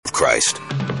Christ.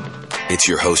 It's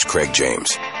your host, Craig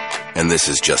James, and this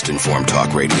is Just Informed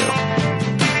Talk Radio.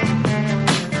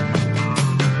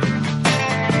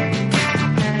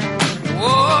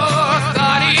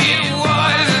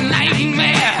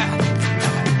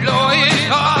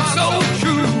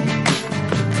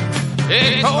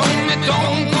 They told me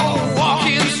don't go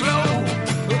walking slow.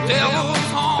 The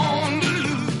devil's on the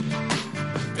loose.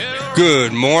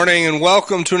 Good morning and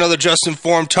welcome to another Just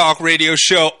Informed Talk Radio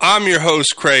show. I'm your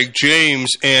host, Craig James,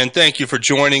 and thank you for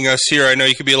joining us here. I know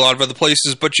you could be a lot of other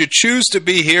places, but you choose to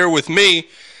be here with me,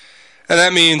 and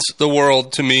that means the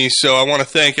world to me. So I want to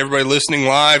thank everybody listening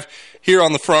live here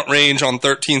on the Front Range on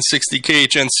 1360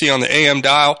 KHNC on the AM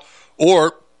dial,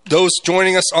 or those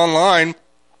joining us online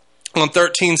on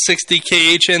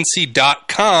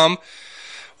 1360khnc.com,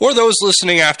 or those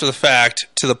listening after the fact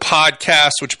to the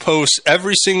podcast, which posts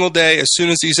every single day. As soon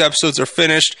as these episodes are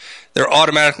finished, they're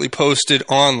automatically posted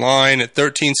online at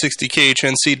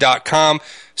 1360khnc.com,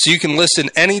 so you can listen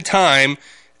anytime,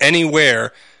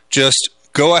 anywhere. Just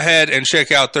go ahead and check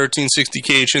out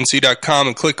 1360khnc.com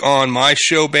and click on my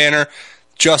show banner,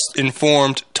 Just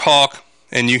Informed Talk,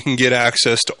 and you can get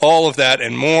access to all of that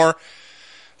and more.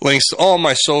 Links to all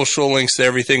my social, links to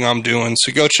everything I'm doing.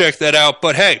 So go check that out.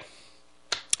 But hey,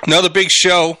 another big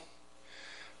show.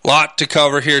 Lot to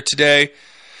cover here today.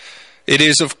 It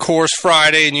is, of course,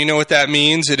 Friday, and you know what that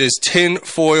means. It is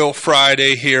Tinfoil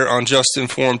Friday here on Just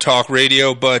Informed Talk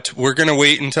Radio. But we're going to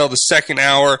wait until the second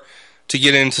hour to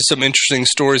get into some interesting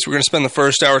stories. We're going to spend the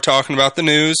first hour talking about the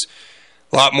news.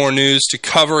 A lot more news to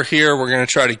cover here. We're going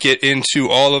to try to get into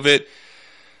all of it.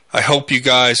 I hope you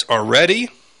guys are ready.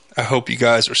 I hope you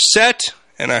guys are set,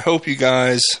 and I hope you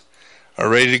guys are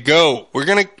ready to go. We're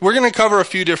gonna cover a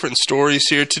few different stories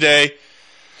here today.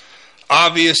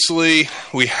 Obviously,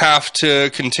 we have to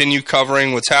continue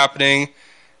covering what's happening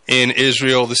in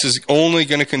Israel. This is only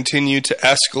going to continue to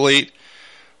escalate.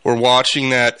 We're watching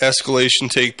that escalation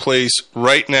take place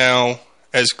right now,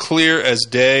 as clear as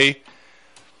day.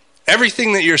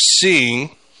 Everything that you're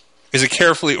seeing is a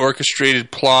carefully orchestrated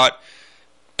ploy,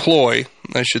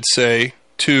 I should say,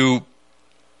 to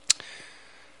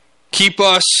keep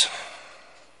us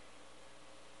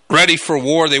ready for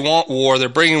war. They want war. They're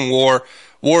bringing war.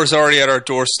 War is already at our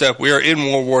doorstep. We are in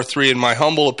World War III, in my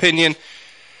humble opinion.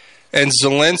 And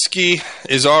Zelensky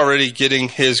is already getting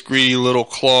his greedy little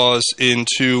claws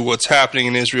into what's happening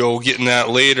in Israel. We'll get in that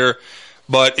later.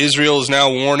 But Israel is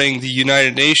now warning the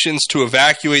United Nations to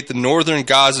evacuate the northern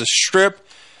Gaza Strip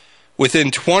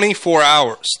within 24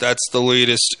 hours. That's the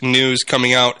latest news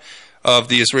coming out of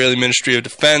the Israeli Ministry of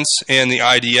Defense and the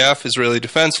IDF, Israeli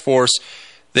Defense Force.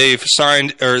 They've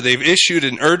issued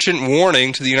an urgent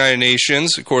warning to the United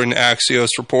Nations, according to Axios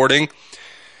reporting.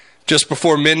 Just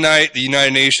before midnight, the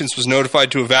United Nations was notified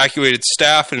to evacuate its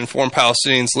staff and inform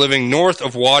Palestinians living north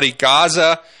of Wadi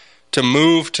Gaza to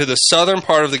move to the southern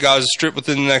part of the Gaza Strip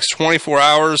within the next 24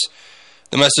 hours.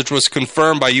 The message was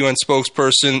confirmed by UN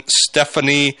spokesperson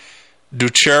Stephanie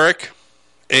Dujarric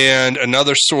and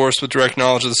another source with direct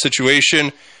knowledge of the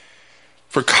situation.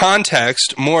 For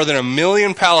context, more than 1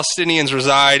 million Palestinians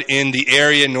reside in the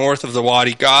area north of the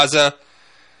Wadi Gaza.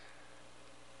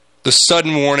 The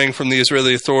sudden warning from the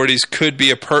Israeli authorities could be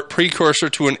a precursor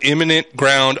to an imminent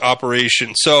ground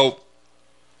operation. So,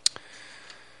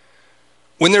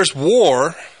 when there's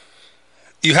war,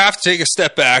 you have to take a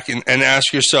step back and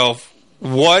ask yourself,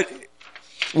 what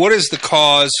is the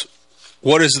cause?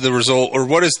 What is the result, or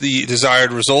what is the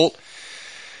desired result?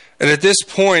 And at this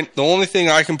point, the only thing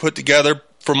I can put together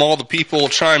from all the people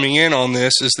chiming in on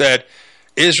this is that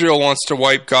Israel wants to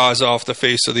wipe Gaza off the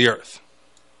face of the earth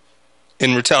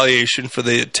in retaliation for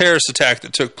the terrorist attack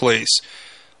that took place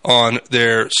on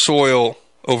their soil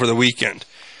over the weekend.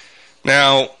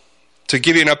 Now, to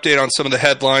give you an update on some of the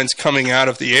headlines coming out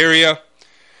of the area,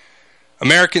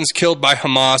 Americans killed by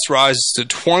Hamas rises to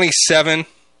 27,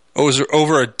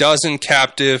 over a dozen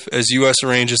captive as U.S.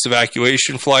 arranges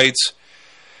evacuation flights.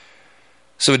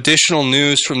 Some additional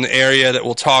news from the area that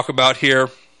we'll talk about here.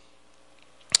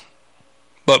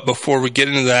 But before we get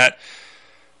into that,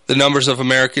 the numbers of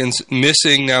Americans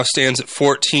missing now stands at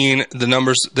 14. The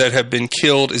numbers that have been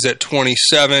killed is at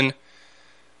 27.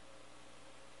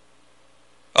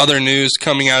 Other news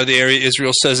coming out of the area,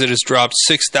 Israel says it has dropped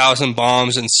 6,000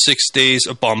 bombs in 6 days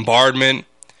of bombardment.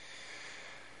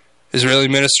 Israeli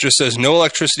minister says no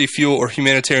electricity, fuel, or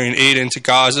humanitarian aid into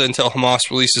Gaza until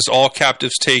Hamas releases all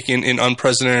captives taken in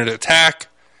unprecedented attack.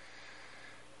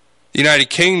 The United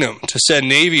Kingdom to send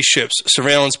Navy ships,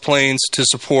 surveillance planes to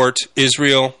support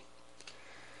Israel.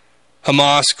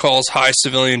 Hamas calls high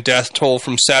civilian death toll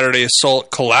from Saturday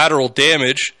assault collateral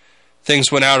damage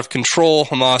Things went out of control.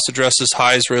 Hamas addresses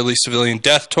high Israeli civilian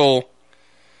death toll.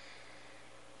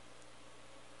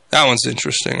 That one's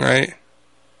interesting, right?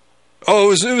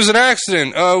 Oh, it was an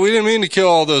accident. We didn't mean to kill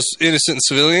all those innocent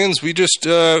civilians. We just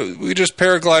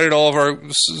paraglided all of our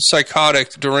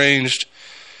psychotic, deranged,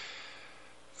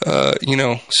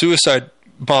 suicide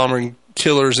bombing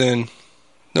killers in.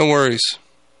 No worries.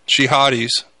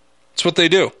 Jihadis. That's what they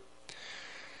do.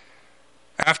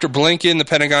 After Blinken, the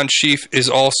Pentagon chief is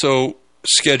also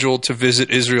scheduled to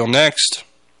visit Israel next.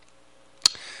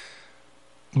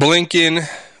 Blinken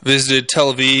visited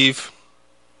Tel Aviv,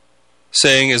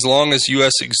 saying as long as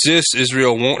U.S. exists,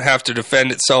 Israel won't have to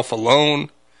defend itself alone.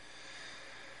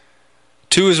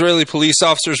 2 Israeli police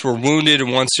officers were wounded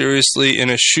and one seriously in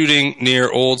a shooting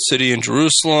near Old City in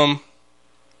Jerusalem.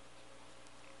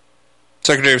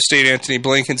 Secretary of State Antony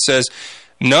Blinken says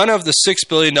none of the $6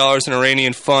 billion in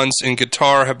Iranian funds in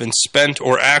Qatar have been spent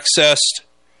or accessed.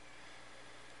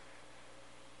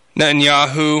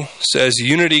 Netanyahu says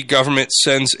unity government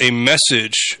sends a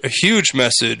message, a huge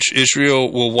message.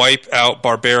 Israel will wipe out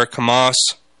barbaric Hamas.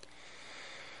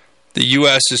 The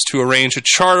U.S. is to arrange a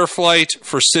charter flight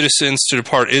for citizens to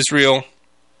depart Israel.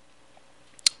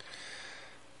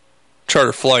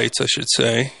 Charter flights, I should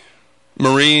say.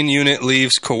 Marine unit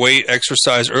leaves Kuwait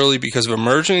exercise early because of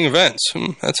emerging events.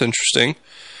 That's interesting.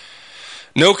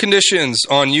 No conditions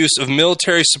on use of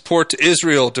military support to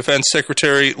Israel, Defense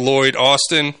Secretary Lloyd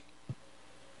Austin.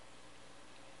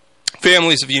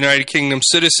 Families of United Kingdom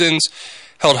citizens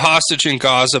held hostage in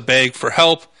Gaza beg for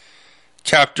help.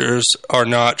 Captors are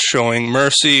not showing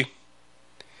mercy.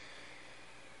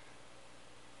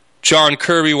 John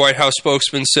Kirby, White House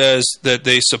spokesman, says that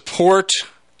they support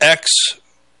X,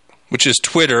 which is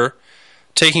Twitter,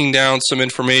 taking down some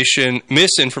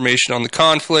misinformation on the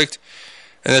conflict,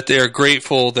 and that they are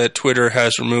grateful that Twitter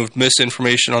has removed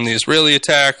misinformation on the Israeli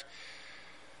attack.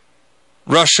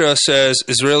 Russia says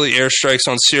Israeli airstrikes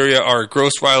on Syria are a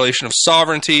gross violation of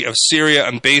sovereignty of Syria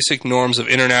and basic norms of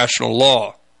international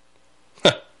law.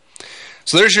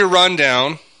 So there's your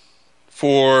rundown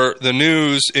for the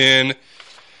news in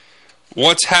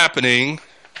what's happening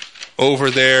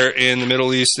over there in the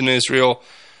Middle East and Israel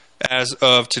as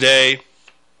of today,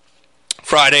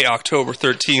 Friday, October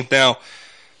 13th. Now,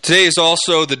 today is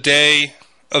also the day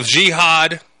of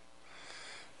jihad,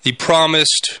 the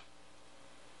promised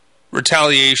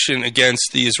retaliation against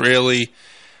the Israeli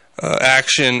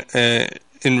action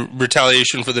in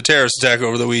retaliation for the terrorist attack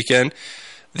over the weekend.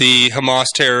 The Hamas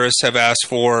terrorists have asked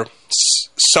for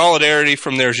solidarity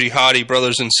from their jihadi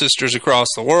brothers and sisters across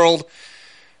the world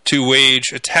to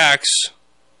wage attacks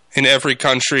in every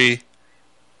country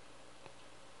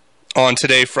on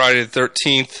today, Friday the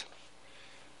 13th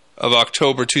of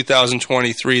October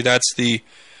 2023. That's the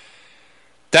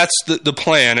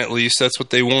plan, at least. That's what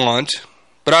they want.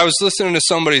 But I was listening to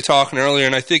somebody talking earlier,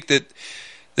 and I think that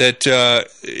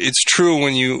it's true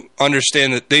when you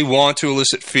understand that they want to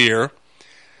elicit fear.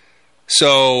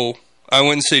 So I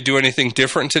wouldn't say do anything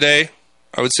different today.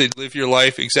 I would say live your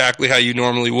life exactly how you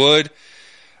normally would.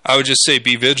 I would just say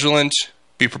be vigilant,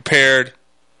 be prepared,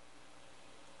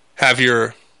 have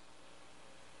your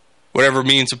whatever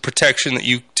means of protection that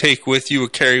you take with you or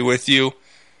carry with you.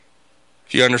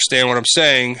 If you understand what I'm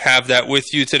saying, have that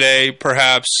with you today,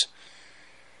 perhaps,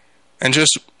 and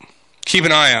just keep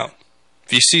an eye out.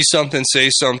 If you see something, say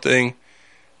something.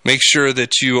 Make sure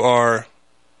that you are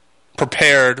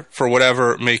prepared for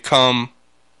whatever may come,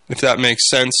 if that makes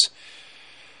sense.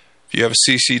 If you have a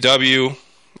CCW,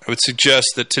 I would suggest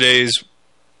that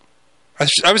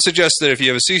I would suggest that if you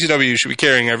have a CCW, you should be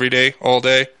carrying every day, all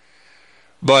day.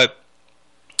 But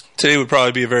today would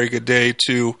probably be a very good day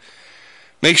to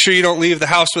make sure you don't leave the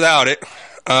house without it,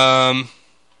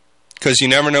 because you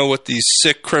never know what these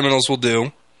sick criminals will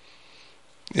do.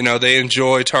 You know, they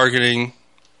enjoy targeting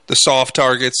the soft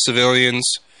targets, civilians,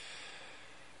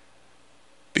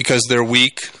 because they're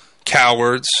weak,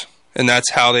 cowards, and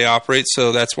that's how they operate,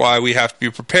 so that's why we have to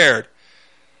be prepared.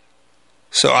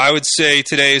 So I would say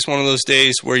today is one of those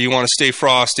days where you want to stay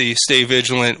frosty, stay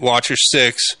vigilant, watch your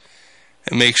six,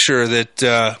 and make sure that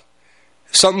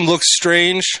if something looks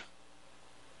strange,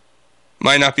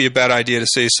 might not be a bad idea to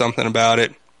say something about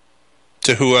it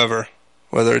to whoever,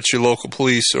 whether it's your local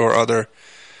police or other.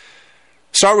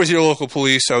 Start with your local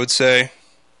police, I would say.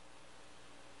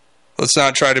 Let's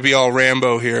not try to be all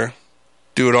Rambo here.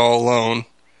 Do it all alone.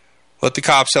 Let the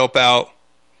cops help out.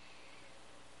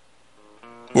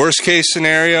 Worst case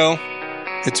scenario,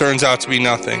 it turns out to be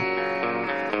nothing.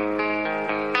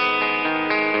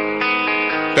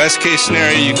 Best case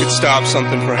scenario, you could stop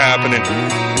something from happening.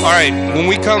 All right, when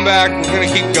we come back, we're going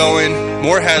to keep going.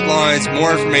 more headlines,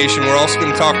 more information. We're also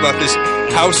going to talk about this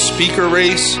House Speaker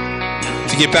race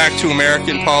to get back to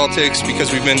American politics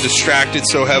because we've been distracted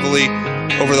so heavily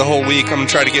over the whole week. I'm going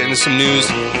to try to get into some news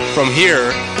from here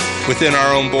within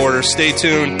our own borders. Stay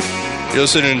tuned. You're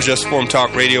listening to Just Informed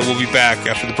Talk Radio. We'll be back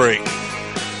after the break.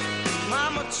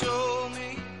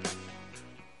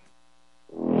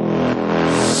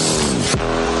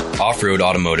 Off-Road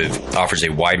Automotive offers a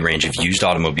wide range of used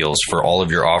automobiles for all of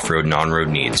your off-road and on-road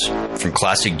needs. From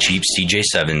classic Jeep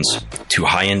CJ7s to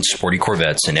high-end sporty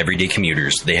Corvettes and everyday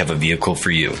commuters, they have a vehicle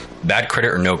for you. Bad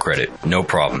credit or no credit, no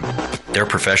problem. Their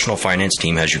professional finance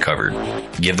team has you covered.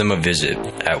 Give them a visit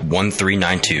at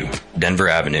 1392 Denver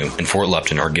Avenue in Fort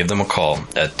Lupton or give them a call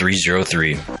at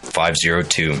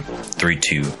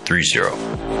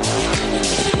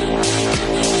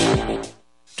 303-502-3230.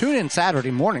 Tune in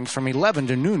Saturday mornings from 11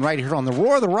 to noon right here on the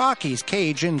Roar of the Rockies,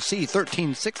 KHNC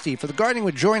 1360 for the Gardening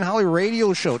with Joy and Holly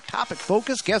radio show. Topic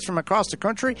focus, guests from across the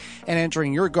country, and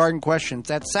answering your garden questions.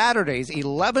 That's Saturdays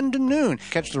 11 to noon.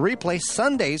 Catch the replay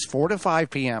Sundays 4 to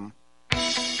 5 p.m.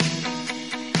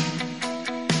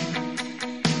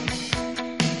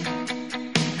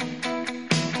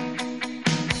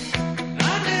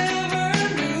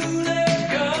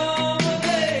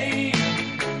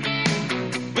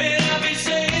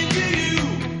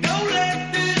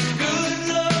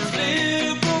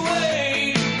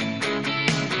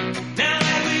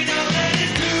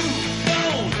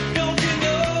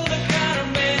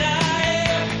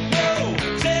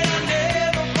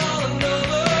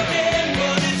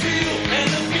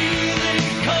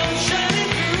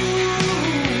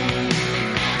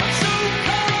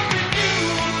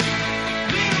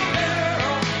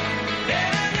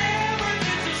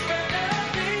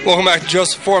 Welcome back to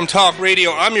Just Informed Talk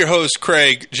Radio. I'm your host,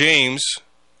 Craig James.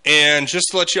 And just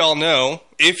to let you all know,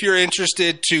 if you're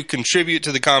interested to contribute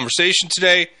to the conversation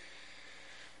today,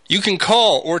 you can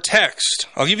call or text.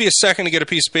 I'll give you a second to get a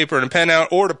piece of paper and a pen out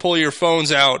or to pull your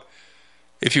phones out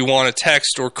if you want to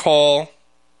text or call.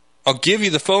 I'll give you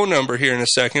the phone number here in a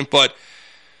second, but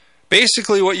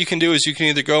basically what you can do is you can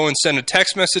either go and send a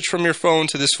text message from your phone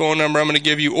to this phone number I'm going to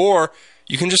give you, or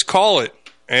you can just call it.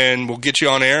 And we'll get you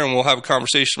on air and we'll have a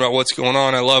conversation about what's going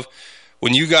on. I love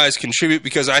when you guys contribute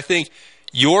because I think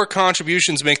your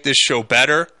contributions make this show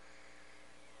better.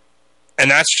 And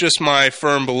that's just my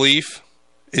firm belief,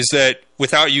 is that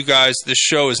without you guys, this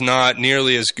show is not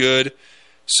nearly as good.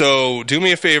 So do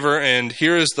me a favor, and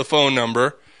here is the phone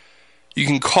number. You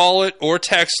can call it or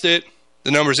text it.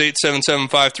 The number is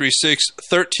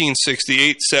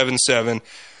 877-536-1360,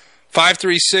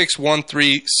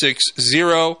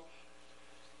 877-536-1360.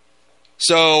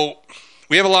 So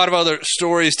we have a lot of other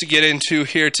stories to get into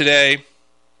here today.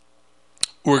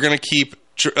 We're going to keep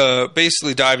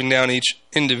basically diving down each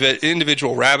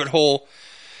individual rabbit hole,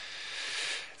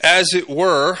 as it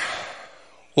were.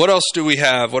 What else do we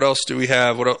have?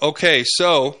 Okay,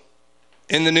 so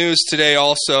in the news today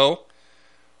also,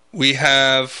 we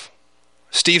have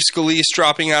Steve Scalise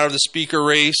dropping out of the speaker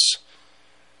race.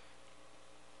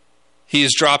 He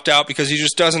has dropped out because he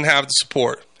just doesn't have the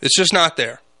support. It's just not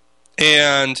there.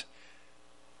 And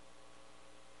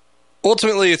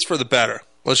ultimately, it's for the better.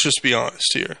 Let's just be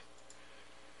honest here.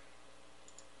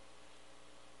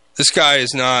 This guy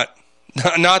is not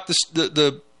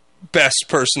the best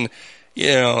person,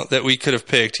 that we could have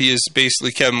picked. He is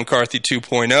basically Kevin McCarthy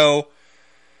 2.0.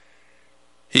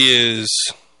 He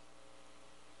is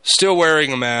still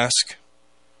wearing a mask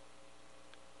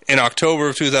in October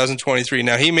of 2023.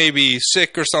 Now, he may be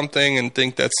sick or something and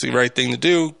think that's the right thing to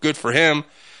do. Good for him.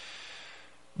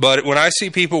 But when I see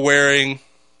people wearing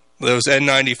those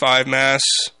N95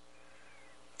 masks,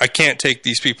 I can't take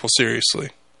these people seriously.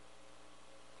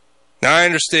 Now, I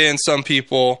understand some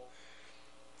people,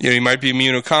 you might be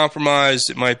immunocompromised.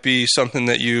 It might be something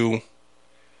that you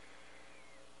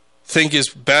think is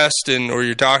best, or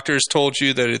your doctor's told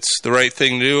you that it's the right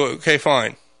thing to do. Okay,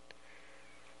 fine.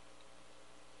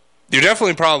 You're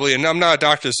definitely probably, and I'm not a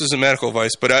doctor, this isn't medical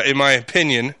advice, but in my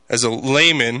opinion, as a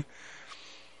layman,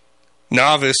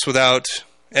 novice without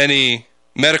any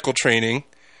medical training,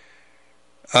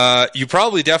 you're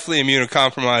probably definitely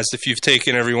immunocompromised if you've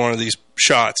taken every one of these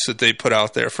shots that they put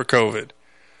out there for COVID.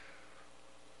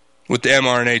 With the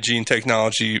mRNA gene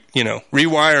technology,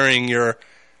 rewiring your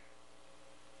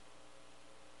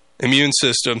immune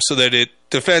system so that it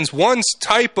defends one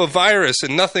type of virus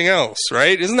and nothing else,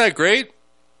 right? Isn't that great?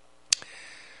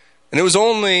 And it was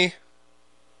only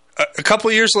a couple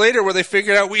of years later where they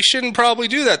figured out we shouldn't probably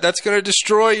do that. That's going to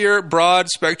destroy your broad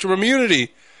spectrum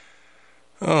immunity.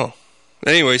 Oh.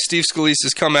 Anyway, Steve Scalise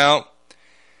has come out.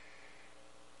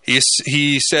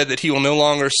 He said that he will no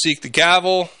longer seek the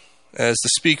gavel as the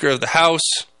Speaker of the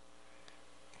House.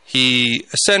 He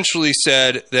essentially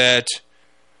said that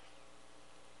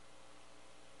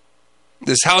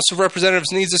this House of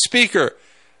Representatives needs a Speaker,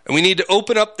 and we need to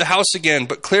open up the House again,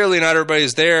 but clearly not everybody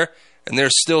is there, and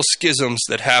there's still schisms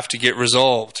that have to get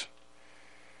resolved.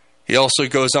 He also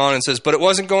goes on and says, but it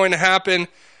wasn't going to happen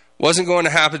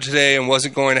today, and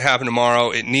wasn't going to happen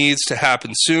tomorrow. It needs to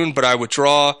happen soon, but I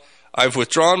withdraw. I've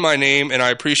withdrawn my name, and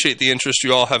I appreciate the interest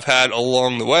you all have had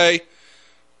along the way.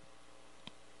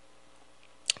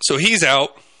 So he's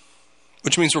out,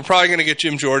 which means we're probably going to get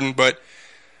Jim Jordan, but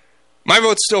my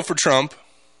vote's still for Trump.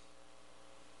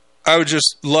 I would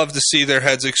just love to see their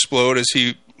heads explode as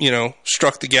he,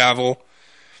 struck the gavel,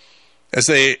 as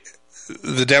the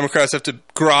Democrats have to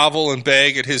grovel and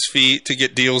beg at his feet to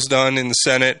get deals done in the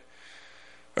Senate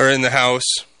or in the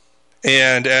House.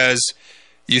 And as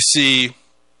you see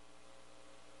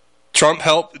Trump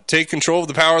help take control of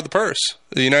the power of the purse,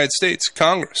 the United States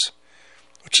Congress,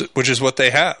 which is what they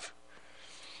have.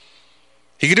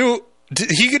 He could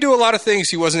do a lot of things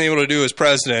he wasn't able to do as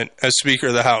president, as Speaker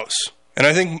of the House. And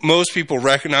I think most people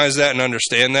recognize that and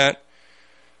understand that.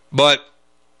 But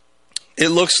it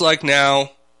looks like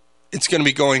now it's going to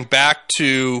be going back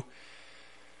to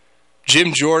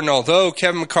Jim Jordan, although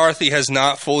Kevin McCarthy has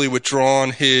not fully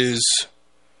withdrawn his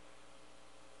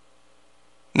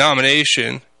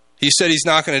nomination. He said he's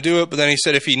not going to do it, but then he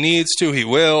said if he needs to, he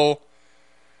will.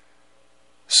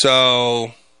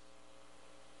 So,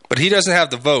 but he doesn't have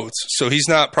the votes, so he's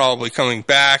not probably coming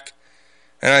back.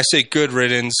 And I say good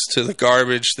riddance to the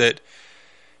garbage that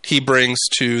he brings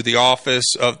to the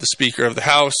office of the Speaker of the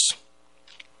House.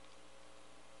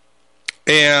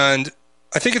 And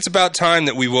I think it's about time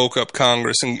that we woke up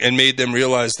Congress and made them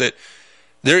realize that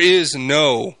there is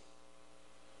no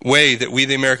way that we,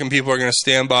 the American people, are going to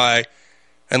stand by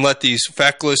and let these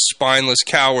feckless, spineless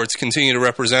cowards continue to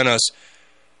represent us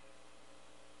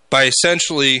by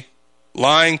essentially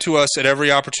lying to us at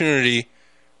every opportunity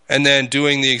and then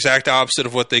doing the exact opposite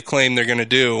of what they claim they're going to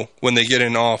do when they get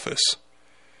in office,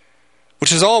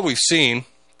 which is all we've seen,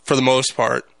 for the most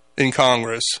part, in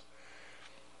Congress.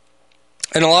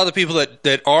 And a lot of the people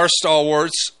that are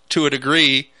stalwarts, to a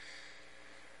degree,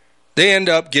 they end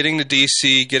up getting to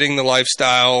D.C., getting the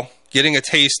lifestyle, getting a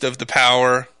taste of the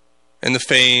power and the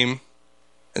fame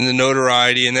and the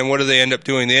notoriety, and then what do they end up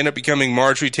doing? They end up becoming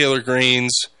Marjorie Taylor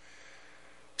Greenes,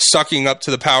 sucking up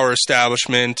to the power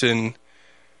establishment and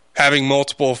having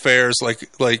multiple affairs like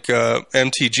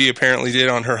MTG apparently did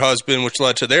on her husband, which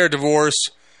led to their divorce.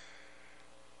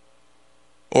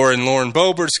 Or in Lauren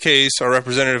Boebert's case, our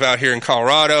representative out here in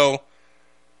Colorado,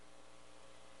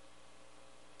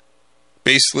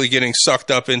 basically getting sucked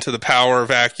up into the power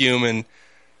vacuum and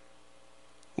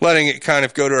letting it kind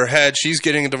of go to her head. She's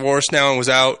getting a divorce now and was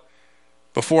out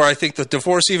before I think the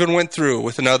divorce even went through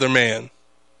with another man.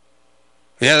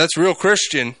 Yeah, that's real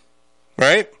Christian,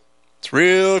 right? It's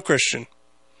real Christian.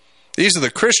 These are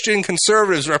the Christian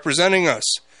conservatives representing us,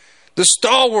 the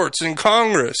stalwarts in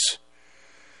Congress.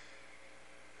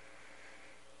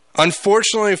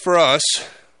 Unfortunately for us,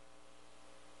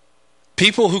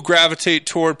 people who gravitate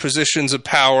toward positions of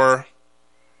power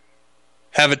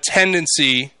have a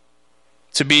tendency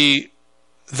to be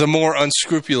the more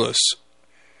unscrupulous.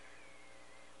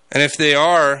 And if they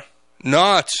are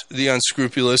not the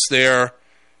unscrupulous, they are,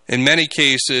 in many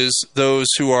cases, those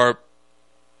who are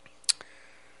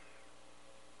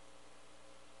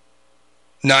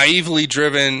naively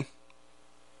driven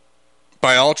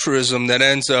by altruism that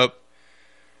ends up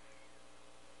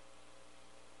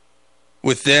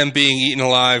with them being eaten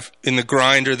alive in the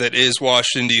grinder that is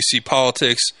Washington, D.C.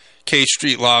 politics, K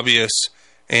Street lobbyists,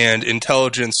 and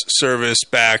intelligence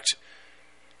service-backed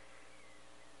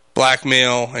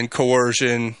blackmail and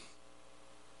coercion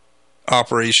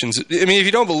operations. I mean, if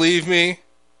you don't believe me,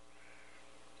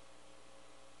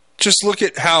 just look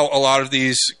at how a lot of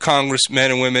these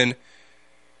congressmen and women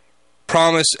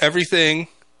promise everything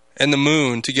and the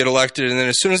moon to get elected, and then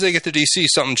as soon as they get to D.C.,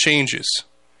 something changes.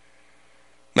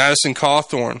 Madison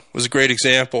Cawthorn was a great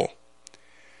example.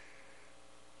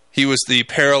 He was the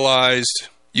paralyzed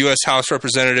U.S. House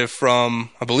representative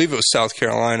from, I believe it was South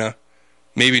Carolina,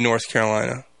 maybe North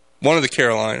Carolina, one of the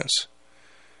Carolinas.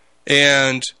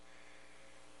 And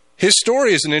his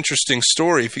story is an interesting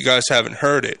story if you guys haven't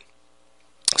heard it.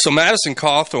 So Madison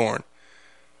Cawthorn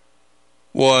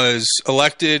was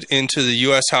elected into the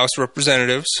U.S. House of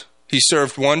Representatives. He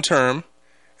served one term,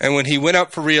 and when he went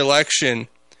up for re-election,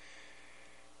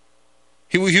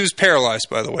 he was paralyzed,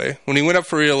 by the way. When he went up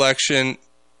for re-election,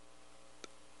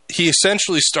 he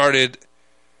essentially started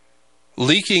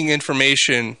leaking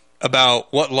information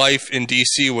about what life in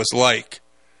D.C. was like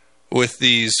with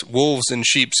these wolves in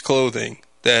sheep's clothing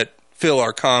that fill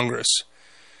our Congress.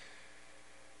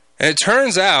 And it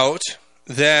turns out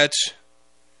that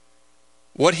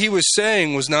what he was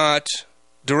saying was not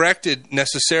directed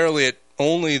necessarily at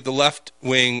only the left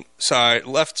side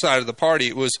of the party.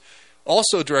 It was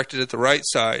also directed at the right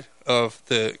side of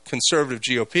the conservative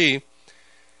GOP.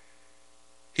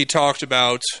 He talked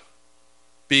about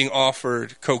being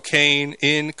offered cocaine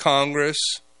in Congress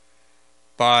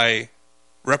by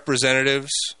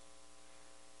representatives.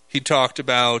 He talked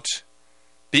about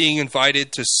being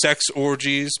invited to sex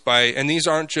orgies and these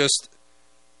are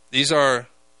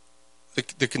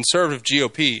the conservative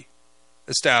GOP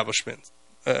establishment,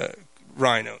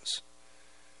 rhinos.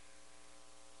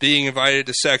 Being invited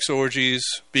to sex orgies,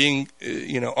 being,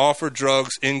 offered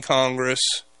drugs in Congress,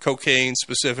 cocaine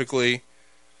specifically.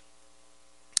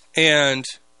 And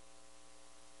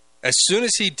as soon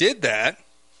as he did that,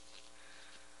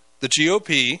 the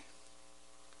GOP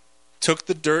took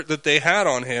the dirt that they had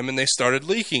on him and they started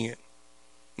leaking it.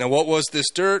 Now, what was this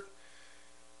dirt?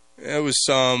 It was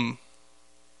some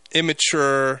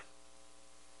immature,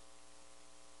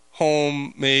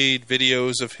 homemade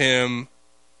videos of him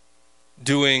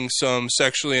doing some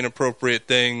sexually inappropriate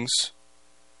things.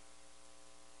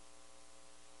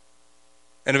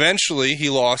 And eventually he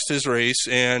lost his race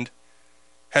and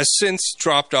has since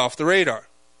dropped off the radar.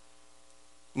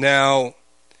 Now,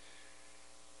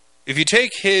 if you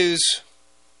take his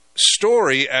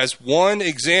story as one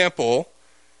example,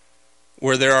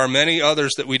 where there are many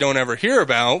others that we don't ever hear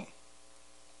about,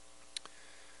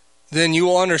 then you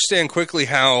will understand quickly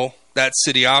how that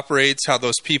city operates, how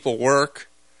those people work.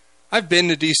 I've been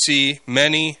to D.C.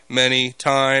 many, many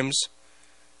times.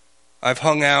 I've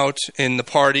hung out in the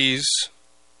parties,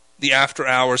 the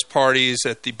after-hours parties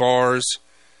at the bars,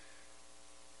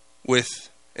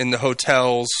 in the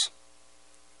hotels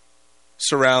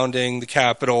surrounding the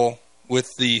Capitol, with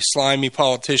the slimy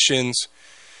politicians.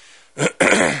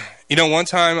 One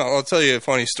time, I'll tell you a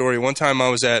funny story. One time I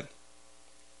was at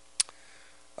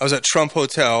Trump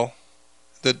Hotel,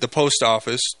 the post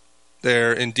office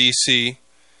there in D.C.,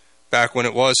 back when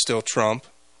it was still Trump.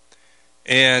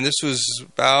 And this was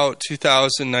about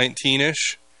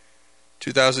 2019-ish,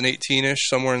 2018-ish,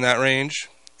 somewhere in that range.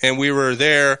 And we were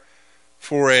there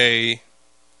for I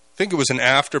think it was an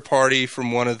after party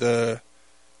from one of the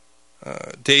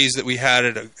days that we had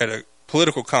at a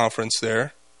political conference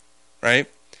there, right?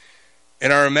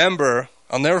 And I remember,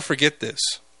 I'll never forget this.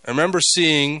 I remember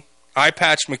seeing Eye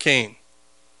Patch McCain,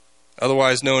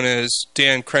 otherwise known as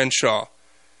Dan Crenshaw,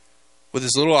 with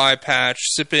his little eye patch,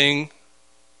 sipping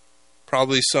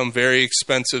probably some very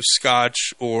expensive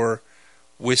scotch or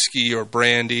whiskey or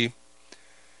brandy.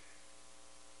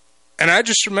 And I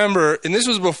just remember, and this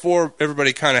was before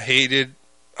everybody kind of hated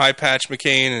Eye Patch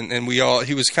McCain, and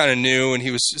he was kind of new, and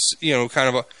he was,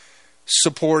 kind of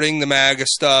supporting the MAGA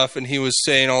stuff, and he was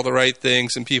saying all the right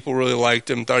things, and people really liked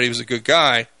him, thought he was a good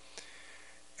guy.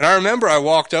 And I remember I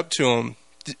walked up to him,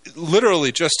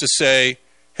 literally just to say,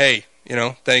 hey,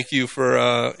 thank you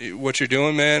for what you're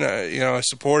doing, man. I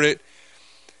support it.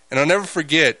 And I'll never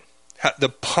forget the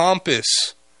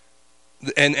pompous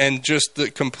and just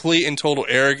the complete and total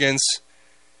arrogance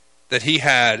that he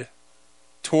had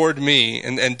toward me,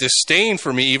 and disdain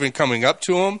for me even coming up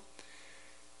to him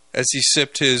as he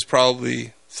sipped his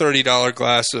probably $30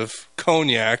 glass of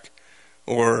cognac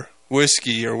or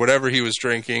whiskey or whatever he was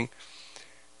drinking.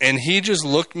 And he just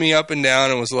looked me up and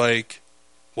down and was like,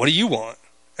 what do you want?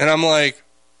 And I'm like,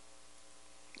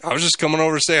 I was just coming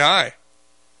over to say hi.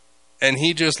 And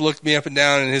he just looked me up and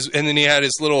down, and then he had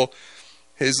his little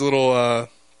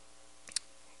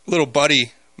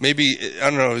buddy, maybe, I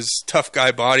don't know, his tough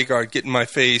guy bodyguard, get in my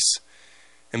face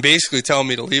and basically tell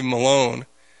me to leave him alone.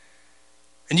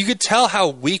 And you could tell how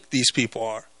weak these people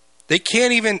are. They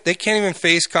can't even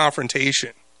face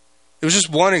confrontation. It was just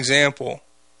one example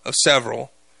of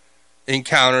several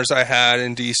encounters I had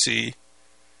in D.C.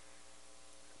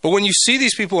 But when you see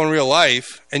these people in real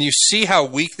life, and you see how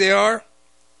weak they are,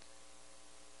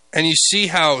 and you see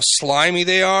how slimy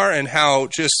they are, and how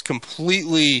just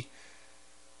completely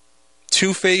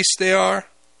two-faced they are,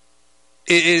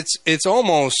 it's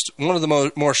almost one of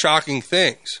the more shocking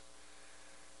things.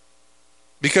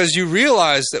 Because you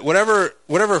realize that whatever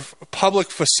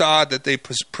public facade that they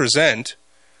present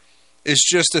is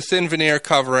just a thin veneer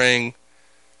covering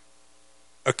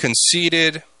a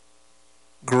conceited,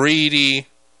 greedy,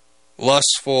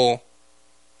 lustful,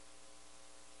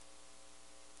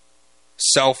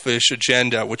 selfish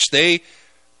agenda, which they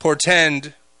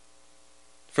portend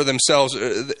for themselves.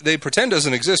 They pretend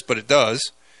doesn't exist, but it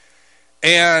does.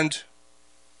 And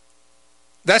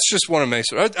that's just one of my...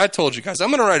 I told you guys, I'm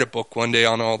going to write a book one day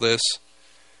on all this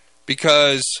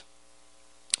because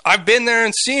I've been there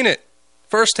and seen it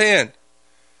firsthand.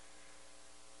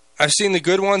 I've seen the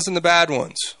good ones and the bad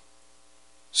ones.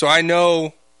 So I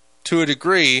know to a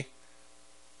degree,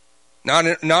 not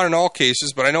in all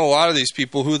cases, but I know a lot of these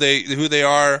people who they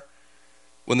are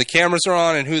when the cameras are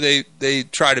on and who they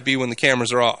try to be when the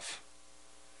cameras are off.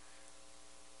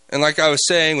 And like I was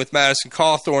saying with Madison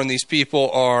Cawthorn, these people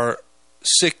are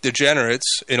sick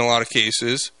degenerates in a lot of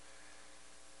cases.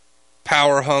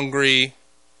 Power hungry,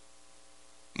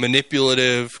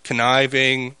 manipulative,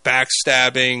 conniving,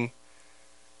 backstabbing.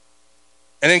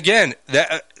 And again,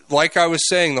 that, like I was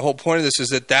saying, the whole point of this is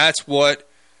that that's the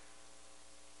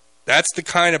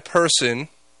kind of person,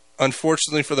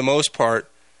 unfortunately for the most part,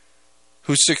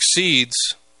 who succeeds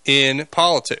in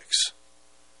politics.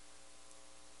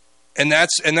 And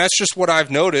that's just what I've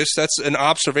noticed. That's an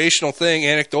observational thing,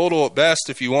 anecdotal at best.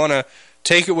 If you want to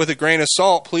take it with a grain of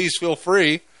salt, please feel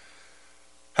free.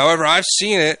 However, I've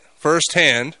seen it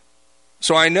firsthand,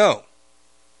 so I know.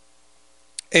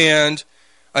 And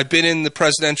I've been in the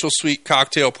presidential suite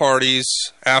cocktail parties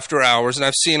after hours, and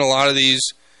I've seen a lot of these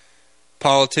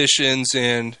politicians.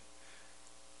 And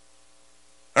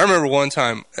I remember one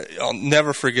time, I'll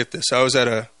never forget this. I was at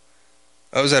a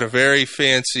very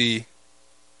fancy,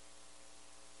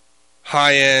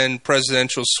 high-end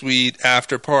presidential suite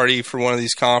after party for one of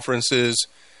these conferences.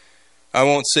 I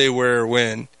won't say where or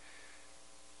when,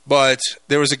 but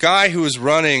there was a guy who was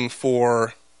running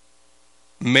for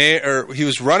mayor, he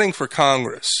was running for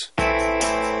Congress.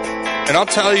 And I'll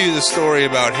tell you the story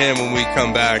about him when we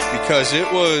come back, because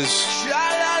it was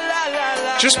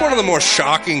just one of the more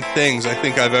shocking things I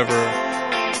think I've ever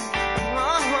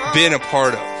been a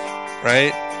part of,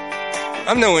 right?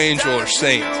 I'm no angel or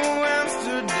saint,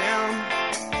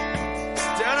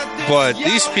 but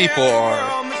these people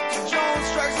are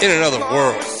in another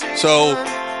world. So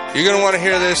you're going to want to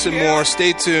hear this and more.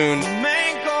 Stay tuned.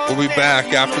 We'll be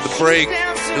back after the break.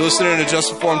 You're listening to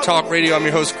Just Informed Talk Radio. I'm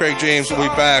your host, Craig James. We'll be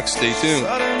back. Stay tuned.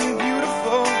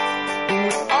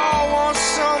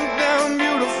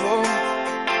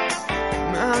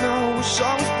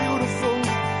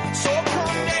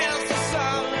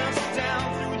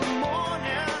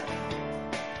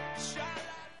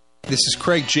 This is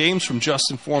Craig James from Just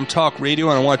Informed Talk Radio,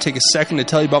 and I want to take a second to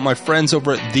tell you about my friends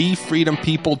over at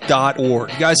thefreedompeople.org.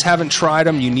 If you guys haven't tried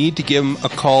them, you need to give them a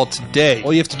call today.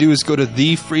 All you have to do is go to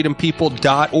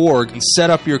thefreedompeople.org and set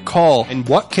up your call. And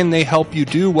what can they help you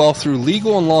do? Well, through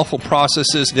legal and lawful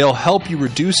processes, they'll help you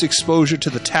reduce exposure to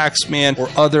the tax man or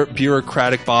other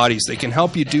bureaucratic bodies. They can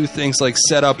help you do things like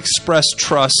set up express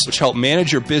trusts, which help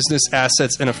manage your business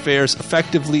assets and affairs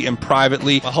effectively and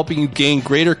privately, while helping you gain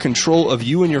greater control of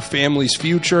you and your family's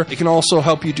future. It can also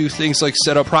help you do things like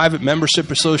set up private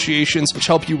membership associations, which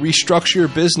help you restructure your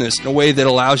business in a way that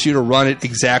allows you to run it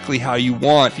exactly how you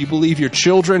want. If you believe your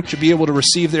children should be able to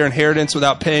receive their inheritance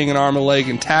without paying an arm and a leg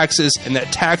in taxes, and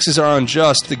that taxes are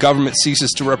unjust, the government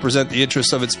ceases to represent the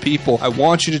interests of its people, I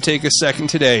want you to take a second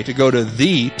today to go to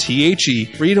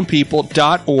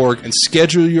freedompeople.org and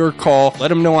schedule your call. Let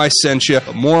them know I sent you,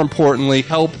 but more importantly,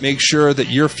 help make sure that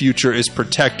your future is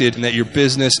protected and that your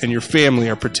business and your family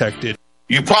are protected.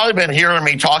 You've probably been hearing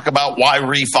me talk about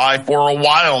Y-Refi for a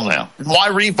while now.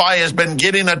 Y-Refi has been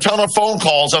getting a ton of phone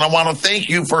calls, and I want to thank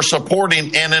you for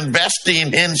supporting and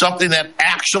investing in something that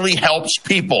actually helps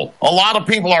people. A lot of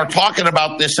people are talking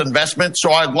about this investment,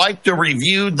 so I'd like to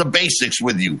review the basics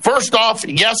with you. First off,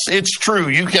 yes, it's true.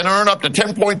 You can earn up to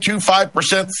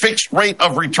 10.25% fixed rate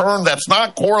of return that's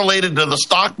not correlated to the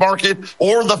stock market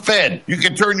or the Fed. You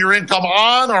can turn your income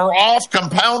on or off,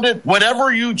 compound it,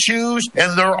 whatever you choose,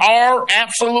 and there are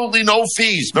absolutely no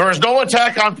fees. There is no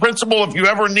attack on principal if you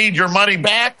ever need your money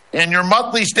back, and your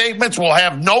monthly statements will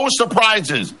have no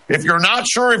surprises. If you're not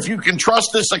sure if you can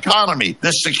trust this economy,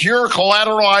 this secure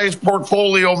collateralized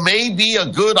portfolio may be a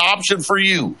good option for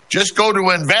you. Just go to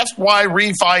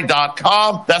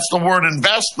investyrefi.com. That's the word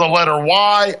invest, the letter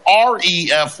Y,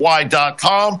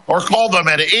 REFY.com, or call them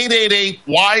at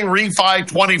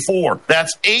 888-Y-REFI-24.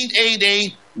 That's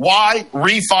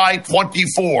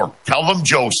 888-Y-REFI-24. Tell them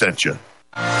Joe sent you.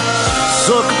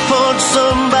 Sucker punch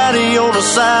somebody on the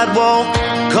sidewalk,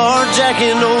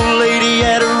 carjacking old lady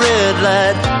at a red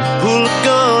light, pull a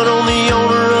gun on the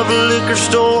owner of a liquor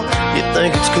store. You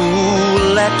think it's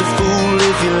cool, act a fool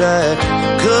if you like,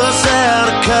 cuss out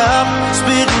a cop,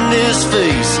 spit in his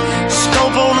face,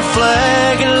 stomp on the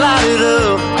flag and light it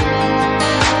up.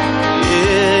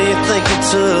 Yeah, you think you're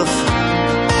tough,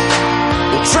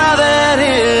 well try that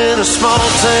in a small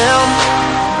town,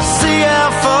 see how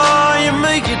far you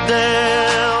make it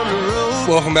down the road.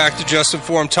 Well, Welcome back to Just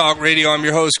Informed Talk Radio. I'm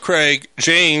your host, Craig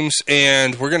James,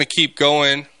 and we're going to keep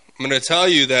going. I'm going to tell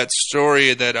you that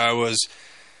story that I was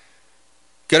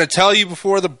going to tell you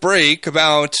before the break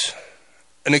about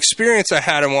an experience I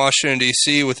had in Washington,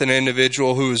 D.C. with an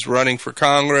individual who was running for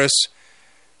Congress.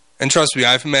 And trust me,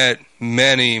 I've met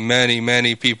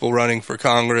many people running for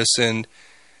Congress and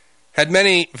had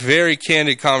many very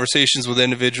candid conversations with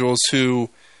individuals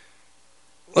who,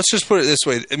 let's just put it this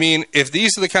way. I mean, if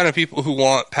these are the kind of people who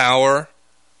want power,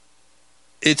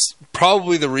 it's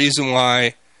probably the reason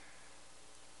why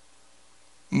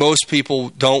most people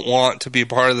don't want to be a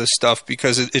part of this stuff,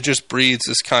 because it just breeds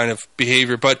this kind of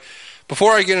behavior. But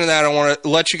before I get into that, I want to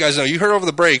let you guys know, you heard over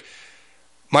the break,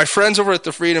 my friends over at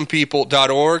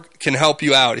thefreedompeople.org can help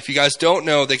you out. If you guys don't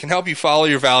know, they can help you follow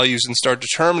your values and start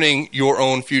determining your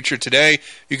own future today.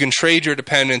 You can trade your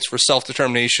dependence for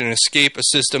self-determination and escape a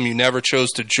system you never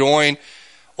chose to join.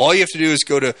 All you have to do is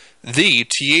go to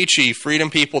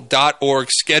freedompeople.org,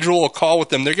 schedule a call with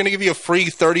them. They're going to give you a free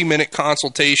 30-minute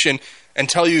consultation and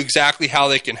tell you exactly how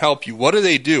they can help you. What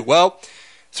do? Well,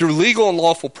 through legal and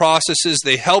lawful processes,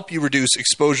 they help you reduce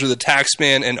exposure to the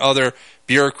taxman and other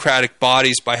bureaucratic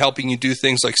bodies by helping you do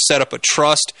things like set up a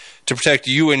trust to protect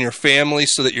you and your family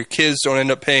so that your kids don't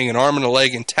end up paying an arm and a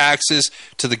leg in taxes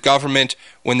to the government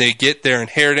when they get their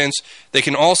inheritance. They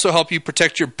can also help you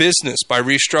protect your business by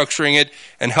restructuring it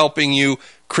and helping you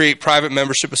create private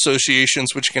membership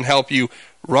associations, which can help you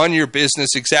run your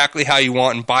business exactly how you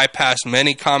want and bypass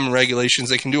many common regulations.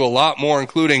 They can do a lot more,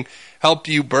 including help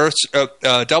you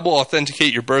double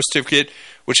authenticate your birth certificate,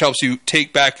 which helps you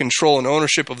take back control and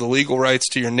ownership of the legal rights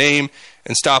to your name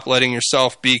and stop letting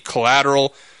yourself be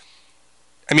collateral.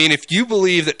 I mean, if you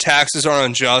believe that taxes are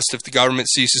unjust, if the government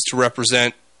ceases to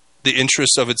represent the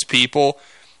interests of its people,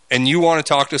 and you want to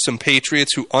talk to some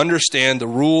patriots who understand the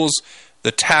rules,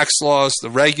 the tax laws, the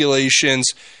regulations,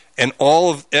 and all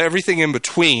of everything in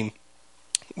between,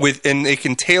 and they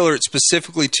can tailor it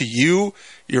specifically to you,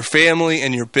 your family,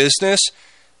 and your business,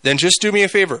 then just do me a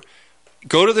favor.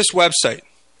 Go to this website.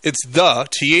 It's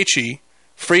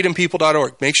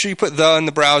freedompeople.org. Make sure you put the in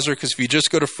the browser, because if you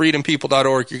just go to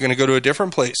freedompeople.org, you're going to go to a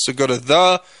different place. So go to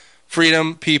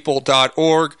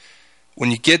freedompeople.org.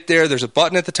 When you get there, there's a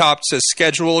button at the top that says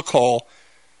schedule a call.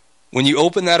 When you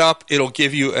open that up, it'll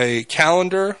give you a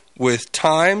calendar with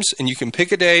times, and you can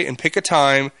pick a day and pick a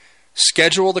time,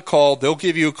 schedule the call. They'll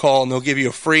give you a call, and they'll give you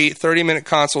a free 30-minute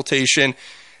consultation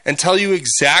and tell you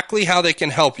exactly how they can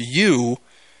help you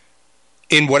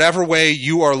in whatever way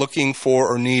you are looking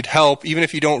for or need help. Even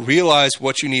if you don't realize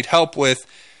what you need help with,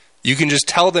 you can just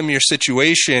tell them your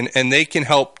situation, and they can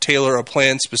help tailor a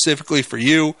plan specifically for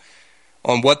you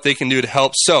on what they can do to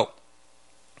help. So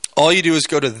all you do is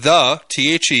go to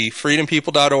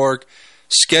freedompeople.org,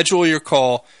 schedule your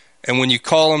call, and when you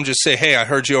call them, just say, hey, I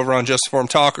heard you over on Just Informed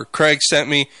Talk, or Craig sent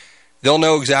me. They'll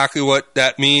know exactly what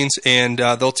that means, and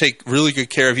they'll take really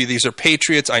good care of you. These are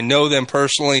patriots. I know them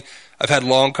personally. I've had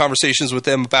long conversations with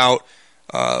them about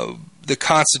the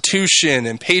Constitution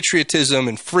and patriotism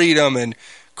and freedom and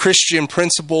Christian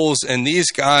principles, and these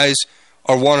guys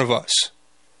are one of us.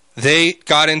 They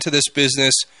got into this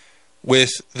business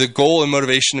with the goal and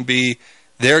motivation to be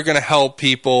they're going to help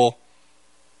people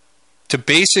to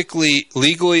basically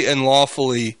legally and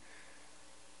lawfully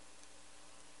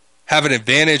have an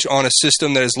advantage on a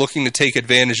system that is looking to take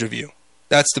advantage of you.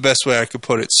 That's the best way I could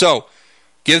put it. So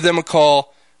give them a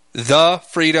call,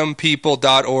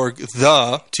 thefreedompeople.org,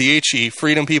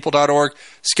 freedompeople.org.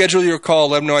 Schedule your call,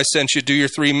 let them know I sent you, do your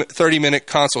 30-minute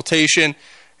consultation,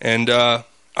 and I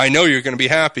know you're going to be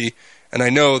happy, and I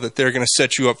know that they're going to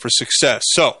set you up for success.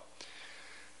 So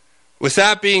with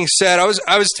that being said, I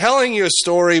was telling you a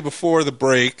story before the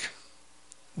break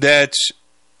that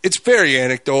it's very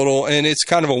anecdotal, and it's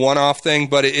kind of a one-off thing,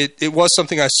 but it was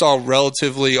something I saw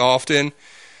relatively often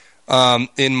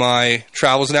in my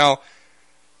travels. Now,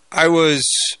 I was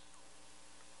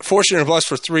fortunate and blessed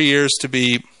for 3 years to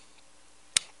be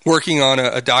working on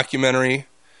a documentary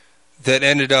that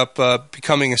ended up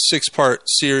becoming a 6-part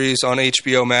series on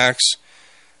HBO Max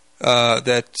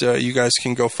that you guys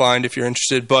can go find if you're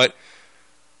interested. But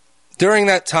during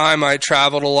that time, I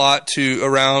traveled a lot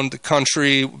around the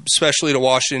country, especially to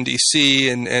Washington, D.C.,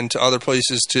 and to other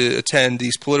places to attend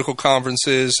these political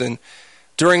conferences. And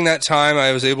during that time,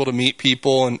 I was able to meet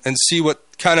people and see what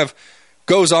kind of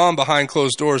goes on behind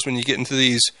closed doors when you get into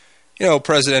these,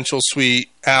 presidential suite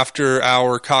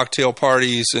after-hour cocktail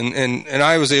parties. And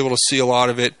I was able to see a lot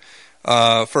of it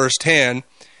firsthand.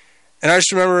 And I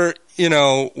just remember,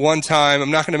 one time,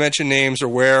 I'm not going to mention names or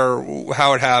where or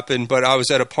how it happened, but I was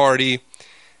at a party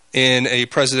in a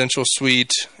presidential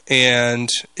suite, and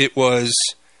it was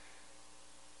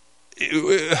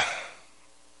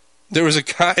there was a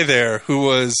guy there who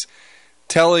was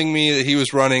telling me that he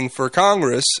was running for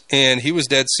Congress, and he was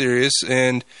dead serious,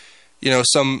 and,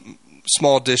 some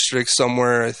small district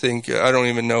somewhere, I think, I don't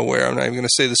even know where. I'm not even going to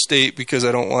say the state because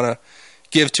I don't want to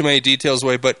give too many details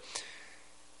away, but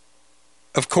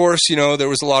of course, there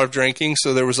was a lot of drinking,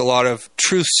 so there was a lot of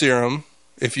truth serum,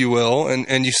 if you will,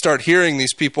 and you start hearing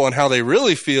these people and how they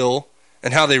really feel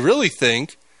and how they really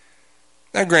think.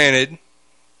 Now, granted,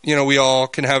 we all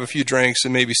can have a few drinks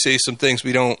and maybe say some things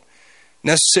we don't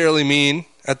necessarily mean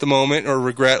at the moment or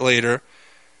regret later.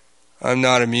 I'm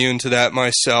not immune to that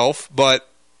myself, but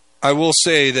I will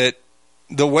say that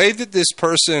the way that this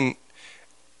person,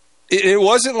 it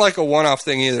wasn't like a one-off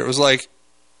thing either. It was like,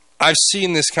 I've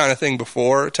seen this kind of thing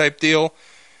before type deal,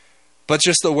 but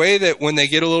just the way that when they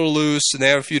get a little loose and they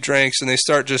have a few drinks and they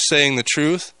start just saying the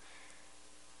truth,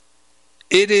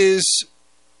 it is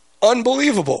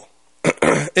unbelievable.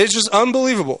 It's just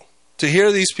unbelievable to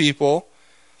hear these people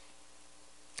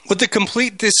with the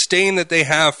complete disdain that they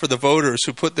have for the voters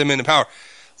who put them into power.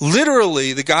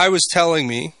 Literally, the guy was telling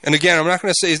me, and again, I'm not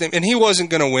going to say his name, and he wasn't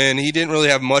going to win. He didn't really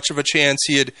have much of a chance.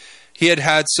 He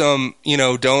had some,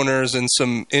 donors and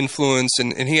some influence,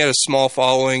 and he had a small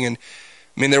following, and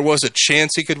there was a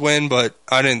chance he could win, but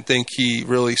I didn't think he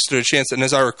really stood a chance. And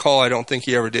as I recall, I don't think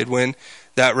he ever did win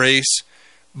that race.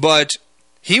 But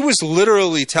he was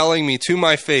literally telling me to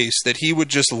my face that he would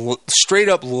just straight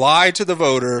up lie to the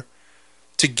voter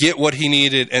to get what he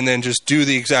needed and then just do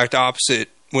the exact opposite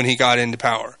when he got into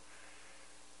power.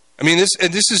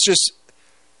 This is just,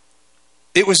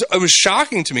 it was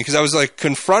shocking to me because I was like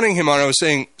confronting him on it. I was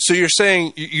saying, so you're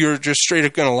saying you're just straight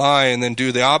up going to lie and then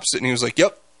do the opposite? And he was like,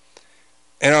 yep.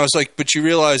 And I was like, but you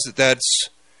realize that that's,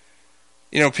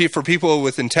 for people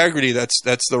with integrity,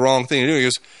 that's the wrong thing to do. He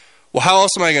goes, well, how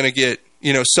else am I going to get,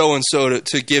 so-and-so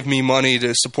to give me money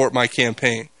to support my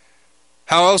campaign?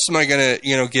 How else am I going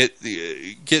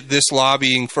to, get this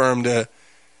lobbying firm to,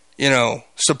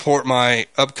 support my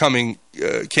upcoming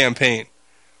campaign?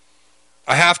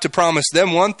 I have to promise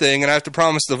them one thing, and I have to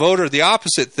promise the voter the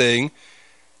opposite thing.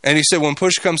 And he said, when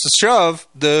push comes to shove,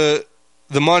 the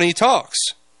money talks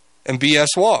and BS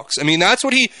walks. That's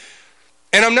what he.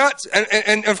 And I'm not.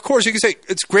 And of course, you can say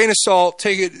it's grain of salt,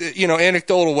 take it,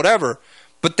 anecdotal, whatever.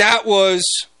 But that was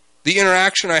the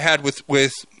interaction I had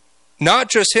with not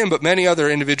just him, but many other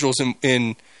individuals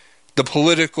in the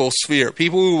political sphere.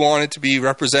 People who wanted to be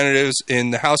representatives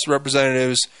in the House of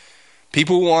Representatives,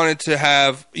 people who wanted to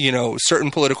have,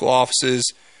 certain political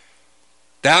offices.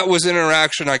 That was an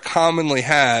interaction I commonly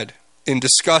had in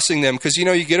discussing them because,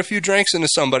 you get a few drinks into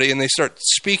somebody and they start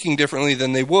speaking differently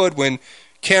than they would when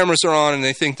cameras are on and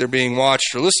they think they're being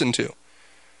watched or listened to.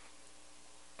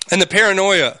 And the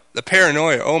paranoia,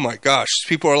 oh my gosh.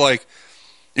 People are like,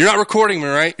 you're not recording me,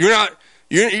 right?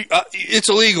 It's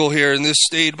illegal here in this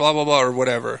state, blah, blah, blah, or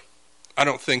whatever. I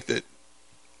don't think that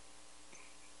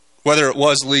whether it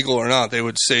was legal or not, they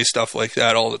would say stuff like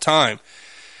that all the time.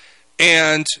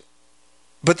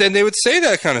 But then they would say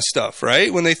that kind of stuff,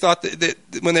 right? When they thought that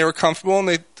when they were comfortable and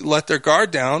they let their guard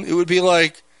down, it would be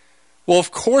like, well,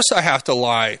 of course I have to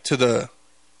lie to the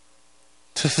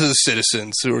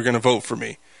citizens who are going to vote for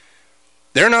me.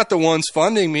 They're not the ones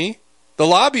funding me. The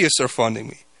lobbyists are funding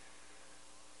me.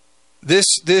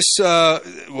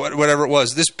 Whatever it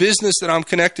was, this business that I'm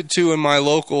connected to in my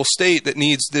local state that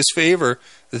needs this favor,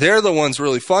 they're the ones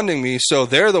really funding me, so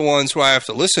they're the ones who I have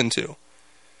to listen to.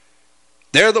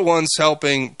 They're the ones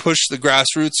helping push the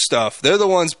grassroots stuff. They're the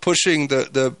ones pushing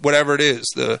the whatever it is,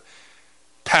 the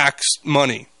PAC's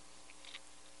money.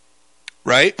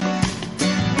 Right?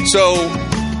 So,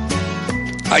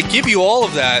 I give you all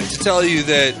of that to tell you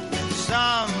that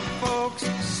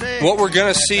what we're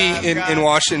going to see in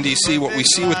Washington, D.C., what we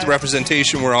see with the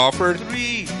representation we're offered,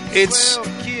 it's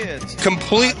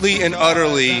completely and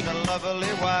utterly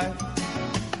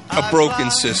a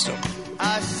broken system.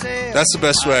 That's the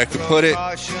best way I could put it.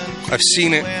 I've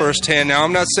seen it firsthand. Now,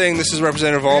 I'm not saying this is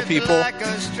representative of all people.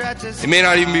 It may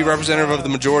not even be representative of the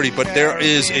majority, but there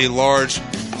is a large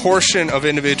portion of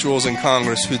individuals in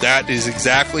Congress who that is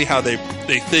exactly how they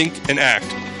think and act.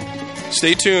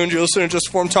 Stay tuned. You're listening to Just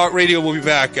Informed Talk Radio. We'll be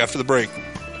back after the break.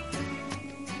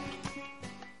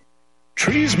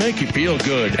 Trees make you feel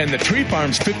good, and the Tree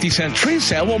Farm's 50-cent tree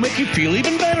sale will make you feel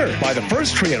even better. Buy the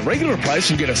first tree at regular price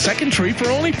and get a second tree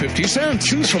for only 50 cents.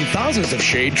 Choose from thousands of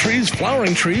shade trees,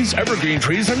 flowering trees, evergreen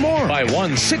trees, and more. Buy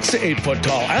one 6 to 8 foot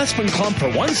tall aspen clump for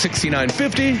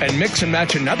 $169.50 and mix and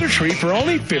match another tree for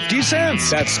only 50 cents.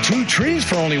 That's 2 trees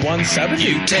for only $170.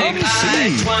 You take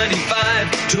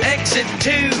I-25 to exit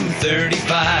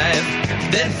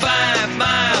 235, then 5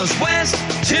 miles west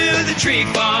to the Tree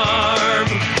Farm.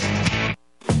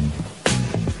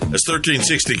 As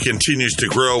 1360 continues to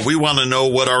grow, we want to know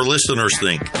what our listeners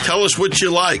think. Tell us what you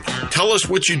like. Tell us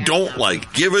what you don't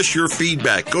like. Give us your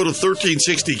feedback. Go to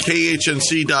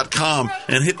 1360khnc.com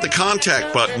and hit the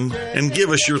contact button and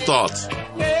give us your thoughts.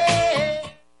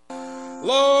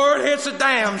 Lord, it's a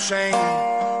damn shame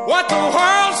what the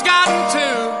world's gotten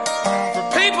to.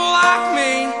 For people like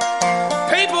me,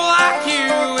 people like you,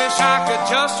 wish I could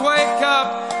just wake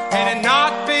up and it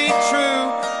not be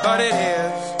true, but it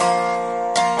is.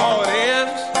 Oh, it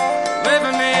is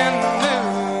living in the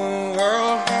new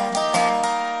world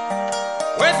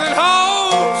with an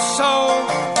whole soul.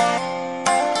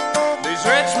 These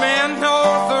rich men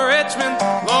north of Richmond,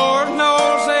 Lord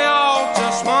knows they all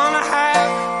just want to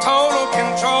have total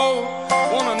control.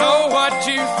 Want to know what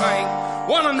you think,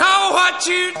 want to know what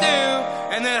you do,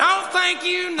 and they don't think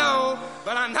you know,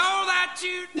 but I know that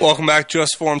you do. Welcome back to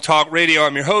Just Forum Talk Radio.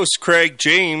 I'm your host, Craig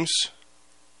James.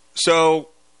 So,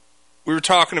 we were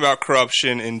talking about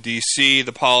corruption in D.C.,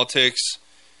 the politics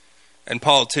and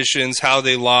politicians, how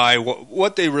they lie,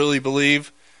 what they really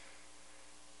believe.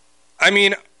 I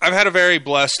mean, I've had a very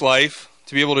blessed life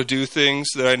to be able to do things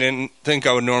that I didn't think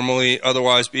I would normally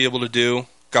otherwise be able to do.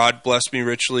 God blessed me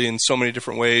richly in so many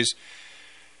different ways.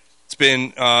 It's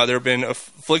been there have been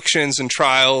afflictions and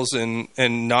trials, and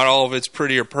not all of it's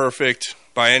pretty or perfect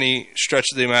by any stretch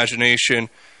of the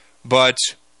imagination, but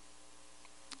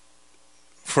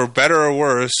for better or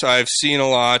worse, I've seen a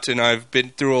lot and I've been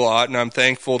through a lot, and I'm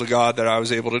thankful to God that I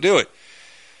was able to do it.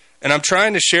 And I'm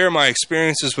trying to share my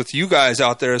experiences with you guys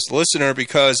out there as a listener,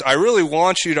 because I really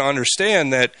want you to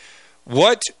understand that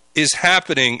what is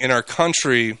happening in our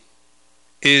country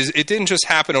it didn't just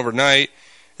happen overnight.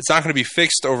 It's not going to be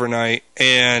fixed overnight.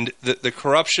 And the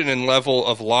corruption and level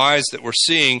of lies that we're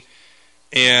seeing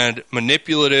and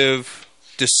manipulative,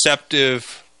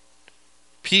 deceptive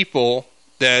people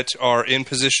that are in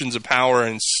positions of power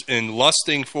and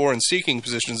lusting for and seeking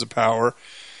positions of power,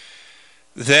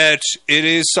 that it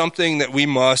is something that we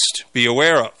must be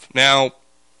aware of. Now,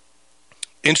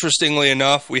 interestingly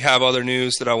enough, we have other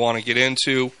news that I want to get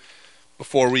into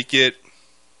before we get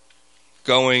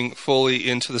going fully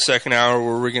into the second hour,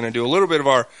 where we're going to do a little bit of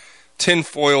our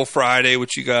Tinfoil Friday,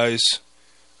 which you guys,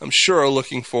 I'm sure, are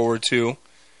looking forward to.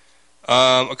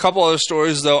 A couple other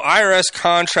stories, though. IRS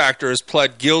contractors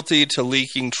pled guilty to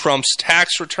leaking Trump's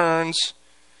tax returns.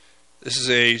 This is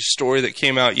a story that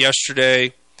came out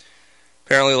yesterday.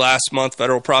 Apparently last month,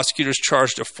 federal prosecutors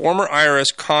charged a former IRS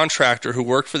contractor who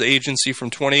worked for the agency from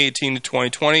 2018 to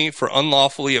 2020 for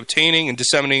unlawfully obtaining and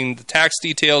disseminating the tax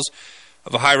details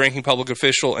of a high-ranking public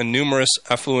official and numerous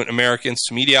affluent Americans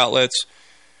to media outlets.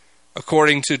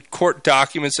 According to court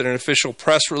documents and an official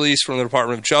press release from the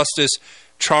Department of Justice,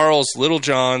 Charles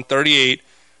Littlejohn, 38,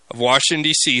 of Washington,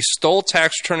 D.C., stole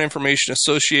tax return information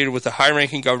associated with a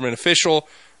high-ranking government official,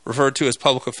 referred to as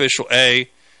Public Official A.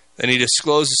 Then he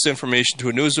disclosed this information to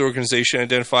a news organization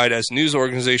identified as News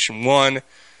Organization 1. A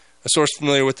source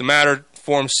familiar with the matter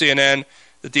informed CNN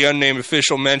that the unnamed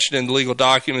official mentioned in the legal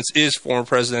documents is former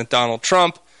President Donald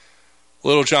Trump.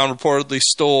 Littlejohn reportedly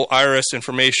stole IRS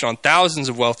information on thousands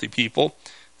of wealthy people.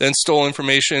 Then the stolen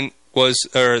information was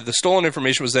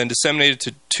then disseminated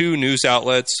to 2 news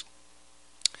outlets.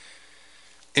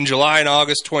 In July and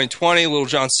August 2020,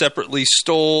 Littlejohn separately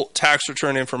stole tax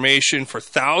return information for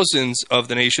thousands of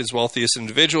the nation's wealthiest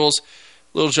individuals.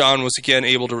 Littlejohn was again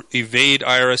able to evade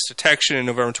IRS detection in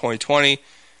November 2020.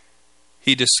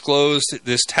 He disclosed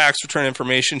this tax return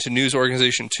information to News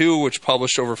Organization 2, which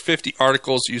published over 50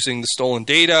 articles using the stolen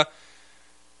data.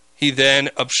 He then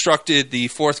obstructed the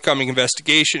forthcoming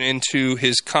investigation into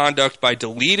his conduct by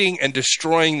deleting and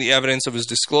destroying the evidence of his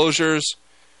disclosures.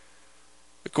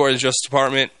 According to the Justice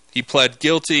Department, he pled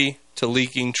guilty to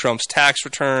leaking Trump's tax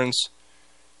returns.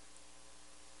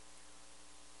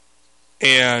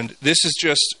 And this is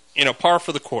just, par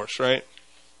for the course, right?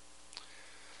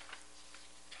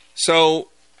 So,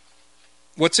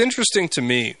 what's interesting to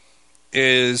me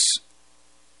is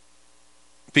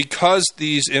because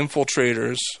these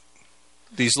infiltrators,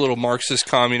 these little Marxist,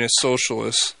 communist,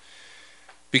 socialists,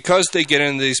 because they get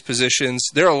in these positions,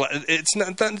 it's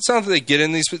not that they get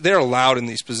in these, they're allowed in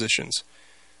these positions.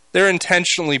 They're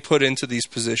intentionally put into these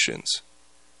positions.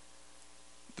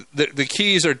 the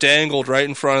keys are dangled right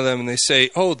in front of them, and they say,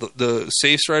 oh, the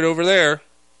safe's right over there.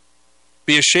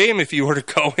 Be a shame if you were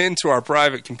to go into our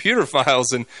private computer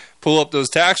files and pull up those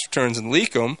tax returns and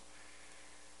leak them.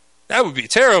 That would be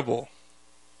terrible.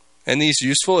 And these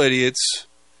useful idiots,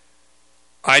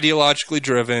 ideologically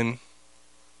driven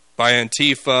by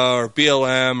Antifa or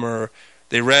BLM, or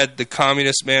they read the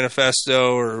Communist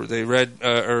Manifesto, or they read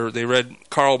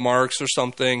Karl Marx or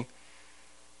something.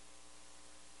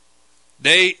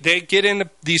 They get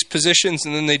into these positions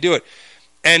and then they do it.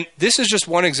 And this is just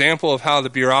one example of how the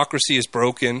bureaucracy is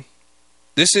broken.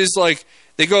 This is like,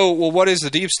 they go, well, what is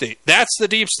the deep state? That's the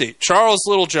deep state. Charles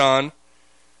Littlejohn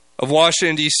of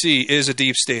Washington, D.C. is a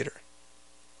deep stater.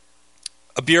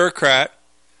 A bureaucrat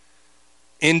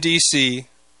in D.C.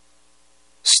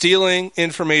 stealing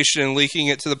information and leaking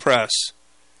it to the press.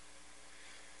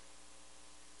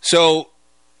 So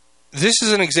this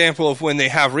is an example of when they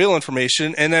have real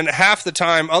information, and then half the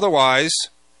time otherwise,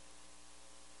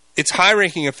 it's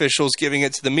high-ranking officials giving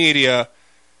it to the media,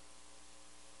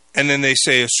 and then they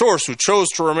say, a source who chose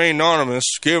to remain anonymous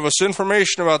gave us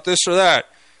information about this or that.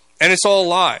 And it's all a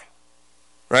lie,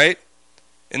 right?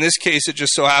 In this case, it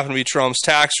just so happened to be Trump's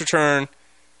tax return,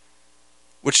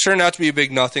 which turned out to be a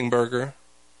big nothing burger,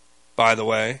 by the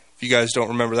way, if you guys don't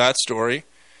remember that story.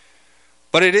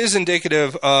 But it is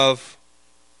indicative of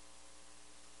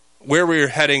where we're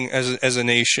heading as a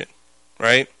nation,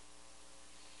 right?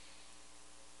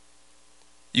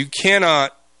 You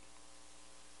cannot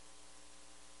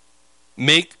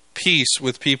make peace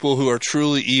with people who are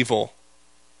truly evil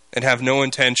and have no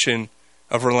intention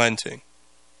of relenting.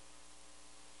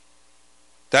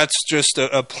 That's just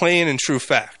a plain and true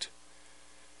fact.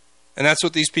 And that's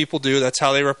what these people do. That's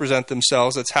how they represent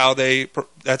themselves. That's how they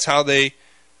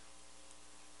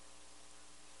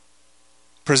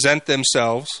present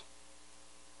themselves.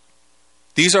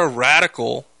 These are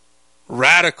radical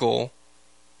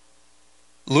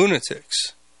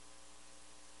lunatics.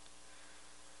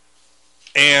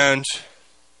 And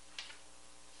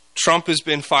Trump has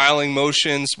been filing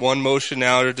motions, one motion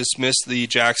now to dismiss the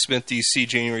Jack Smith D.C.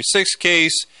 January 6th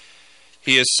case.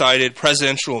 He has cited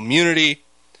presidential immunity.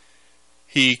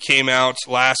 He came out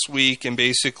last week and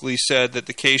basically said that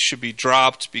the case should be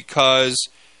dropped because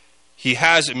he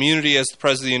has immunity as the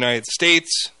President of the United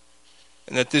States,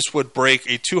 and that this would break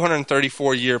a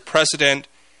 234-year precedent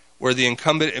where the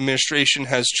incumbent administration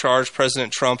has charged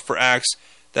President Trump for acts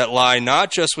that lie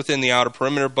not just within the outer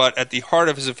perimeter, but at the heart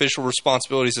of his official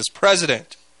responsibilities as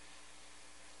president.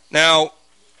 Now,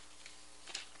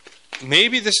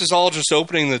 maybe this is all just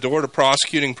opening the door to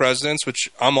prosecuting presidents, which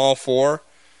I'm all for,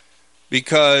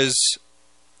 because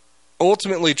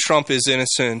ultimately Trump is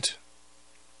innocent.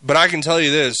 But I can tell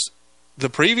you this, the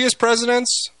previous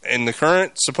presidents and the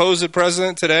current supposed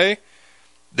president today,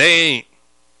 they ain't.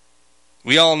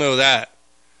 We all know that.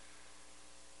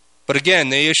 But again,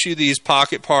 they issue these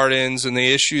pocket pardons and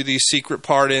they issue these secret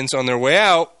pardons on their way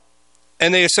out,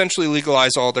 and they essentially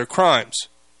legalize all their crimes.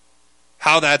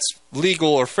 How that's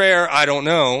legal or fair, I don't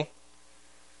know.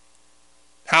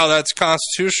 How that's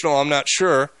constitutional, I'm not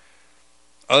sure.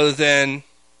 Other than,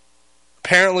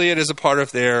 apparently it is a part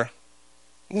of their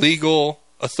legal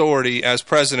authority as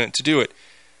president to do it.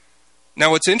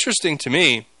 Now, what's interesting to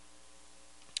me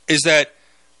is that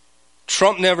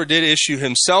Trump never did issue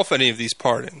himself any of these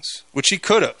pardons, which he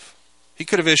could have. He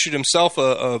could have issued himself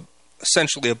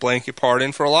essentially a blanket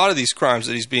pardon for a lot of these crimes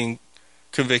that he's being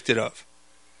convicted of.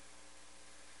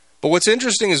 But what's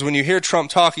interesting is when you hear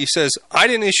Trump talk, he says, I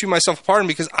didn't issue myself a pardon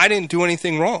because I didn't do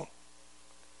anything wrong.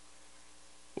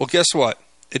 Well, guess what?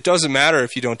 It doesn't matter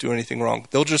if you don't do anything wrong.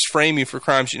 They'll just frame you for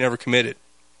crimes you never committed.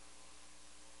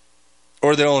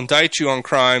 Or they'll indict you on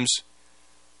crimes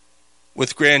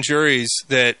with grand juries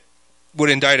that would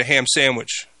indict a ham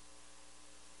sandwich,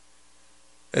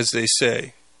 as they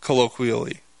say,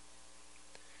 colloquially.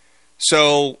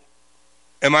 So,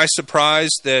 am I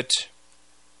surprised that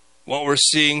what we're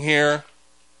seeing here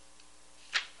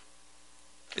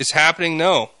is happening?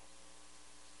 No.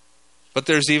 But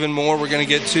there's even more we're going to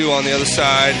get to on the other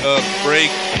side of break.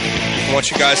 I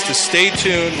want you guys to stay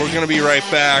tuned. We're going to be right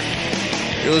back.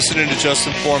 You're listening to Just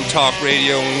Informed Talk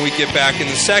Radio. When we get back in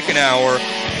the second hour,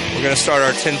 we're going to start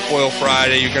our Tinfoil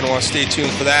Friday. You're going to want to stay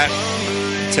tuned for that.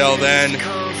 Until then,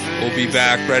 we'll be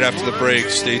back right after the break.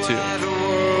 Stay tuned. The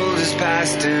world is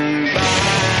passing by.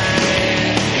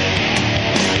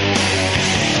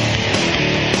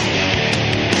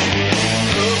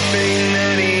 Hoping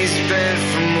that he's fed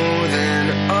for more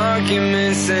than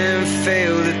arguments and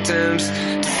failed attempts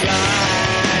to fly.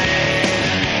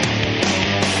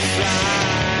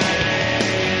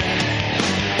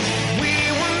 We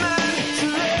were meant to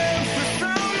live for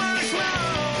so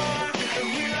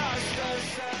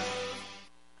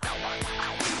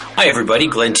Hi, everybody.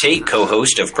 Glenn Tate,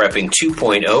 co-host of Prepping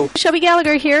 2.0. Shelby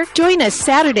Gallagher here. Join us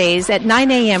Saturdays at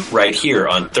 9 a.m. right here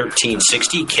on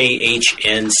 1360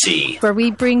 KHNC, where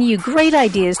we bring you great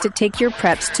ideas to take your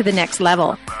preps to the next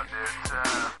level.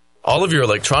 All of your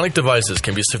electronic devices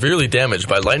can be severely damaged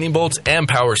by lightning bolts and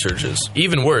power surges.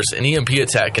 Even worse, an EMP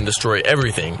attack can destroy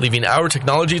everything, leaving our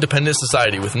technology-dependent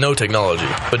society with no technology.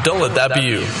 But don't let that be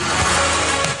you.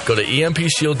 Go to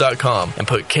EMPShield.com and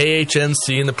put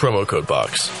KHNC in the promo code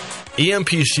box. EMP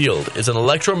Shield is an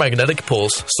electromagnetic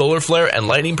pulse, solar flare, and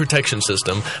lightning protection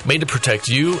system made to protect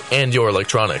you and your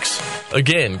electronics.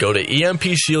 Again, go to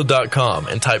EMPShield.com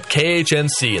and type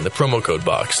KHNC in the promo code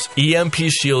box.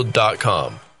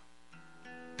 EMPShield.com.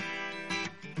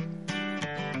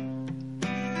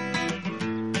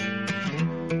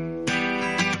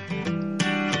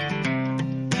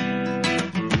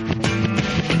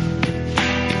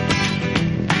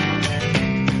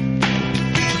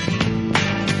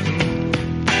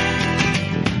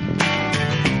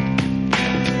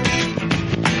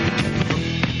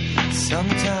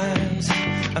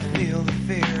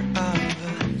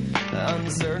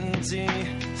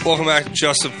 Welcome back to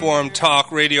Just Informed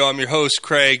Talk Radio. I'm your host,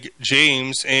 Craig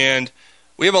James, and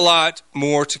we have a lot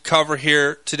more to cover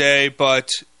here today, but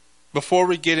before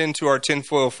we get into our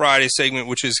Tinfoil Friday segment,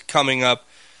 which is coming up,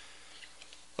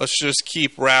 let's just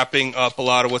keep wrapping up a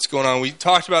lot of what's going on. We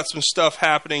talked about some stuff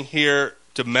happening here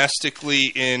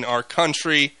domestically in our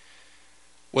country.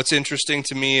 What's interesting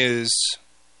to me is,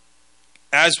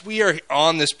 as we are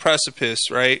on this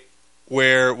precipice, right,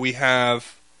 where we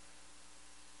have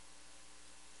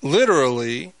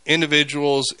literally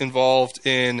individuals involved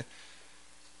in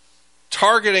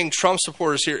targeting Trump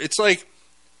supporters here,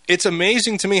 it's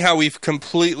amazing to me how we've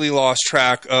completely lost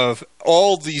track of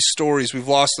all these stories. We've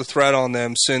lost the thread on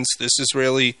them since this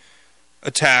Israeli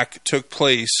attack took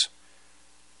place.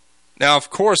 Now, of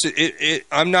course,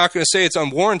 I'm not going to say it's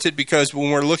unwarranted, because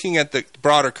when we're looking at the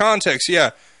broader context,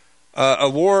 a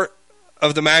war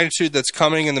of the magnitude that's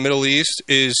coming in the Middle East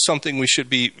is something we should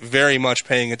be very much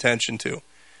paying attention to.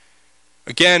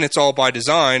 Again, it's all by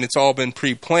design. It's all been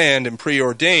pre-planned and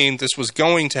preordained. This was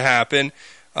going to happen,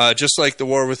 just like the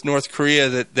war with North Korea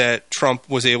that Trump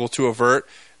was able to avert.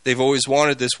 They've always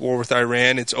wanted this war with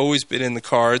Iran. It's always been in the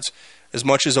cards. As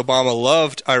much as Obama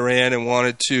loved Iran and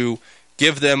wanted to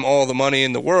give them all the money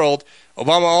in the world,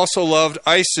 Obama also loved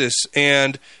ISIS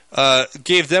and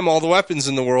gave them all the weapons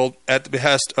in the world at the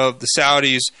behest of the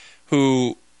Saudis,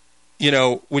 who,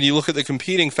 when you look at the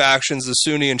competing factions, the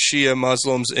Sunni and Shia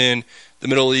Muslims in the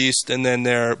Middle East, and then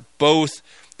they're both,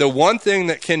 the one thing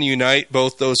that can unite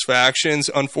both those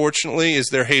factions, unfortunately, is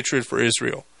their hatred for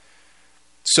Israel.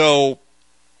 So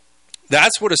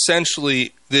that's what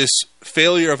essentially this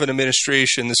failure of an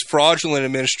administration, this fraudulent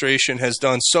administration, has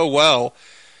done so well,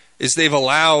 is they've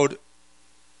allowed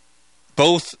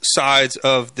both sides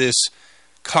of this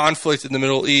conflict in the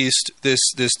Middle East, this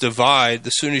divide, the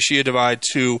Sunni-Shia divide,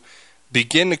 to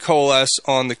begin to coalesce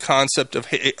on the concept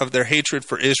of their hatred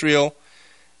for Israel.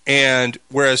 And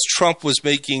whereas Trump was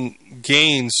making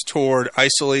gains toward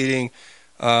isolating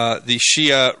the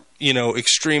Shia,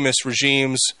 extremist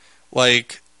regimes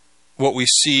like what we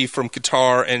see from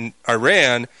Qatar and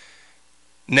Iran,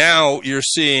 now you're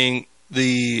seeing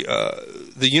the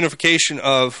unification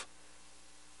of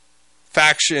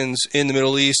factions in the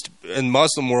Middle East and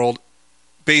Muslim world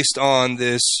based on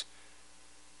this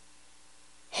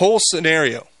whole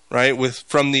scenario, right?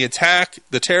 From the attack,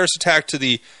 the terrorist attack, to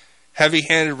the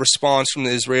heavy-handed response from the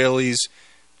Israelis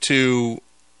to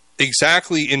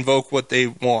exactly invoke what they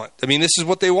want. I mean, this is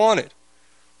what they wanted,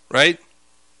 right?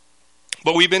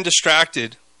 But we've been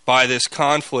distracted by this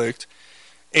conflict,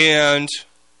 and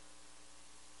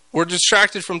we're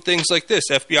distracted from things like this.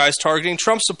 FBI is targeting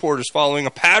Trump supporters following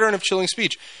a pattern of chilling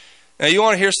speech. Now, you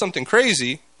want to hear something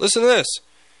crazy? Listen to this.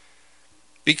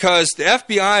 Because the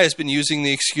FBI has been using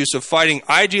the excuse of fighting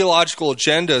ideological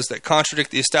agendas that contradict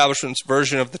the establishment's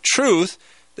version of the truth,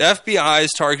 the FBI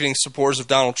is targeting supporters of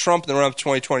Donald Trump in the run-up to the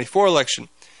 2024 election.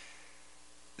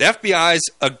 The FBI's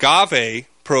Agave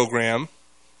program,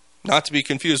 not to be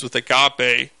confused with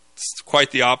Agape, it's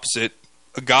quite the opposite,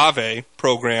 Agave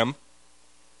program,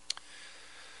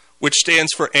 which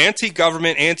stands for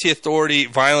Anti-Government, Anti-Authority,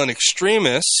 Violent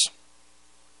Extremists.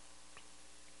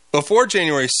 Before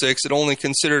January 6th, it only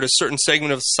considered a certain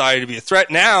segment of society to be a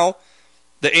threat. Now,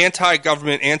 the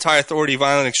Anti-Government, Anti-Authority,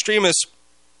 Violent Extremists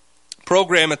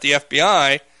program at the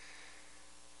FBI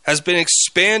has been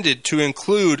expanded to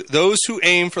include those who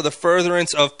aim for the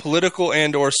furtherance of political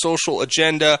and or social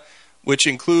agenda, which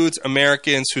includes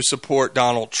Americans who support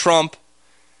Donald Trump.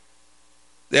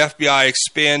 The FBI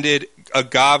expanded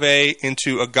agave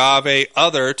into agave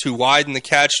other to widen the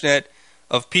catch net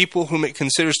of people whom it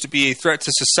considers to be a threat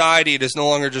to society. It is no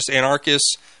longer just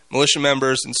anarchists, militia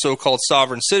members, and so-called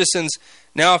sovereign citizens.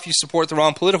 Now, if you support the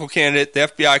wrong political candidate, the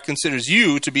FBI considers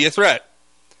you to be a threat.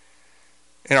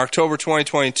 In October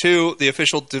 2022, the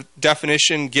official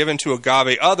definition given to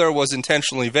agave other was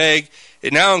intentionally vague.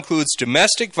 It now includes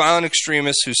domestic violent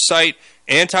extremists who cite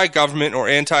anti-government or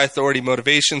anti-authority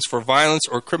motivations for violence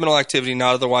or criminal activity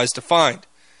not otherwise defined.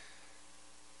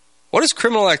 What is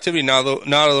criminal activity not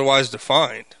otherwise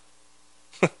defined?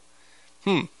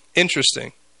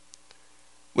 Interesting.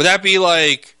 Would that be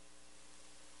like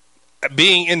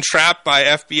being entrapped by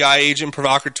FBI agent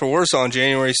provocateurs on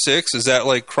January 6th? Is that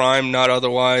like crime not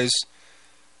otherwise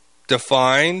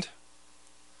defined?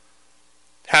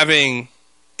 Having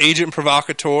agent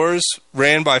provocateurs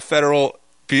ran by federal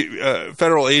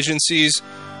agencies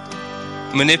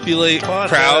manipulate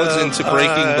crowds into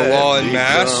breaking the law en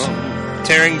masse,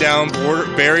 tearing down border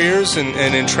barriers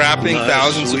and entrapping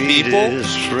thousands of people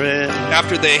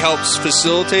after they helped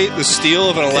facilitate the steal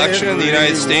of an election in the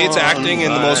United States, acting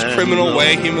in the most criminal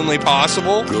way humanly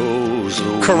possible,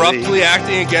 corruptly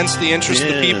acting against the interests of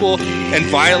the people and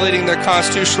violating their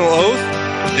constitutional oath?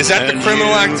 Is that the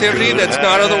criminal activity that's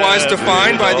not otherwise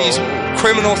defined by these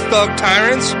criminal thug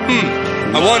tyrants?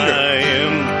 I wonder.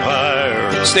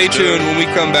 Stay tuned when we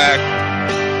come back.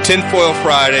 Tinfoil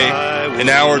Friday, an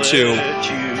hour or two.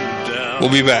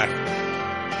 We'll be back.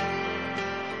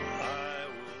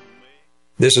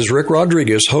 This is Rick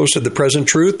Rodriguez, host of The Present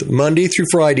Truth, Monday through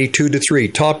Friday, 2 to 3.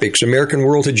 Topics: American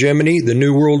world hegemony, the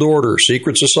New World Order,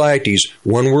 secret societies,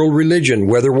 one world religion,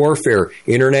 weather warfare,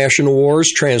 international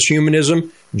wars,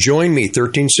 transhumanism. Join me,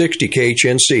 1360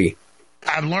 KHNC.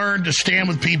 I've learned to stand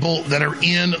with people that are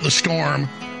in the storm,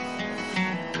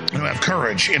 who have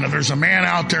courage. And if there's a man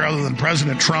out there other than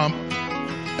President Trump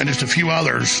and just a few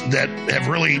others that have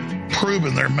really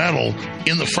proven their mettle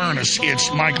in the furnace,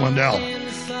 it's Mike Lindell.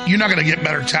 You're not going to get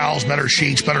better towels, better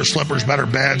sheets, better slippers, better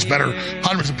beds, better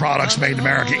hundreds of products made in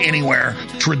America anywhere.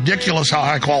 It's ridiculous how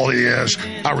high quality it is,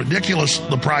 how ridiculous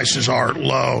the prices are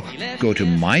low. Go to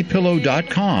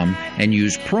MyPillow.com and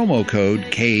use promo code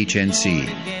KHNC.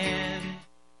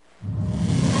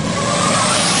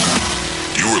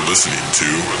 You're listening to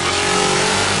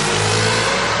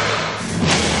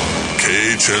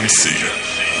KHNC,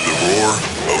 the roar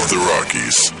of the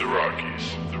Rockies.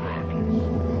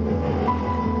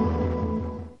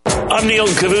 I'm Neil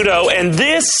Cavuto, and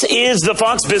this is the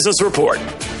Fox Business Report.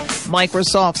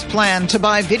 Microsoft's plan to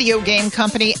buy video game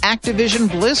company Activision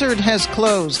Blizzard has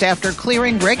closed after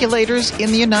clearing regulators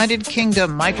in the United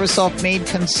Kingdom. Microsoft made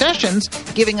concessions,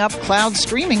 giving up cloud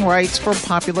streaming rights for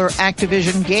popular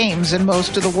Activision games in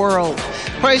most of the world.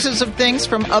 Prices of things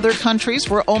from other countries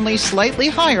were only slightly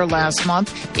higher last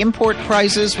month. Import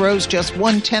prices rose just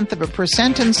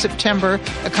 0.1% in September.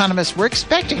 Economists were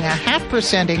expecting a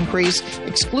 0.5% increase.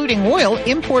 Excluding oil,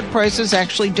 import prices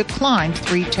actually declined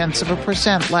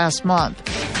 0.3% last month.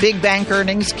 Big bank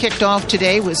earnings kicked off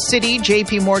today with Citi,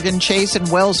 JP Morgan Chase,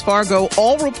 and Wells Fargo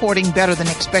all reporting better than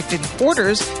expected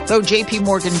quarters, though JP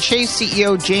Morgan Chase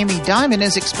CEO Jamie Dimon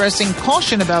is expressing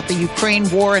caution about the Ukraine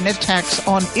war and attacks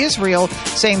on Israel,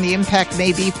 saying the impact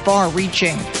may be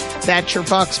far-reaching. That's your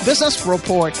Fox Business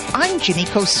Report. I'm Ginny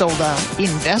Cosola,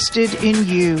 invested in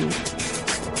you.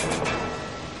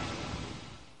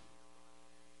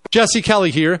 Jesse Kelly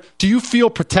here. Do you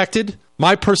feel protected?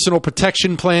 My personal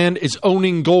protection plan is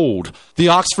owning gold. The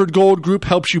Oxford Gold Group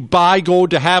helps you buy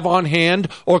gold to have on hand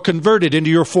or convert it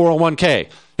into your 401k.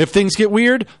 If things get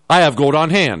weird, I have gold on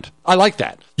hand. I like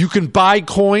that. You can buy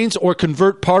coins or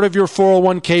convert part of your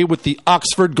 401k with the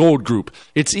Oxford Gold Group.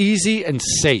 It's easy and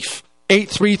safe.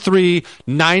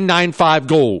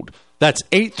 833-995-GOLD. That's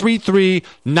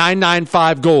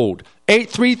 833-995-GOLD.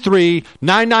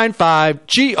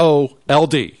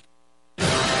 833-995-GOLD.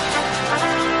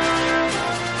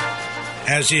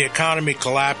 As the economy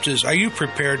collapses, are you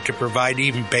prepared to provide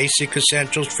even basic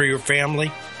essentials for your family?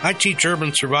 I teach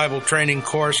urban survival training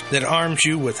course that arms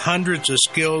you with hundreds of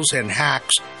skills and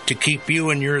hacks to keep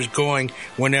you and yours going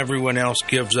when everyone else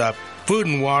gives up. Food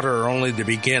and water are only the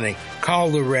beginning. Call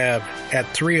the Rev at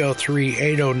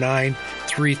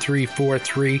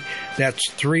 303-809-3343. That's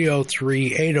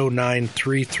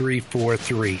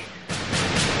 303-809-3343.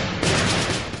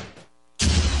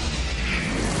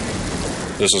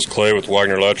 This is Clay with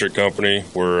Wagner Electric Company.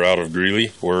 We're out of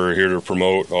Greeley. We're here to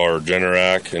promote our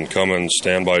Generac and Cummins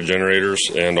standby generators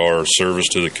and our service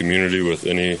to the community with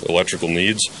any electrical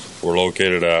needs. We're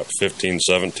located at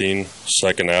 1517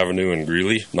 2nd Avenue in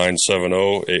Greeley,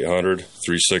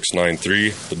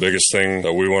 970-800-3693. The biggest thing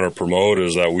that we want to promote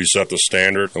is that we set the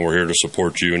standard, and we're here to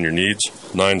support you and your needs.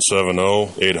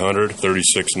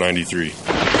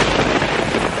 970-800-3693.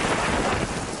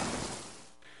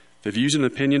 The views and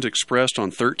opinions expressed on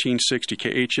 1360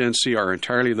 KHNC are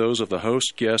entirely those of the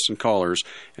host, guests, and callers,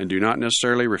 and do not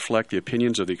necessarily reflect the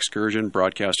opinions of the Excursion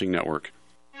Broadcasting Network.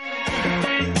 When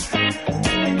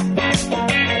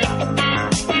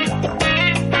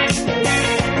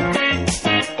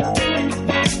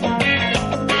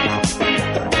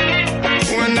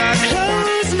I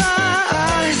close my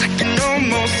eyes, I can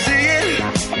almost see it.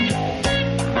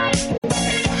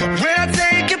 When I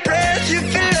take a breath, you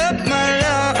fill up my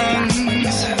lungs.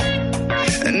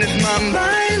 And if my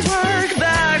mind works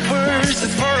backwards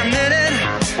just for a minute,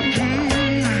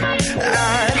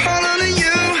 I'd hold on to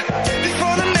you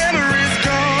before the memory's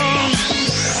gone.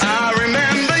 I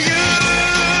remember you,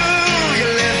 you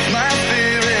lift my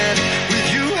spirit. With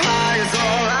you high is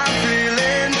all I'm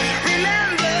feeling.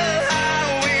 Remember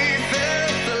how we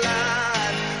felt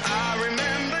alive. I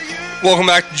remember you. Welcome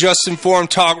back to Just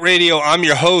Informed Talk Radio. I'm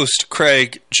your host,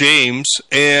 Craig James,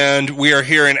 and we are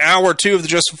here in hour 2 of the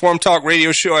Just Informed Talk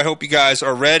Radio Show. I hope you guys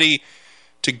are ready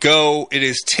to go. It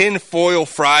is Tinfoil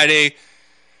Friday,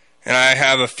 and I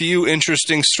have a few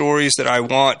interesting stories that I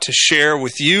want to share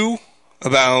with you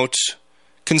about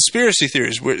conspiracy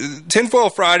theories. Tinfoil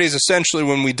Friday is essentially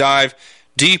when we dive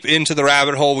deep into the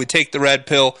rabbit hole, we take the red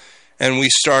pill, and we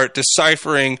start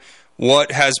deciphering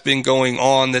what has been going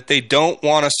on that they don't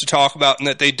want us to talk about and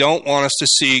that they don't want us to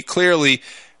see clearly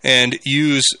and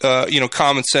use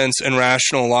common sense and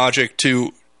rational logic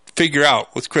to figure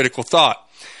out with critical thought.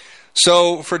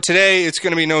 So for today, it's going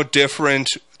to be no different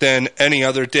than any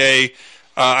other day.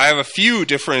 I have a few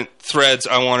different threads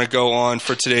I want to go on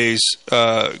for today's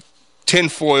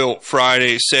Tinfoil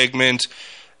Friday segment.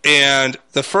 And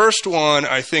the first one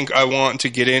I think I want to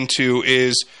get into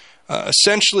is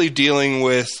essentially dealing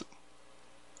with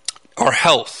our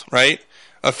health, right?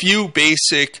 A few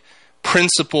basic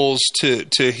principles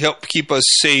to help keep us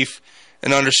safe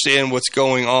and understand what's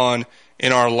going on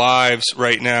in our lives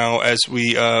right now as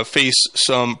we face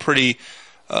some pretty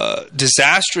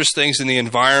disastrous things in the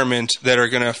environment that are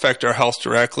going to affect our health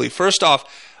directly. First off,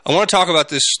 I want to talk about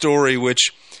this story, which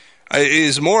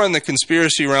is more in the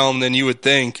conspiracy realm than you would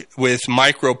think, with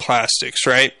microplastics,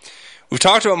 right? We've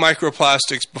talked about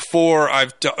microplastics before.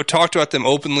 I've talked about them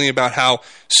openly, about how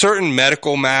certain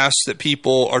medical masks that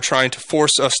people are trying to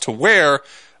force us to wear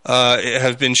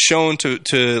have been shown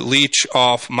to leach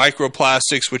off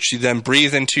microplastics, which you then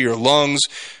breathe into your lungs,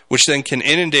 which then can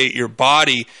inundate your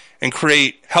body and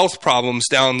create health problems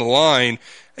down the line.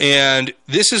 And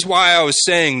this is why I was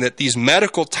saying that these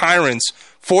medical tyrants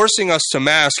forcing us to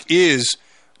mask is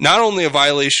not only a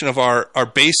violation of our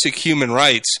basic human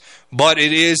rights, but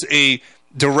it is a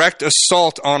direct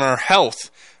assault on our health,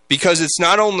 because it's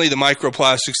not only the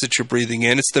microplastics that you're breathing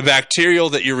in, it's the bacterial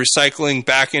that you're recycling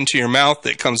back into your mouth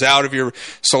that comes out of your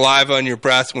saliva and your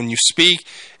breath when you speak.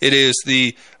 It is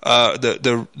the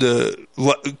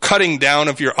cutting down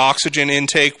of your oxygen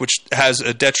intake, which has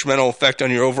a detrimental effect on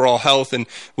your overall health, and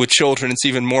with children it's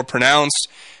even more pronounced.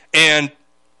 And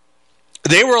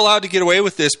they were allowed to get away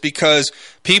with this because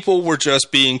people were just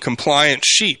being compliant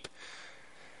sheep.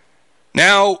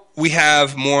 Now we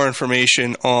have more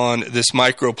information on this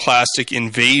microplastic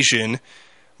invasion.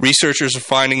 Researchers are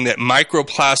finding that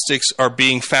microplastics are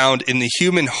being found in the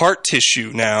human heart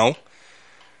tissue now,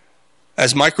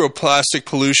 as microplastic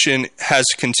pollution has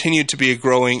continued to be a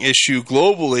growing issue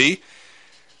globally.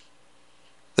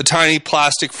 The tiny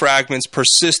plastic fragments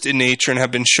persist in nature and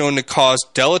have been shown to cause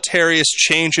deleterious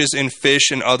changes in fish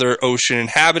and other ocean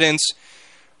inhabitants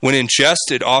when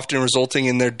ingested, often resulting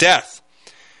in their death.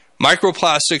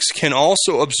 Microplastics can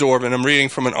also absorb, and I'm reading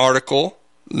from an article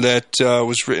that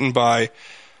was written by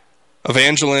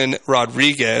Evangeline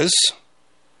Rodriguez,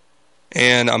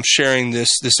 and I'm sharing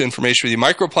this information with you.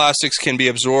 Microplastics can be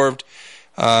absorbed.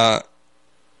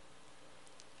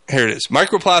 Here it is.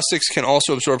 Microplastics can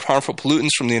also absorb harmful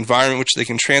pollutants from the environment, which they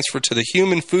can transfer to the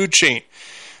human food chain.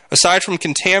 Aside from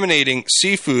contaminating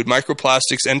seafood,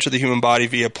 microplastics enter the human body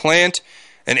via plant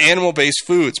and animal-based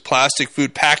foods, plastic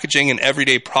food packaging, and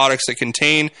everyday products that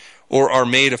contain or are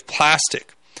made of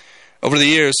plastic. Over the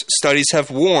years, studies have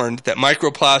warned that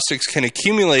microplastics can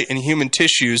accumulate in human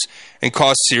tissues and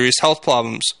cause serious health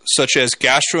problems, such as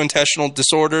gastrointestinal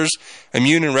disorders,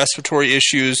 immune and respiratory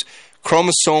issues,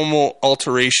 chromosomal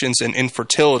alterations, and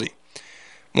infertility.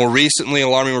 More recently,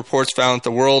 alarming reports found that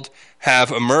the world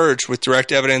have emerged with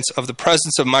direct evidence of the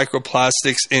presence of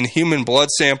microplastics in human blood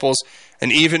samples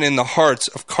and even in the hearts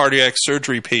of cardiac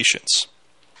surgery patients.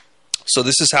 So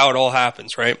this is how it all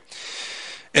happens, right?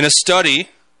 In a study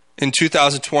in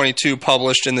 2022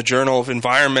 published in the Journal of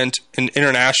Environment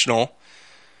International,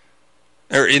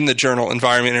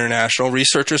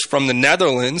 researchers from the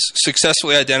Netherlands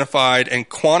successfully identified and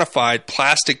quantified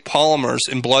plastic polymers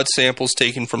in blood samples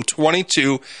taken from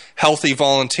 22 healthy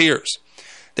volunteers.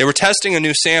 They were testing a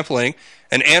new sampling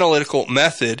and analytical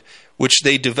method which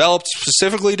they developed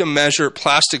specifically to measure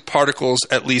plastic particles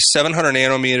at least 700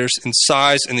 nanometers in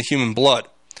size in the human blood.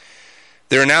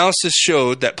 Their analysis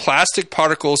showed that plastic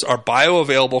particles are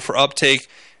bioavailable for uptake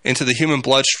into the human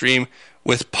bloodstream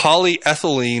with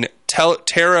polyethylene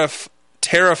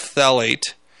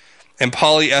terephthalate and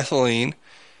polyethylene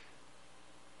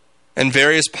and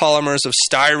various polymers of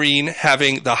styrene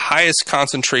having the highest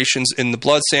concentrations in the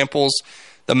blood samples.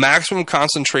 The maximum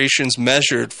concentrations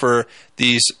measured for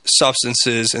these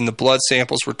substances in the blood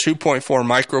samples were 2.4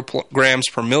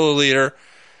 micrograms per milliliter,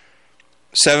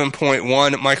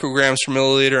 7.1 micrograms per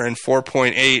milliliter, and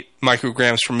 4.8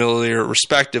 micrograms per milliliter,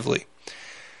 respectively.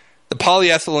 The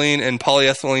polyethylene and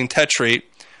polyethylene tetrate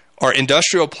are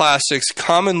industrial plastics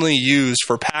commonly used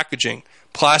for packaging,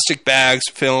 plastic bags,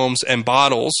 films, and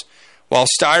bottles, while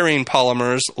styrene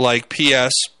polymers like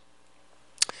PS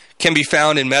can be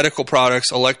found in medical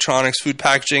products, electronics, food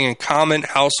packaging, and common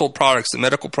household products, the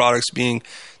medical products being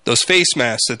those face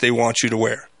masks that they want you to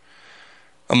wear,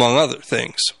 among other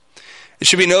things. It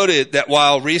should be noted that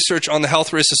while research on the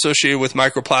health risks associated with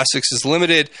microplastics is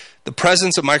limited, the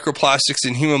presence of microplastics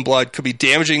in human blood could be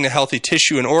damaging to healthy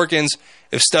tissue and organs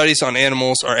if studies on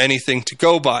animals are anything to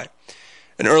go by.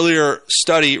 An earlier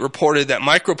study reported that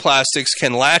microplastics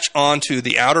can latch onto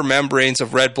the outer membranes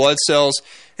of red blood cells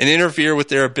and interfere with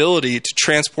their ability to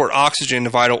transport oxygen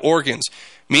to vital organs.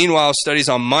 Meanwhile, studies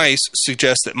on mice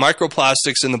suggest that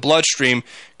microplastics in the bloodstream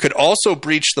could also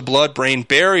breach the blood-brain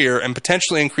barrier and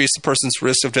potentially increase the person's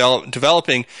risk of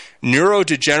developing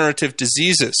neurodegenerative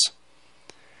diseases.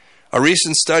 A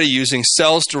recent study using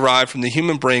cells derived from the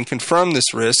human brain confirmed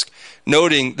this risk,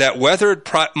 noting that weathered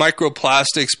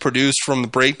microplastics produced from the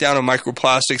breakdown of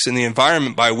microplastics in the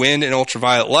environment by wind and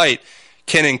ultraviolet light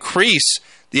can increase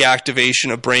the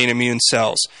activation of brain immune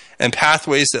cells and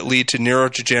pathways that lead to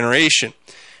neurodegeneration.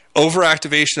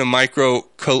 Overactivation of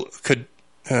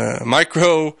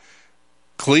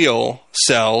microglial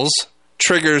cells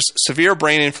triggers severe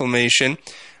brain inflammation,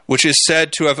 which is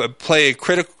said to have played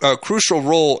a crucial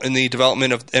role in the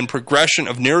development of and progression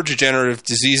of neurodegenerative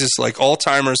diseases like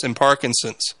Alzheimer's and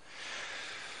Parkinson's.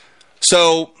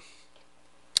 So,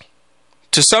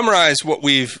 to summarize what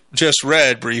we've just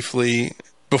read briefly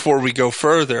before we go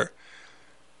further,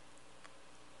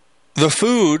 the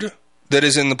food that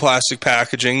is in the plastic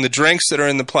packaging, the drinks that are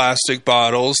in the plastic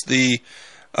bottles, the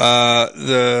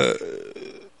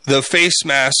face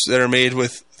masks that are made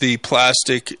with the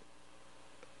plastic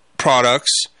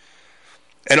products,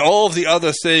 and all of the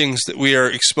other things that we are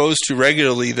exposed to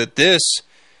regularly, that this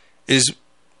is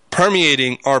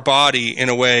permeating our body in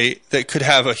a way that could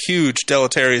have a huge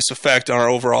deleterious effect on our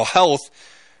overall health,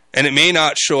 and it may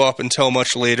not show up until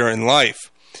much later in life.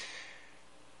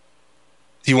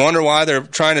 Do you wonder why they're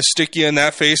trying to stick you in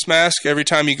that face mask every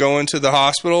time you go into the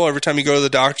hospital, every time you go to the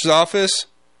doctor's office?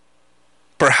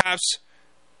 Perhaps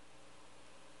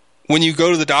when you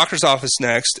go to the doctor's office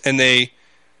next and they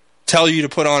tell you to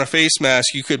put on a face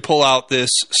mask, you could pull out this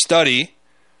study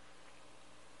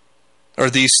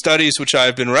or these studies which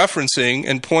I've been referencing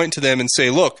and point to them and say,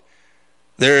 look,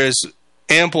 there is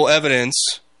ample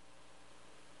evidence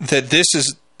that this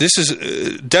is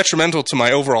detrimental to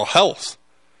my overall health,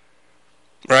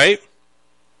 right?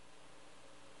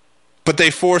 But they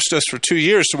forced us for 2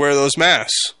 years to wear those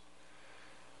masks.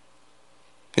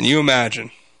 Can you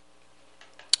imagine?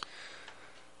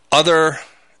 Other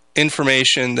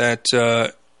information that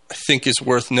I think is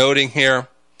worth noting here.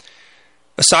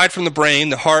 Aside from the brain,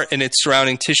 the heart and its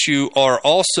surrounding tissue are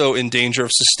also in danger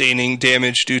of sustaining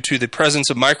damage due to the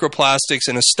presence of microplastics.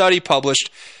 In a study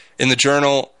published in the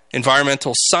journal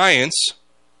Environmental Science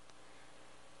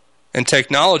and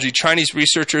Technology, Chinese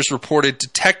researchers reported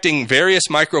detecting various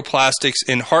microplastics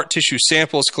in heart tissue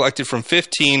samples collected from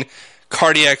 15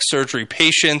 cardiac surgery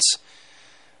patients.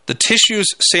 The tissues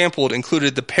sampled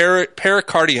included the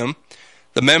pericardium,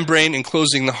 the membrane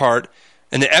enclosing the heart,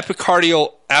 and the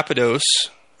epicardial adipose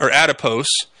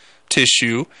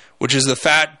tissue, which is the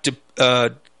fat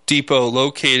depot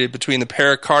located between the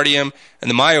pericardium and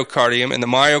the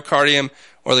myocardium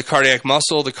or the cardiac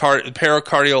muscle, the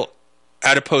pericardial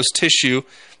adipose tissue,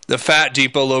 the fat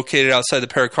depot located outside the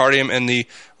pericardium, and the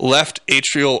left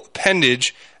atrial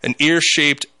appendage, an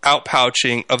ear-shaped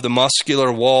outpouching of the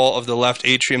muscular wall of the left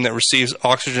atrium that receives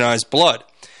oxygenized blood.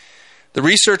 The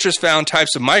researchers found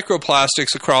types of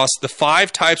microplastics across the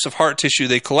 5 types of heart tissue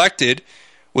they collected,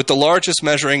 with the largest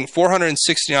measuring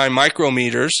 469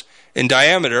 micrometers in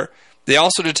diameter. They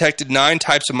also detected 9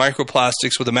 types of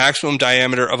microplastics with a maximum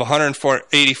diameter of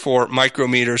 184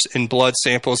 micrometers in blood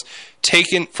samples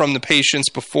taken from the patients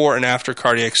before and after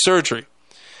cardiac surgery.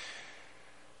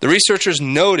 The researchers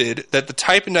noted that the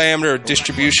type and diameter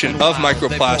distribution of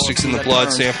microplastics in the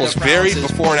blood samples varied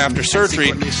before and after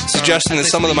surgery, suggesting that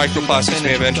some of the microplastics may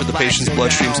have entered the patient's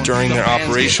bloodstreams during their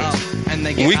operations.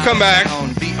 When we come back,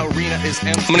 I'm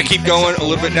going to keep going a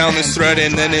little bit down this thread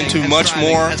and then into much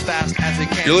more.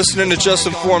 You're listening to Just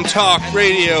Informed Talk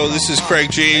Radio. This is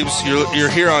Craig James. You're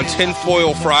here on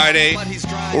Tinfoil Friday,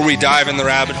 where we dive in the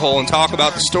rabbit hole and talk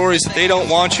about the stories that they don't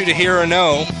want you to hear or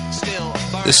know.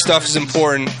 This stuff is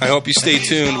important. I hope you stay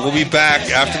tuned. We'll be back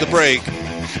after the break.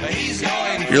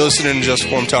 You're listening to Just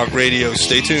Informed Talk Radio.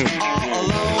 Stay tuned.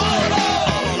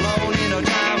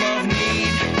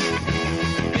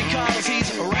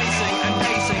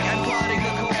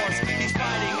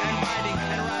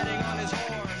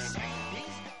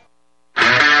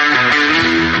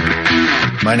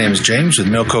 My name is James with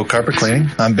Milco Carpet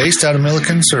Cleaning. I'm based out of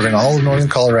Milliken, serving all of northern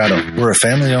Colorado. We're a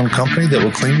family-owned company that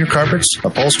will clean your carpets,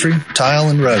 upholstery, tile,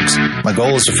 and rugs. My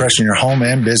goal is to freshen your home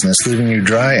and business, leaving you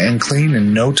dry and clean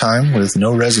in no time with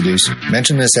no residues.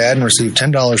 Mention this ad and receive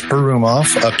 $10 per room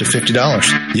off, up to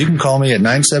 $50. You can call me at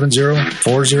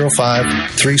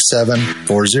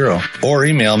 970-405-3740 or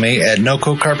email me at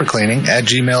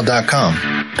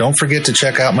nococarpetcleaning@gmail.com. Don't forget to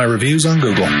check out my reviews on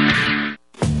Google.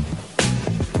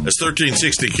 As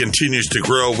 1360 continues to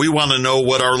grow, we want to know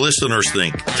what our listeners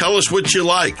think. Tell us what you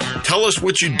like. Tell us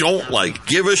what you don't like.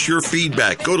 Give us your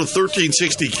feedback. Go to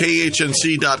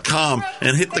 1360khnc.com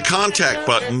and hit the contact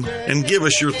button and give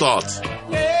us your thoughts.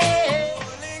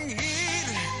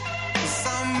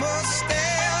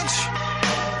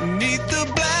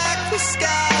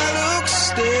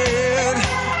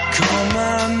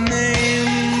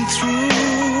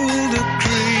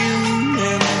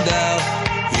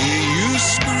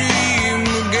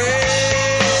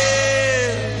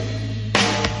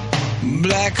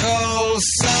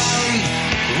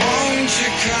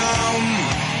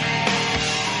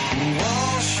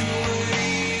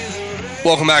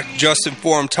 Welcome back to Just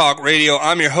Informed Talk Radio.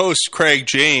 I'm your host, Craig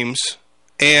James,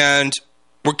 and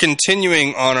we're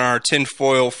continuing on our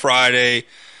Tinfoil Friday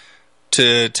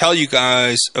to tell you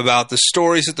guys about the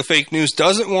stories that the fake news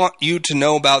doesn't want you to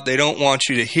know about, they don't want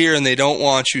you to hear, and they don't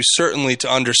want you certainly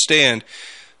to understand.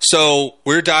 So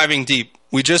we're diving deep.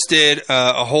 We just did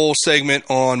a whole segment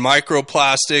on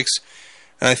microplastics,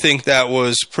 and I think that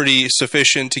was pretty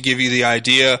sufficient to give you the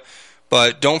idea.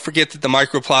 But don't forget that the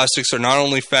microplastics are not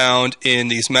only found in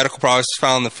these medical products,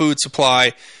 found in the food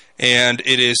supply, and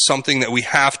it is something that we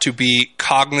have to be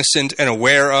cognizant and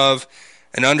aware of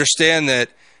and understand that,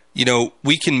 you know,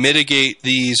 we can mitigate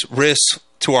these risks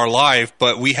to our life,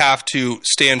 but we have to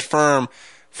stand firm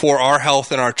for our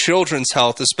health and our children's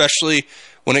health, especially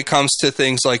when it comes to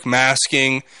things like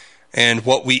masking and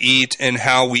what we eat and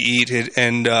how we eat it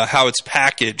and how it's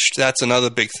packaged. That's another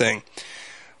big thing.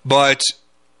 But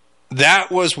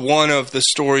that was one of the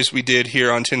stories we did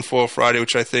here on Tinfoil Friday,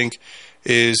 which I think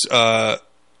is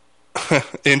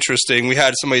interesting. We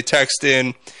had somebody text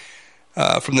in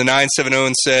from the 970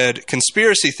 and said,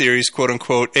 conspiracy theories, quote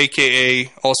unquote, aka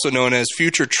also known as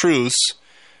future truths.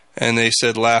 And they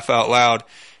said, laugh out loud.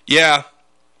 Yeah.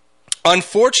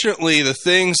 Unfortunately, the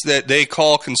things that they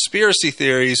call conspiracy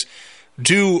theories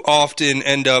do often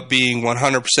end up being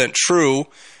 100% true.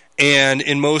 And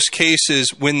in most cases,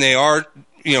 when they are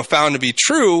found to be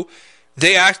true,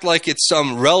 they act like it's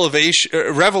some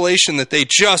revelation that they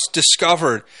just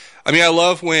discovered. I mean, I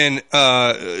love when,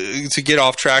 to get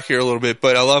off track here a little bit,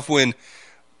 but I love when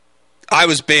I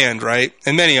was banned, right?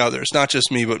 And many others, not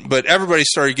just me, but everybody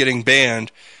started getting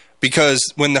banned because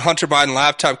when the Hunter Biden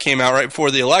laptop came out right before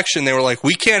the election, they were like,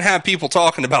 we can't have people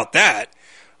talking about that,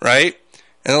 right?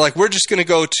 And they're like, we're just going to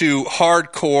go to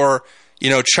hardcore,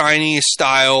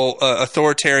 Chinese-style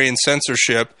authoritarian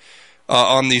censorship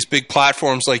on these big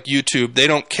platforms like YouTube. They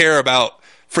don't care about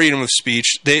freedom of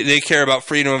speech. They care about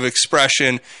freedom of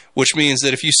expression, which means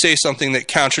that if you say something that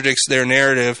contradicts their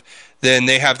narrative, then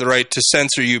they have the right to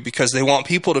censor you because they want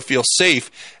people to feel safe.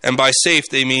 And by safe,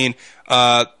 they mean,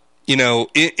 inside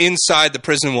the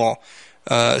prison wall,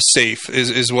 safe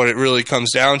is what it really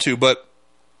comes down to. But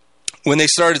when they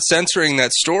started censoring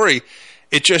that story,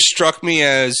 it just struck me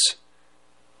as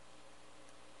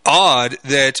odd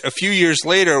that a few years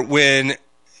later, when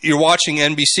you're watching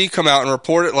NBC come out and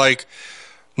report it like,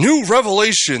 new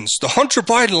revelations, the Hunter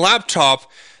Biden laptop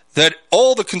that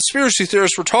all the conspiracy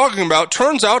theorists were talking about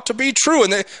turns out to be true.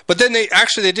 But then they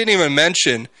didn't even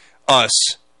mention us,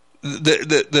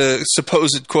 the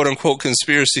supposed quote unquote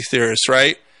conspiracy theorists,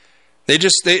 right?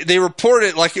 They report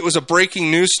it like it was a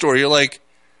breaking news story. You're like,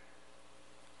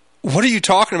 what are you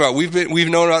talking about? We've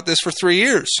known about this for 3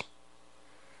 years.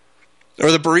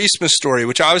 Or the Burisma story,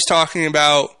 which I was talking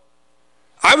about.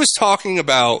 I was talking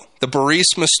about the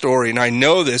Burisma story, and I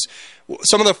know this.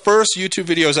 Some of the first YouTube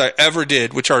videos I ever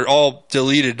did, which are all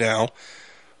deleted now,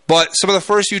 but some of the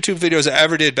first YouTube videos I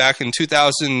ever did back in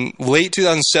late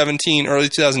 2017, early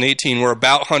 2018 were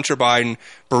about Hunter Biden,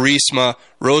 Burisma,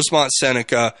 Rosemont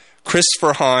Seneca,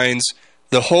 Christopher Hines,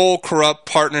 the whole corrupt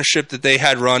partnership that they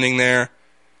had running there.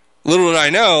 Little did I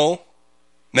know,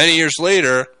 many years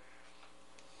later,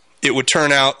 it would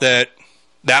turn out that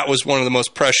was one of the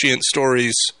most prescient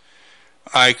stories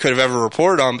I could have ever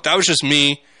reported on. But that was just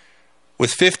me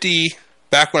with 50,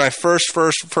 back when I first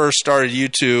started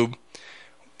YouTube,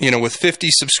 with 50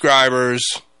 subscribers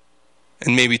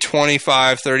and maybe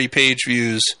 25, 30 page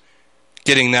views,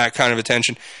 getting that kind of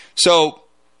attention. So,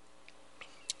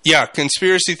 yeah,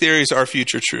 conspiracy theories are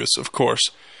future truths, of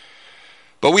course.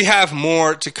 But we have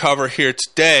more to cover here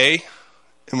today,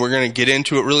 and we're going to get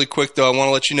into it really quick, though. I want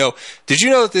to let you know, did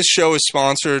you know that this show is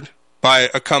sponsored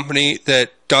by a company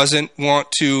that doesn't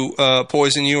want to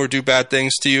poison you or do bad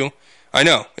things to you? I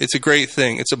know. It's a great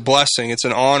thing. It's a blessing. It's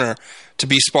an honor to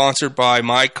be sponsored by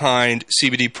My Kind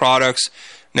CBD products.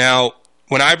 Now,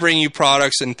 when I bring you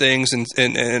products and things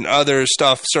and other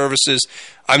stuff, services,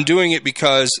 I'm doing it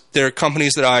because they're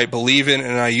companies that I believe in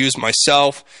and I use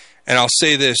myself. And I'll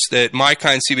say this, that My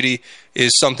Kind CBD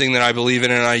is something that I believe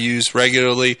in and I use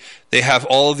regularly. They have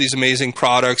all of these amazing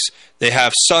products. They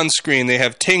have sunscreen, they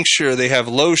have tincture, they have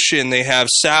lotion, they have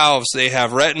salves, they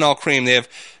have retinol cream, they have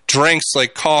drinks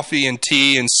like coffee and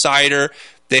tea and cider.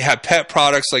 They have pet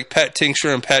products like pet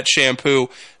tincture and pet shampoo.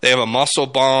 They have a muscle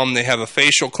balm. They have a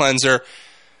facial cleanser.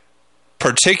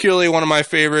 Particularly one of my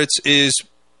favorites is,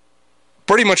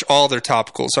 pretty much all their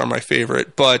topicals are my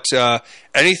favorite, but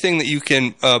anything that you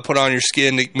can put on your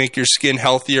skin to make your skin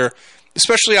healthier,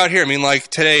 especially out here. I mean, like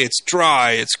today, it's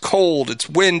dry, it's cold, it's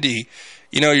windy.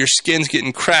 Your skin's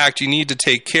getting cracked. You need to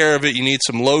take care of it. You need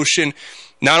some lotion.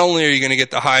 Not only are you going to get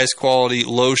the highest quality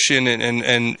lotion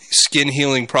and skin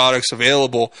healing products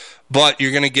available, but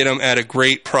you're going to get them at a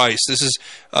great price. This is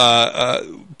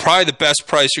probably the best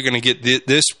price you're going to get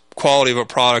this quality of a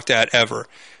product at ever.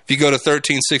 If you go to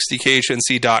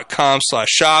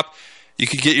 1360khnc.com/shop, you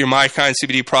can get your My Kind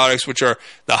CBD products, which are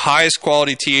the highest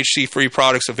quality THC-free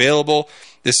products available.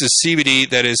 This is CBD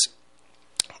that is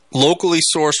locally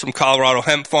sourced from Colorado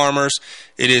hemp farmers.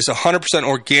 It is 100%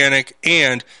 organic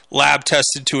and lab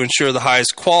tested to ensure the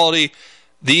highest quality.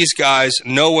 These guys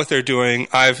know what they're doing.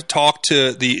 I've talked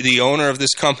to the owner of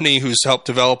this company who's helped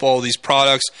develop all these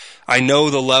products. I know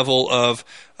the level of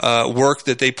work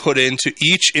that they put into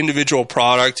each individual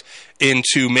product,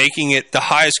 into making it the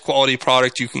highest quality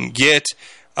product you can get.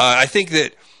 I think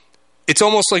that it's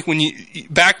almost like when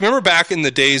remember back in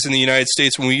the days in the United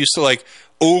States when we used to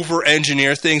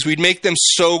over-engineer things. We'd make them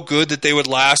so good that they would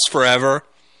last forever.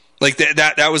 Like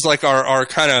that was like our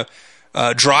kind of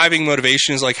driving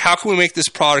motivation, is like, how can we make this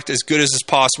product as good as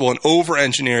possible and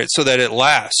over-engineer it so that it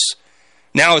lasts?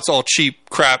 Now it's all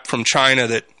cheap crap from China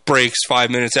that breaks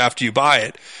 5 minutes after you buy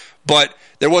it. But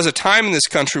there was a time in this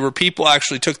country where people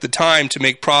actually took the time to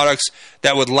make products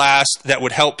that would last, that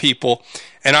would help people.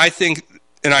 And I think,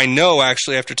 and I know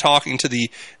actually after talking to the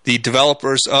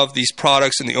developers of these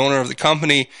products and the owner of the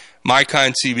company, My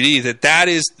Kind CBD, that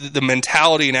is the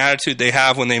mentality and attitude they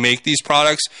have when they make these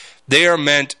products. They are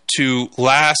meant to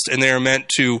last, and they are meant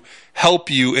to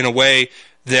help you in a way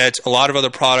that a lot of other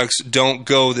products don't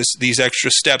go these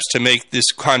extra steps to make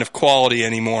this kind of quality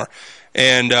anymore.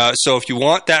 And so if you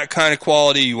want that kind of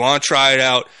quality, you want to try it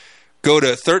out, go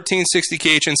to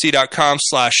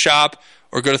 1360khnc.com/shop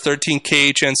or go to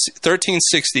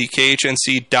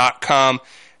 1360khnc.com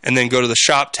and then go to the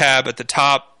shop tab at the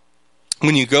top.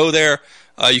 When you go there,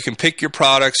 you can pick your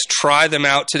products, try them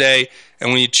out today,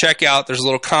 and when you check out, there's a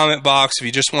little comment box. If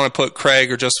you just want to put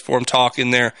Craig or Just Form Talk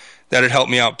in there, that would help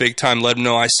me out big time. Let them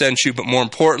know I sent you. But more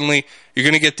importantly, you're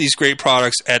going to get these great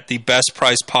products at the best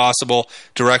price possible,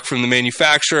 direct from the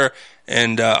manufacturer.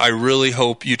 And I really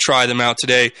hope you try them out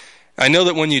today. I know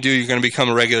that when you do, you're going to become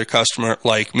a regular customer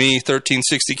like me.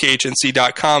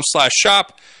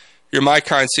 1360khnc.com/shop. Your My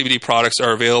Kind CBD products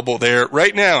are available there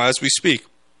right now as we speak.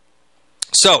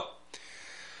 So,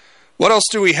 What else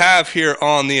do we have here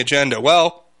on the agenda?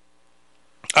 Well,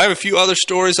 I have a few other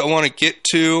stories I want to get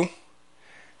to.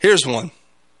 Here's one.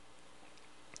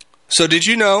 So did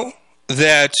you know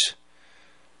that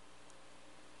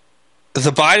the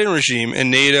Biden regime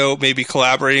and NATO may be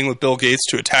collaborating with Bill Gates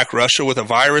to attack Russia with a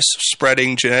virus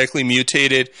spreading genetically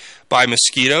mutated by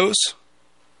mosquitoes?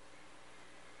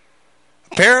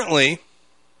 Apparently,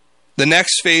 the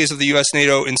next phase of the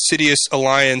U.S.-NATO insidious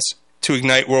alliance to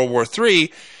ignite World War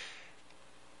III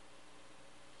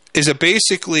is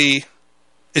basically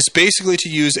to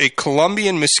use a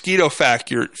Colombian mosquito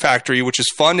factory, which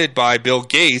is funded by Bill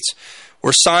Gates,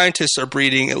 where scientists are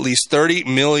breeding at least 30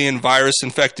 million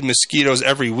virus-infected mosquitoes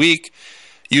every week.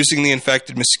 Using the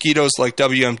infected mosquitoes like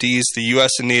WMDs, the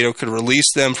U.S. and NATO could release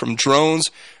them from drones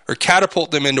or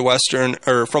catapult them into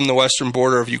from the western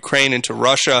border of Ukraine into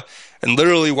Russia and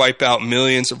literally wipe out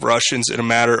millions of Russians in a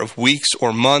matter of weeks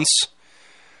or months.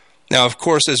 Now, of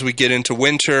course, as we get into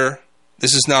winter,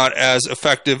 this is not as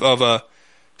effective of a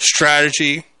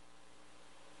strategy,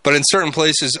 but in certain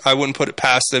places, I wouldn't put it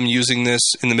past them using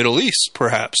this in the Middle East,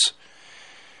 perhaps.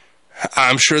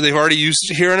 I'm sure they've already used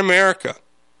it here in America.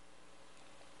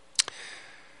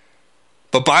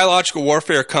 But biological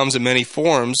warfare comes in many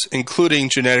forms, including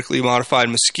genetically modified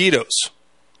mosquitoes.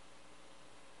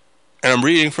 And I'm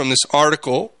reading from this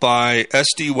article by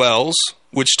S.D. Wells,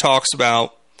 which talks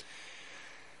about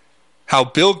how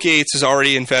Bill Gates has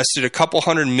already invested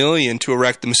 $200 million to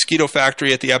erect the mosquito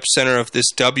factory at the epicenter of this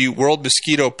World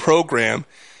Mosquito Program.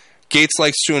 Gates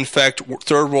likes to infect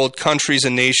third world countries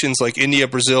and nations like India,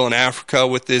 Brazil, and Africa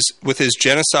with his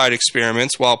genocide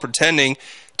experiments while pretending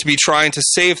to be trying to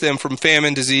save them from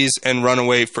famine, disease, and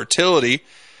runaway fertility.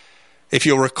 If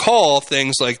you'll recall,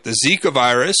 things like the Zika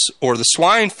virus or the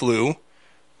swine flu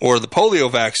or the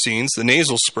polio vaccines, the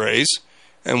nasal sprays,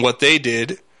 and what they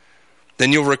did,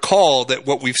 then you'll recall that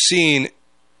what we've seen,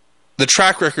 the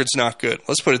track record's not good.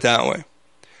 Let's put it that way.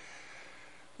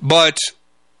 But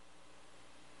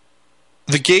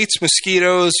the Gates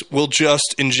mosquitoes will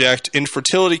just inject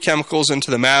infertility chemicals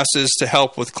into the masses to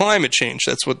help with climate change.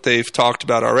 That's what they've talked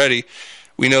about already.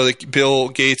 We know that Bill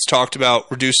Gates talked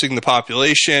about reducing the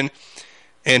population,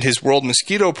 and his World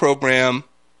Mosquito Program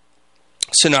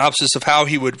synopsis of how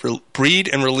he would breed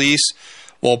and release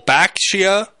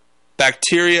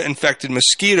bacteria-infected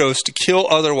mosquitoes to kill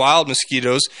other wild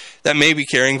mosquitoes that may be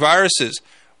carrying viruses,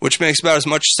 which makes about as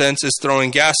much sense as throwing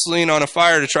gasoline on a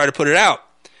fire to try to put it out.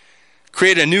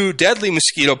 Create a new deadly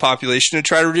mosquito population to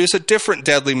try to reduce a different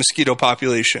deadly mosquito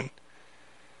population.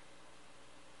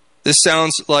 This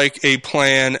sounds like a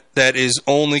plan that is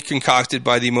only concocted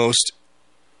by the most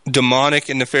demonic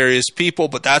and nefarious people,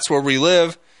 but that's where we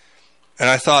live. And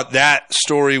I thought that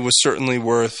story was certainly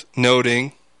worth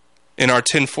noting in our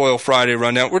Tinfoil Friday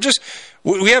rundown.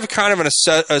 We have kind of an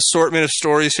assortment of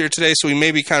stories here today, so we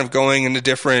may be kind of going into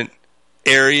different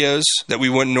areas that we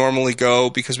wouldn't normally go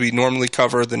because we normally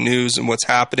cover the news and what's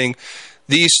happening.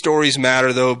 These stories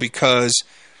matter, though, because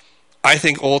I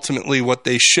think ultimately what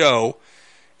they show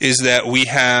is that we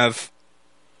have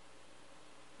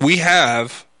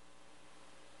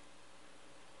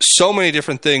so many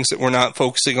different things that we're not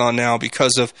focusing on now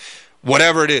because of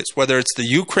whatever it is, whether it's the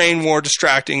Ukraine war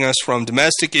distracting us from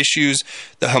domestic issues,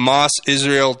 the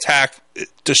Hamas-Israel attack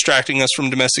distracting us from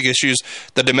domestic issues,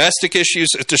 the domestic issues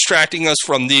distracting us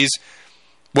from these,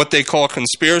 what they call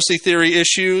conspiracy theory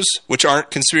issues, which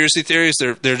aren't conspiracy theories,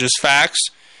 they're just facts.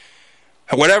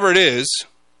 Whatever it is,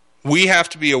 we have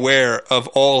to be aware of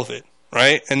all of it,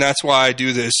 right? And that's why I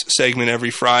do this segment every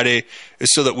Friday,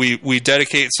 is so that we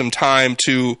dedicate some time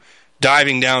to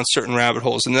diving down certain rabbit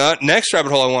holes. And the next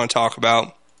rabbit hole I want to talk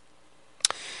about,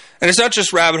 and it's not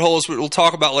just rabbit holes, but we'll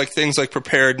talk about like things like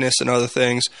preparedness and other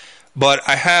things, but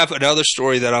I have another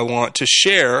story that I want to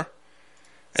share,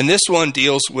 and this one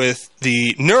deals with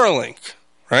the Neuralink,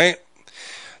 right?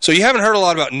 So you haven't heard a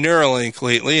lot about Neuralink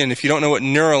lately, and if you don't know what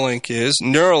Neuralink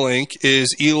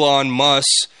is Elon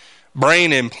Musk's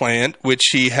brain implant, which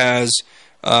he has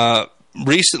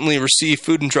recently received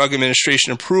Food and Drug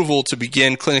Administration approval to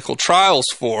begin clinical trials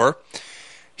for.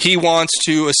 He wants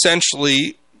to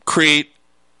essentially create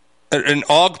and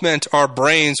augment our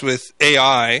brains with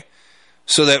AI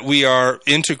so that we are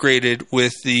integrated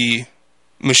with the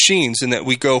machines and that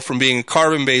we go from being a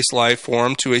carbon-based life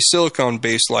form to a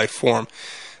silicon-based life form.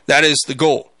 That is the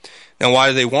goal. Now, why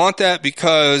do they want that?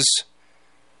 Because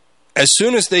as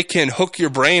soon as they can hook your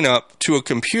brain up to a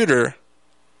computer,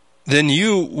 then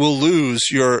you will lose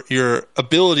your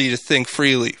ability to think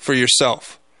freely for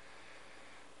yourself.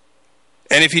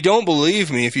 And if you don't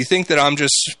believe me, if you think that I'm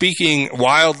just speaking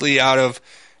wildly out of,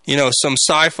 some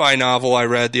sci-fi novel I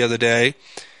read the other day,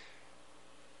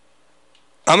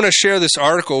 I'm going to share this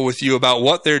article with you about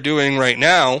what they're doing right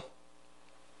now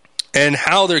and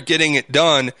how they're getting it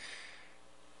done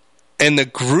and the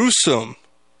gruesome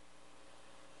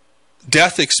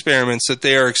death experiments that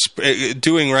they are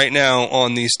doing right now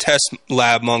on these test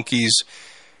lab monkeys,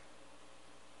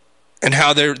 and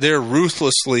how they're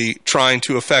ruthlessly trying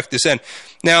to affect this end.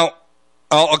 Now,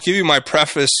 I'll give you my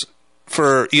preface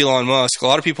for Elon Musk. A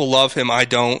lot of people love him. I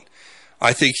don't.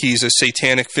 I think he's a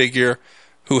satanic figure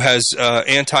who has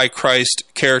antichrist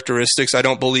characteristics. I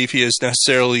don't believe he is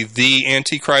necessarily the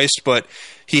Antichrist, but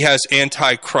he has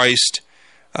antichrist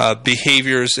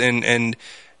behaviors and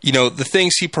the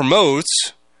things he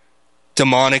promotes,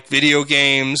 demonic video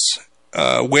games,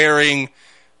 wearing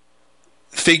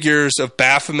figures of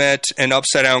Baphomet and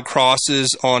upside-down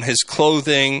crosses on his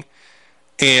clothing,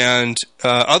 and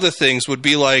other things would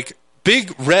be like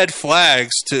big red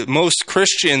flags to most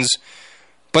Christians.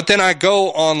 But then I go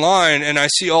online and I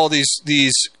see all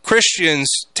these Christians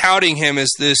touting him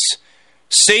as this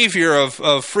savior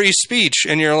of free speech,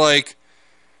 and you're like,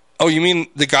 oh, you mean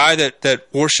the guy that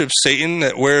worships Satan,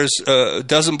 that wears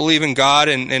doesn't believe in God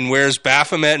and wears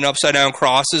Baphomet and upside-down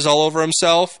crosses all over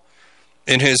himself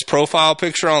in his profile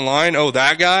picture online? Oh,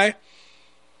 that guy?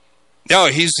 No,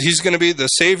 he's going to be the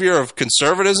savior of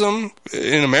conservatism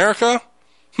in America?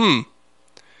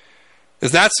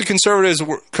 If that's the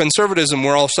conservatism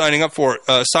we're all signing up for,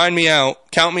 sign me out,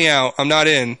 count me out, I'm not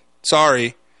in,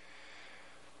 sorry.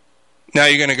 Now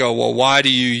you're going to go, well, why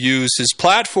do you use his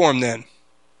platform then?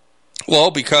 Well,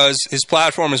 because his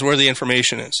platform is where the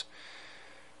information is.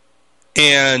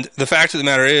 And the fact of the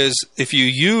matter is, if you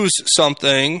use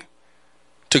something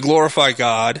to glorify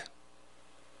God,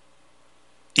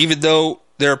 even though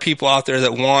there are people out there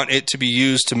that want it to be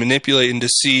used to manipulate and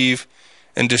deceive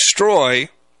and destroy,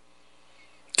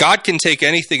 God can take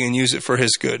anything and use it for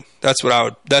his good. That's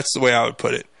the way I would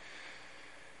put it.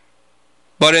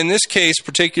 But in this case,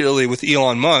 particularly with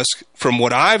Elon Musk, from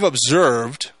what I've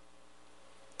observed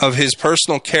of his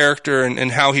personal character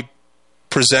and how he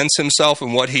presents himself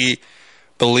and what he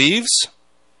believes,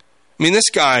 I mean, this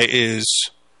guy is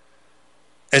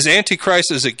as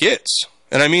antichrist as it gets.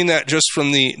 And I mean that just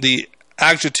from the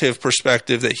adjective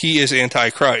perspective, that he is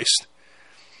antichrist.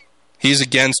 He's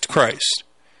against Christ.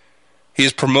 He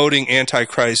is promoting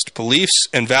antichrist beliefs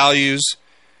and values.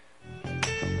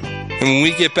 And when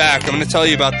we get back, I'm going to tell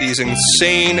you about these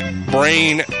insane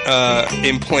brain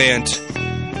implant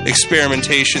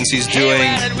experimentations he's doing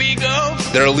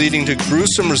that are leading to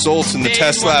gruesome results in the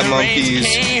test lab monkeys.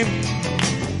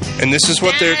 And this is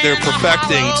what they're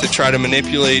perfecting to try to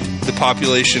manipulate the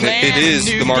population. It is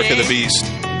the mark of the beast.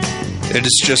 It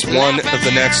is just one of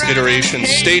the next iterations.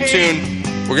 Stay tuned.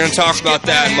 We're going to talk about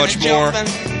that and much more.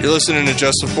 You're listening to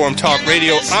Just Informed Talk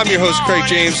Radio. I'm your host, Craig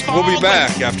James. We'll be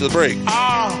back after the break.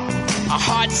 Our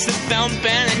hearts are thumping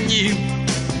and you,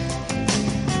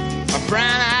 a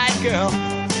brown-eyed girl.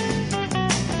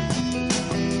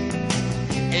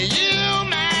 And you,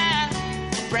 my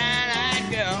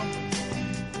brown-eyed girl.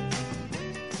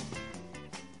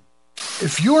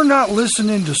 If you're not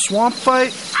listening to Swamp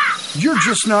Fight, you're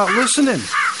just not listening.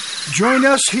 Join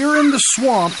us here in the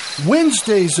swamp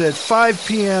Wednesdays at 5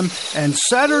 p.m. and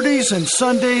Saturdays and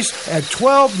Sundays at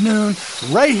 12 noon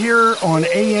right here on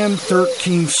AM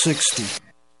 1360.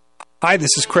 Hi,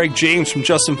 this is Craig James from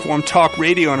Just Informed Talk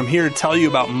Radio, and I'm here to tell you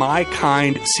about My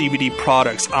Kind CBD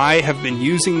products. I have been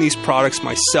using these products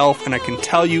myself, and I can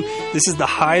tell you this is the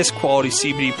highest quality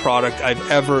CBD product I've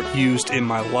ever used in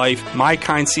my life. My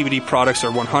Kind CBD products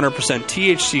are 100%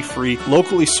 THC-free,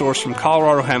 locally sourced from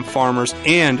Colorado hemp farmers,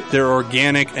 and they're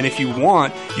organic. And if you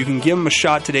want, you can give them a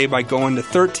shot today by going to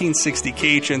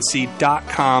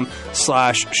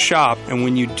 1360khnc.com/shop. And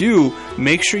when you do,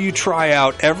 make sure you try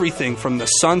out everything from the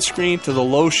sunscreen to the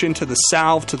lotion, to the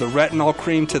salve, to the retinol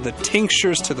cream, to the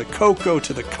tinctures, to the cocoa,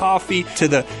 to the coffee, to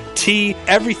the tea,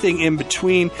 everything in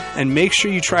between. And make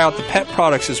sure you try out the pet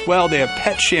products as well. They have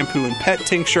pet shampoo and pet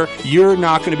tincture. You're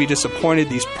not going to be disappointed.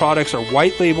 These products are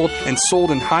white labeled and sold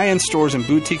in high-end stores and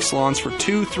boutique salons for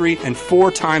 2, 3, and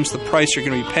 4 times the price you're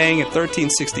going to be paying at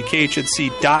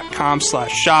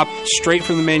 1360khnc.com/shop, straight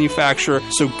from the manufacturer.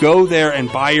 So go there and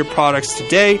buy your products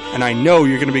today, and I know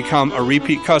you're going to become a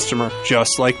repeat customer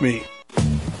just like me.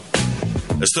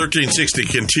 As 1360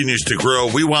 continues to grow,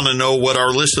 we want to know what our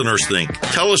listeners think.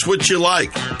 Tell us what you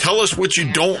like. Tell us what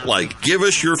you don't like. Give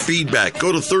us your feedback.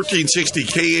 Go to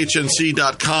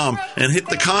 1360khnc.com and hit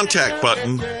the contact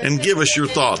button and give us your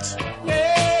thoughts.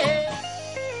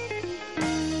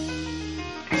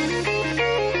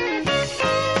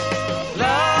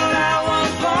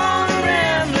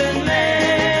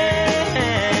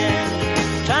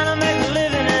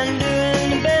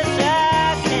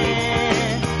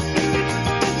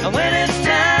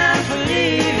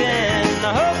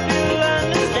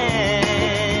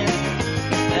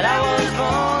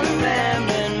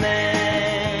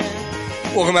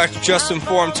 Welcome back to Just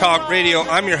Informed Talk Radio.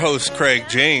 I'm your host, Craig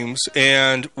James,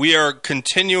 and we are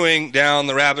continuing down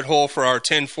the rabbit hole for our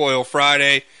Tinfoil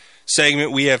Friday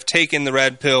segment. We have taken the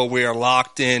red pill, we are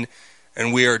locked in,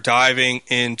 and we are diving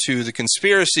into the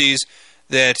conspiracies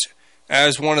that,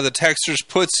 as one of the texters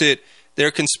puts it,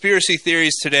 they're conspiracy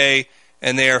theories today,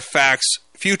 and they are facts,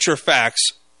 future facts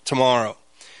tomorrow.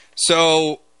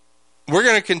 So we're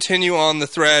going to continue on the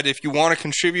thread. If you want to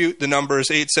contribute, the number is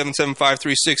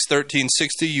 877-536-1360.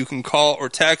 You can call or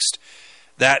text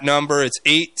that number. It's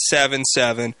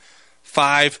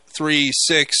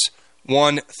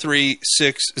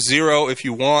 877-536-1360 if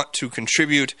you want to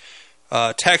contribute.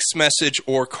 Text message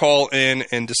or call in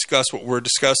and discuss what we're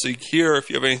discussing here if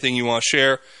you have anything you want to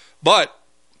share. But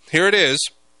here it is.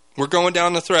 We're going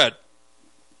down the thread.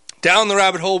 Down the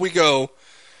rabbit hole we go.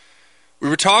 We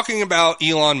were talking about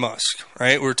Elon Musk,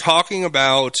 right? We were talking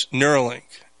about Neuralink,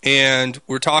 and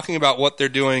we're talking about what they're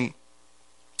doing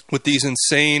with these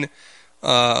insane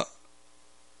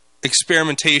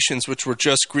experimentations, which were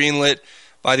just greenlit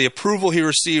by the approval he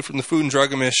received from the Food and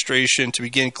Drug Administration to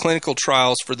begin clinical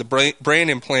trials for the brain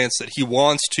implants that he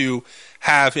wants to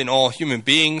have in all human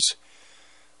beings.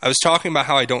 I was talking about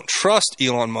how I don't trust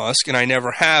Elon Musk, and I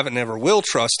never have and never will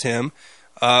trust him.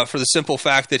 For the simple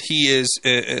fact that he is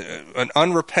an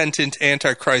unrepentant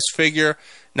Antichrist figure,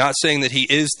 not saying that he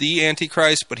is the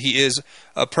Antichrist, but he is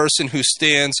a person who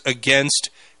stands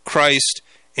against Christ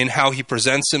in how he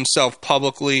presents himself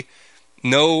publicly.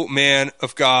 No man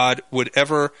of God would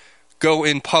ever go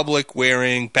in public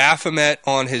wearing Baphomet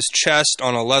on his chest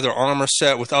on a leather armor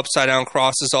set with upside-down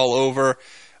crosses all over.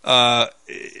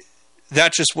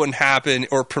 That just wouldn't happen,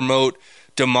 or promote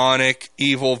demonic,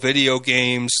 evil video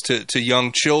games to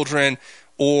young children,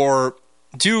 or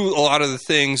do a lot of the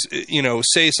things,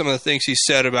 say some of the things he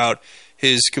said about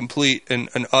his complete and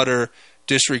utter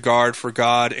disregard for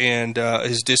God and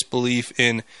his disbelief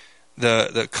in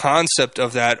the concept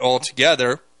of that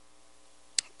altogether,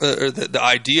 or the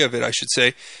idea of it, I should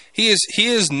say. He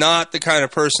is not the kind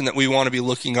of person that we want to be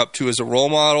looking up to as a role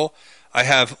model. I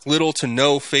have little to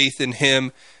no faith in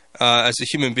him as a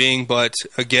human being, but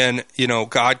again,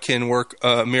 God can work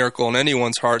a miracle in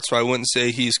anyone's heart, so I wouldn't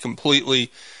say he's completely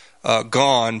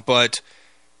gone. But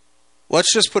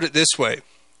let's just put it this way.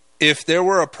 If there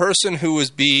were a person who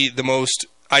would be the most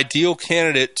ideal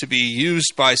candidate to be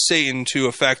used by Satan to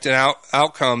affect an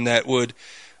outcome that would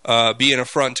be an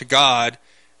affront to God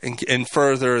and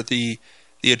further the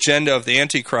agenda of the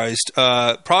Antichrist,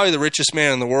 probably the richest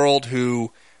man in the world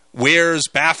who wears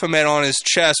Baphomet on his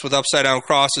chest with upside-down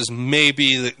crosses may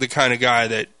be the kind of guy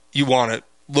that you want to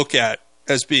look at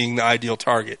as being the ideal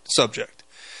target subject.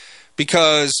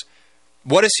 Because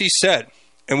what has he said?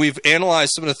 And we've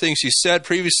analyzed some of the things he said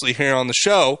previously here on the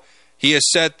show. He has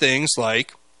said things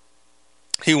like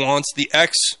he wants the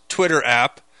X Twitter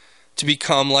app to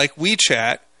become like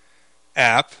WeChat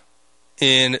app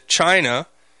in China,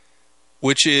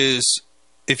 which is,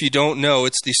 if you don't know,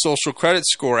 it's the social credit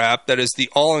score app that is the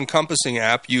all-encompassing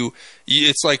app.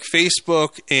 It's like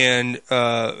Facebook and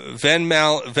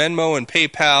Venmo and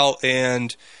PayPal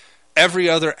and every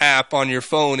other app on your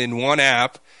phone in one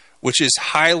app, which is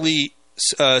highly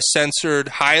censored,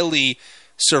 highly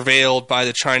surveilled by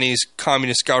the Chinese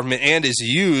Communist government, and is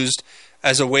used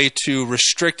as a way to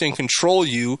restrict and control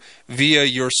you via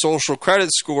your social credit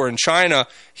score in China.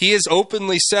 He has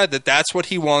openly said that that's what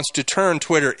he wants to turn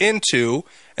Twitter into,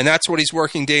 and that's what he's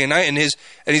working day and night. And he's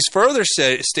further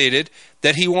stated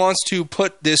that he wants to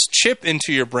put this chip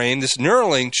into your brain, this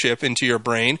Neuralink chip into your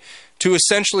brain, to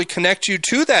essentially connect you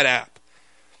to that app.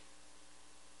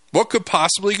 What could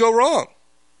possibly go wrong?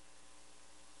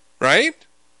 Right?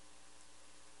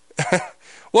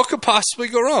 What could possibly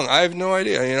go wrong? I have no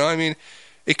idea.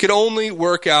 It could only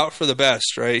work out for the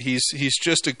best, right? He's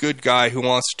just a good guy who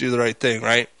wants to do the right thing,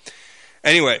 right?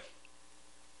 Anyway,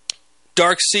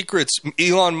 dark secrets.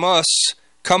 Elon Musk's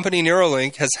company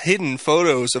Neuralink has hidden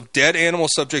photos of dead animal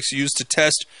subjects used to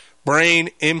test brain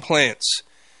implants.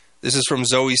 This is from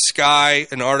Zoe Sky,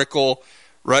 an article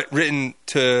written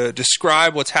to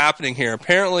describe what's happening here.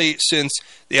 Apparently, since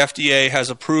the FDA has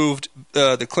approved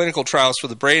the clinical trials for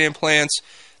the brain implants,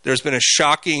 there's been a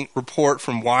shocking report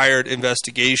from Wired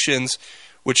Investigations,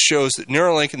 which shows that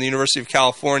Neuralink and the University of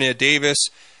California, Davis,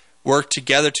 worked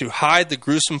together to hide the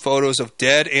gruesome photos of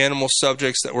dead animal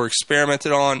subjects that were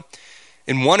experimented on.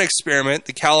 In one experiment,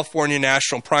 the California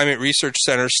National Primate Research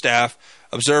Center staff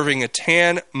observing a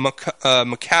tan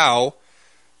macaque,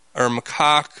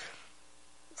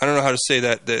 I don't know how to say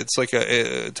that. It's like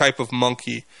a type of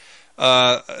monkey.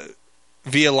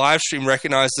 Via live stream,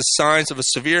 recognized the signs of a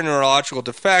severe neurological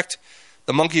defect.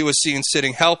 The monkey was seen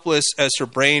sitting helpless as her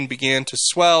brain began to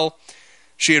swell.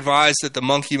 She advised that the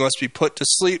monkey must be put to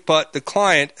sleep, but the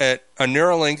client, a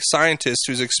Neuralink scientist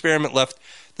whose experiment left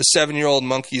the 7-year-old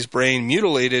monkey's brain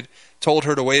mutilated, told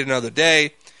her to wait another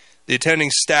day. The attending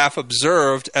staff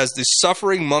observed as the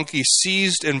suffering monkey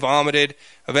seized and vomited.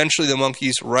 Eventually, the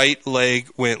monkey's right leg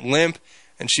went limp,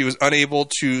 and she was unable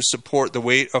to support the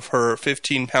weight of her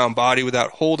 15-pound body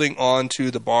without holding on to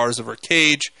the bars of her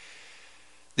cage.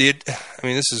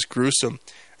 This is gruesome.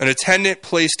 An attendant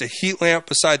placed a heat lamp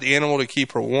beside the animal to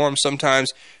keep her warm. Sometimes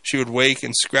she would wake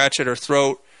and scratch at her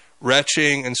throat,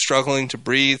 retching and struggling to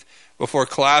breathe before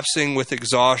collapsing with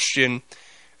exhaustion.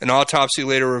 An autopsy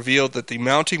later revealed that the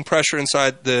mounting pressure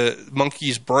inside the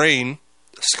monkey's brain,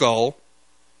 skull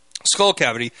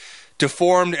cavity,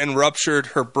 deformed and ruptured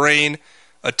her brain.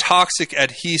 A toxic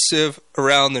adhesive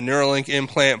around the Neuralink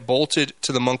implant bolted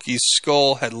to the monkey's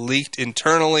skull had leaked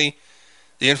internally.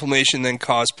 The inflammation then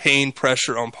caused pain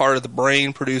pressure on part of the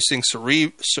brain, producing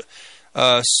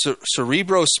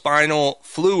cerebrospinal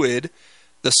fluid,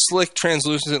 the slick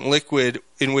translucent liquid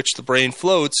in which the brain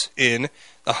floats in.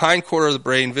 The hind quarter of the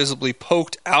brain visibly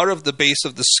poked out of the base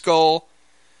of the skull.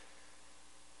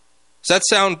 Does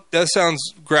that sounds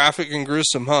graphic and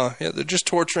gruesome, huh? Yeah, they're just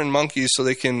torturing monkeys so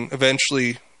they can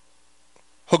eventually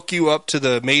hook you up to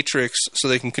the matrix so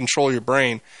they can control your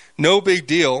brain. No big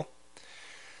deal.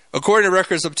 According to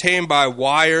records obtained by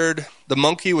Wired, the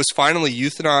monkey was finally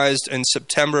euthanized in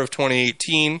September of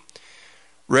 2018.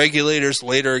 Regulators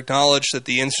later acknowledged that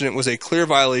the incident was a clear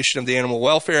violation of the Animal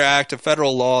Welfare Act, a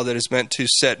federal law that is meant to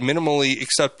set minimally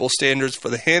acceptable standards for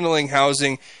the handling,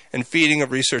 housing, and feeding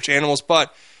of research animals,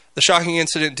 but the shocking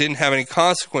incident didn't have any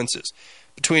consequences.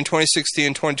 Between 2016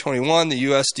 and 2021, the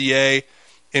USDA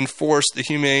enforced the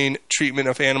humane treatment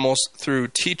of animals through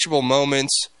teachable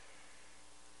moments.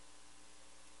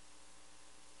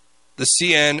 The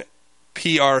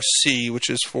CNPRC, which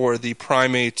is for the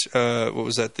primate,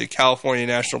 the California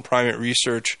National Primate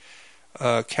Research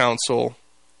Council,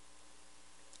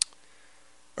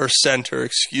 or Center,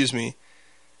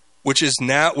 which is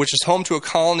home to a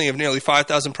colony of nearly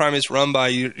 5,000 primates run by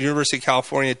University of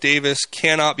California at Davis,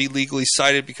 cannot be legally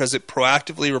cited because it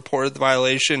proactively reported the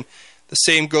violation. The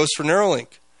same goes for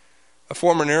Neuralink. A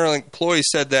former Neuralink employee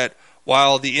said that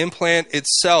while the implant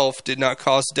itself did not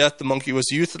cause death, the monkey was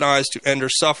euthanized to end her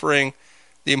suffering.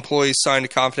 The employee signed a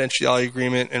confidentiality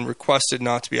agreement and requested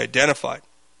not to be identified.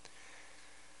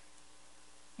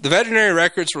 The veterinary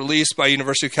records released by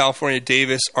University of California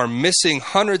Davis are missing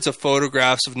hundreds of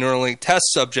photographs of Neuralink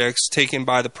test subjects taken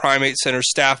by the Primate Center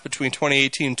staff between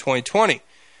 2018 and 2020.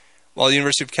 While the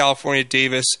University of California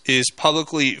Davis is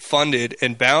publicly funded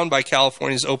and bound by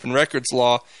California's open records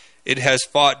law, it has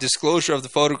fought disclosure of the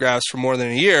photographs for more than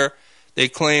a year. They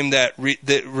claim that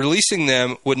releasing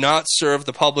them would not serve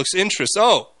the public's interest.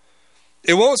 Oh,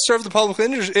 it won't serve the public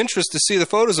interest to see the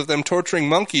photos of them torturing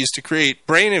monkeys to create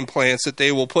brain implants that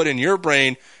they will put in your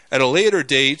brain at a later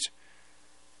date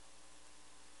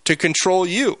to control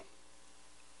you.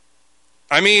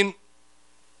 I mean,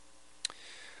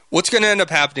 what's going to end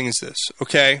up happening is this,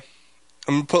 okay?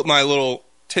 I'm going to put my little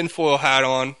tinfoil hat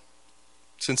on,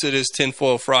 since it is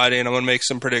Tinfoil Friday, and I'm going to make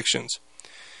some predictions.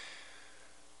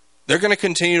 They're going to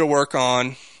continue to work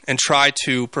on and try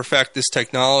to perfect this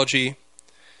technology.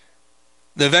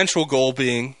 The eventual goal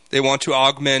being they want to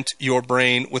augment your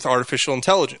brain with artificial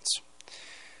intelligence.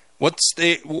 What's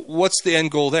the end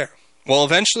goal there? Well,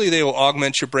 eventually they will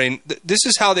augment your brain. This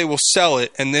is how they will sell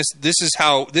it, and this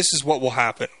is what will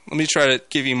happen. Let me try to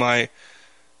give you my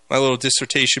little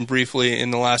dissertation briefly in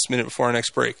the last minute before our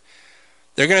next break.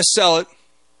 They're going to sell it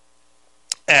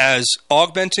as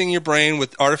augmenting your brain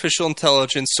with artificial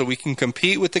intelligence so we can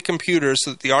compete with the computers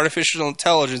so that the artificial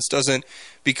intelligence doesn't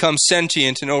become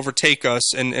sentient and overtake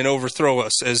us and overthrow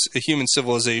us as a human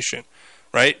civilization,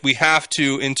 right? We have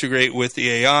to integrate with the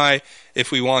AI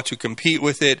if we want to compete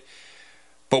with it.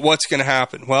 But what's going to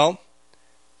happen? Well,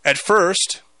 at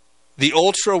first, the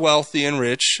ultra-wealthy and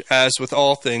rich, as with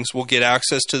all things, will get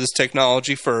access to this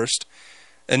technology first,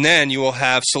 and then you will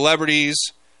have celebrities,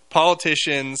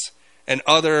 politicians, and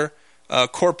other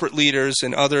corporate leaders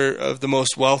and other of the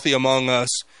most wealthy among us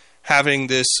having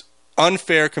this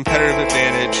unfair competitive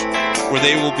advantage where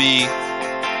they will be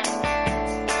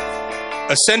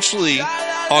essentially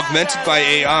augmented by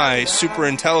AI, super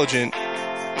intelligent,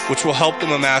 which will help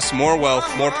them amass more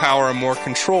wealth, more power, and more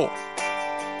control.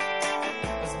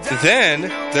 Then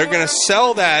they're going to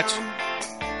sell that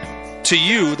to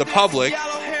you, the public,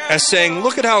 as saying,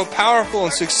 look at how powerful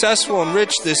and successful and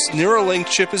rich this Neuralink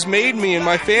chip has made me and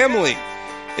my family.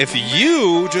 If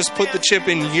you just put the chip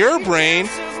in your brain,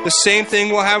 the same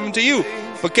thing will happen to you.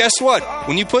 But guess what?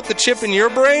 When you put the chip in your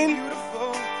brain,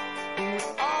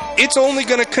 it's only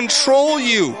going to control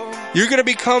you. You're going to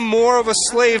become more of a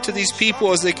slave to these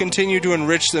people as they continue to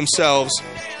enrich themselves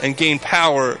and gain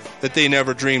power that they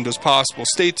never dreamed was possible.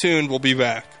 Stay tuned. We'll be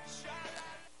back.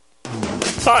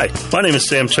 Hi, my name is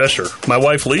Sam Cheshire. My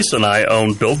wife Lisa and I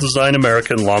own Build Design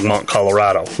America in Longmont,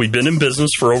 Colorado. We've been in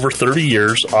business for over 30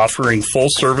 years, offering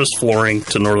full-service flooring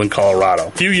to Northern Colorado.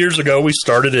 A few years ago, we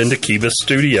started into Kibis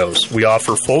Studios. We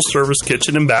offer full-service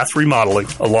kitchen and bath remodeling,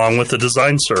 along with a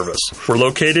design service. We're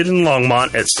located in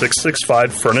Longmont at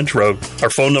 665 Frontage Road.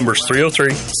 Our phone number is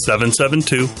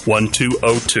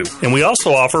 303-772-1202. And we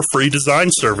also offer free design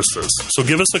services. So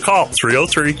give us a call,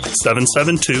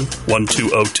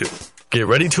 303-772-1202. Get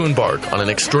ready to embark on an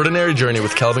extraordinary journey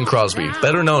with Calvin Crosby,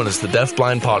 better known as the Deaf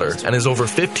Blind Potter, and his over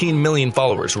 15 million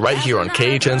followers right here on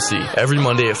KHNC every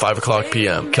Monday at 5 o'clock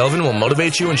p.m. Calvin will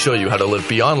motivate you and show you how to live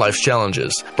beyond life's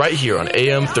challenges right here on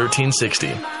AM 1360.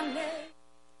 You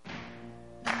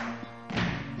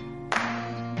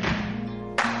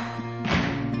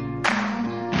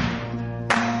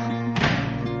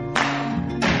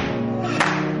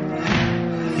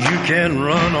can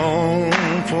run on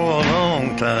for a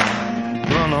long time.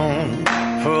 Run on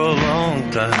for a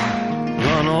long time.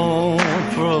 Run on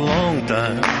for a long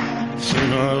time.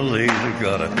 Sooner or later,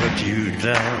 gotta cut you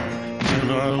down.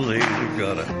 Sooner or later,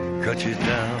 gotta cut you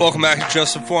down. Welcome back to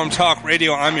Just Informed Talk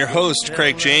Radio. I'm your host,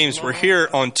 Craig James. We're here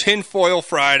on Tinfoil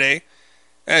Friday.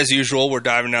 As usual, we're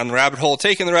diving down the rabbit hole,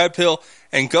 taking the red pill,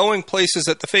 and going places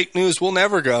that the fake news will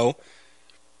never go,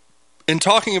 and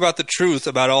talking about the truth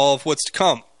about all of what's to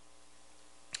come.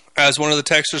 As one of the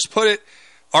texters put it,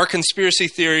 our conspiracy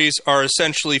theories are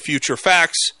essentially future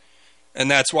facts, and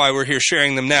that's why we're here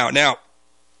sharing them now. Now,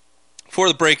 before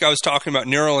the break, I was talking about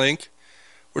Neuralink.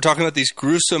 We're talking about these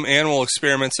gruesome animal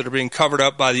experiments that are being covered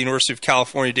up by the University of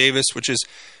California, Davis, which is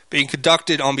being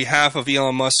conducted on behalf of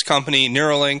Elon Musk's company,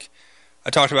 Neuralink. I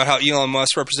talked about how Elon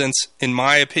Musk represents, in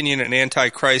my opinion, an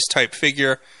antichrist type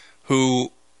figure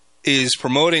who is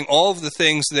promoting all of the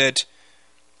things that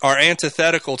are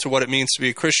antithetical to what it means to be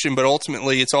a Christian, but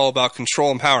ultimately it's all about control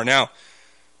and power. Now,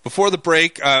 before the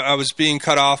break, I was being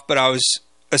cut off, but I was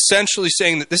essentially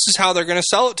saying that this is how they're going to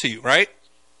sell it to you, right?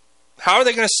 How are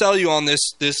they going to sell you on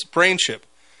this brain chip?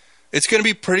 It's going to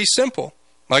be pretty simple.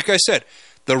 Like I said,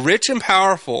 the rich and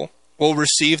powerful will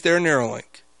receive their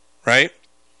Neuralink, right?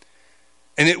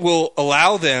 And it will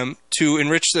allow them to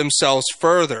enrich themselves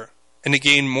further and to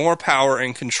gain more power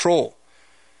and control,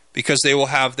 because they will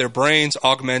have their brains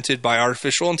augmented by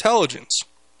artificial intelligence.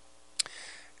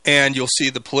 And you'll see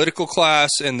the political class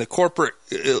and the corporate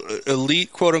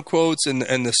elite, quote-unquote, and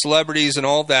the celebrities and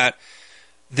all that,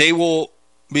 they will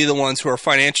be the ones who are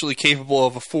financially capable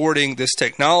of affording this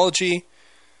technology,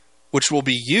 which will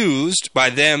be used by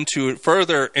them to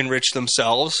further enrich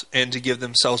themselves and to give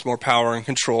themselves more power and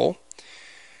control.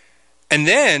 And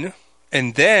then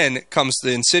comes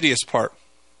the insidious part.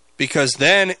 Because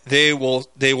then they will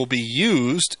be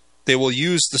used. They will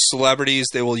use the celebrities.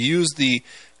 They will use the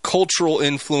cultural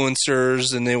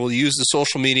influencers, and they will use the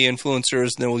social media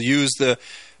influencers, and they will use the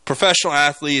professional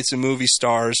athletes and movie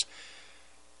stars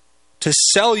to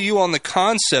sell you on the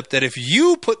concept that if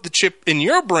you put the chip in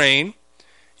your brain,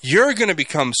 you're going to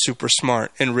become super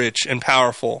smart and rich and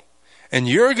powerful, and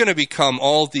you're going to become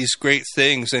all of these great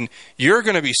things, and you're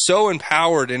going to be so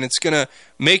empowered, and it's going to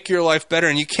make your life better,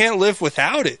 and you can't live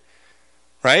without it.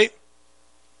 Right?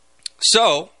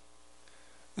 So,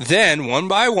 then, one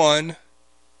by one,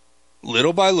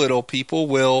 little by little, people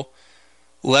will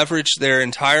leverage their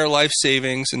entire life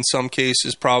savings, in some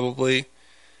cases probably,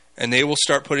 and they will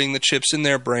start putting the chips in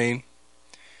their brain.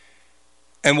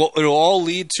 And what it will all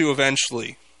lead to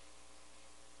eventually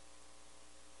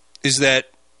is that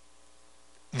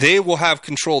they will have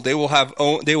control. They will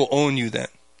own you then.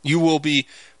 You will be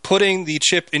putting the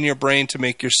chip in your brain to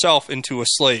make yourself into a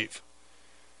slave.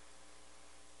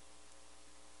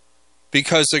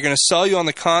 Because they're going to sell you on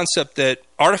the concept that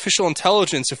artificial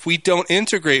intelligence, if we don't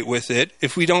integrate with it,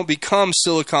 if we don't become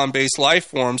silicon-based life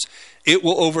forms, it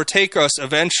will overtake us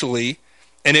eventually,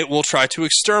 and it will try to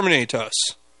exterminate us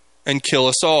and kill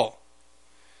us all.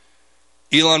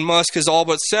 Elon Musk has all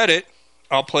but said it.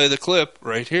 I'll play the clip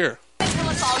right here. Kill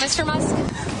us all, Mr. Musk?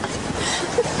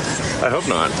 I hope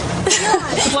not.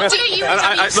 What do you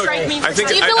strike me for? Do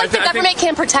you feel like the government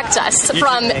can protect us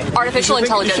from artificial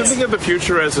intelligence? You should think of the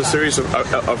future as a series of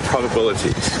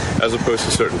probabilities as opposed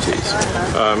to certainties.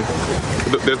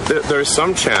 There is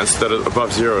some chance that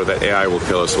above zero that AI will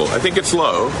kill us all. I think it's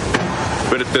low,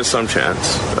 but there's some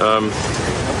chance.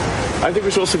 I think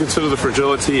we should also consider the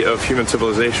fragility of human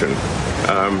civilization.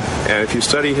 And if you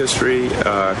study history,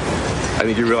 I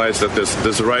think you realize that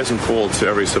there's a rise and fall to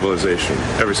every civilization.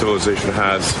 Every civilization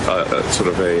has sort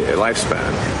of a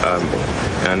lifespan,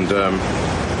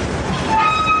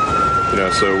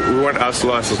 so we want us to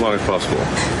last as long as possible.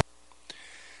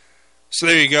 So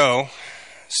there you go.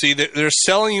 See, they're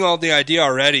selling you all the idea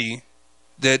already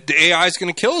that the AI is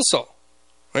going to kill us all.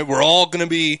 Right? We're all going to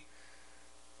be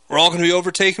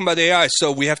overtaken by the AI,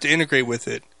 so we have to integrate with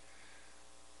it.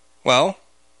 Well,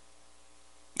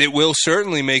 it will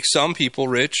certainly make some people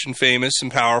rich and famous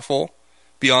and powerful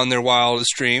beyond their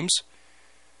wildest dreams.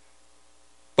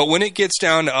 But when it gets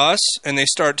down to us and they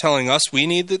start telling us we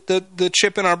need the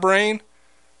chip in our brain,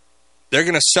 they're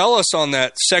going to sell us on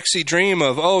that sexy dream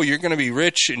of, oh, you're going to be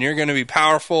rich and you're going to be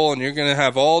powerful and you're going to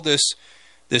have all this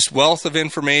wealth of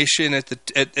information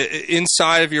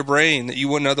inside of your brain that you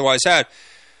wouldn't otherwise have.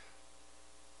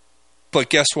 But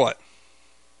guess what?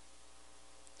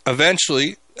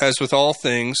 Eventually, as with all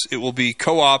things, it will be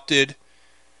co-opted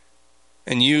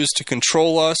and used to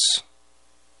control us,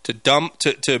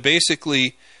 to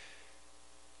basically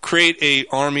create an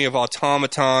army of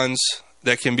automatons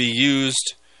that can be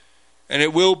used, and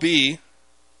it will be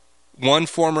one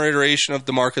form or iteration of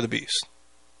the mark of the beast.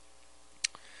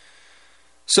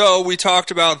 So we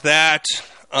talked about that,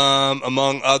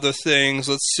 among other things.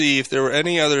 Let's see if there were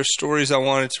any other stories I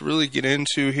wanted to really get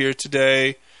into here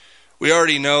today. We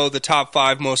already know the top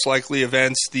 5 most likely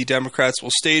events the Democrats will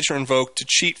stage or invoke to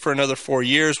cheat for another 4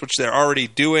 years, which they're already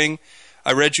doing.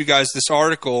 I read you guys this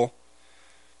article,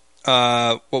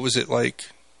 what was it, like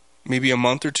maybe a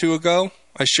month or 2 ago?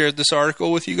 I shared this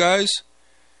article with you guys.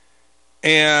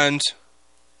 And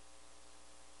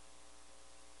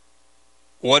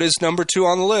what is number 2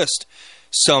 on the list?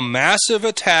 Some massive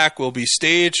attack will be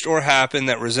staged or happen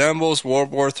that resembles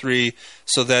World War III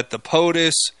so that the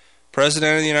POTUS,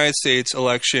 President of the United States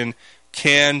election,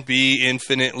 can be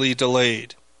infinitely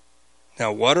delayed.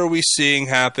 Now, what are we seeing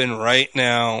happen right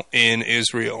now in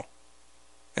Israel?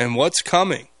 And what's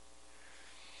coming?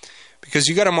 Because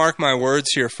you got to mark my words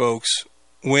here, folks.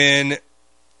 When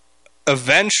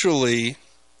eventually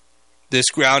this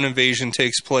ground invasion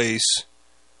takes place,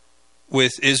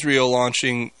 with Israel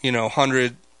launching,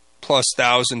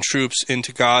 100,000+ troops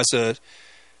into Gaza,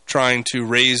 trying to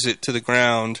raze it to the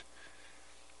ground,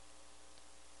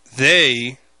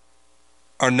 they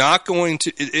are not going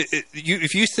to.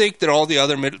 If you think that all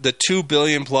the 2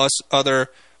 billion plus other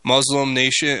Muslim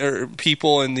nation or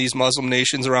people in these Muslim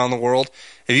nations around the world,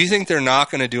 if you think they're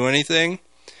not going to do anything,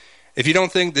 if you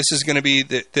don't think this is going to be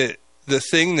the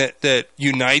thing that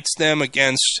unites them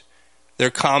against their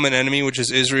common enemy, which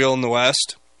is Israel and the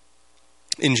West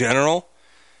in general,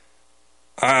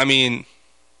 I mean,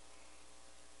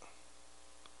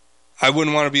 I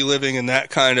wouldn't want to be living in that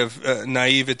kind of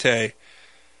naivete,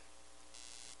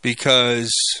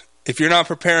 because if you're not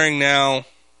preparing now,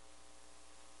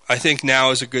 I think now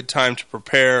is a good time to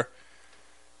prepare.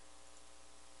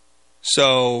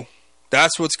 So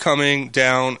that's what's coming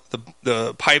down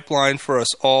the pipeline for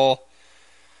us all.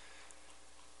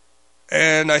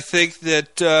 And I think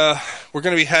that we're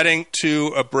going to be heading to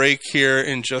a break here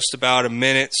in just about a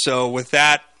minute. So with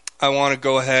that, I want to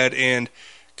go ahead and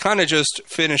kind of just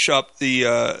finish up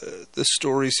the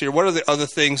stories here. What are the other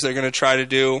things they're going to try to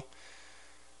do?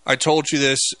 I told you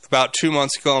this about 2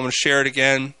 months ago. I'm going to share it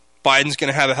again. Biden's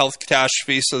going to have a health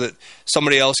catastrophe so that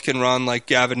somebody else can run, like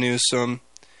Gavin Newsom.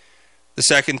 The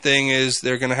second thing is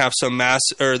they're going to have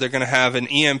they're going to have an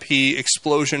EMP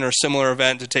explosion or similar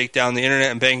event to take down the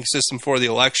internet and banking system for the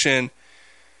election.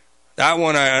 That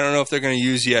one, I don't know if they're going to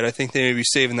use yet. I think they may be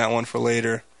saving that one for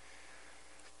later.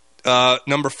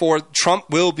 Number 4, Trump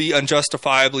will be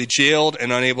unjustifiably jailed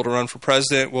and unable to run for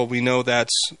president. Well, we know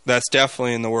that's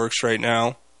definitely in the works right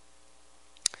now.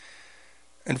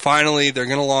 And finally, they're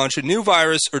going to launch a new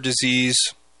virus or disease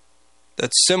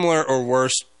that's similar or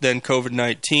worse than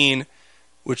COVID-19,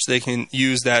 which they can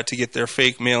use that to get their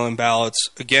fake mail-in ballots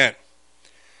again.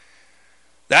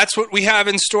 That's what we have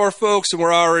in store, folks, and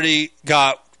we're already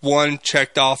got one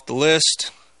checked off the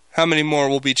list. How many more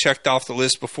will be checked off the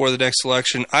list before the next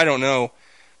election? I don't know,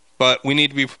 but we need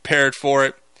to be prepared for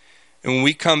it. And when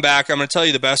we come back, I'm going to tell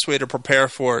you the best way to prepare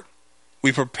for it.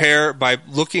 We prepare by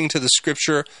looking to the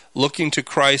Scripture, looking to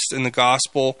Christ and the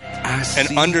gospel,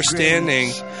 and understanding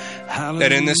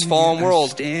that in this fallen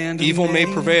world, evil may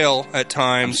prevail at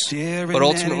times, but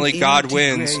ultimately God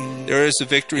wins. There is a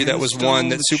victory that was won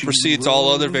that supersedes all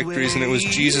other victories, and it was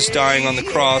Jesus dying on the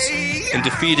cross and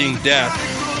defeating death.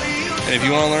 And if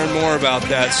you want to learn more about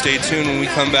that, stay tuned. When we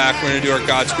come back, we're going to do our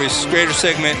God's Grace is Greater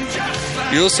segment.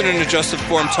 You're listening to Just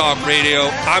Informed Talk Radio.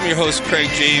 I'm your host, Craig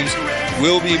James.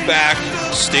 We'll be back.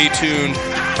 Stay tuned.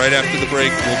 Right after the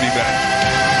break, we'll be back.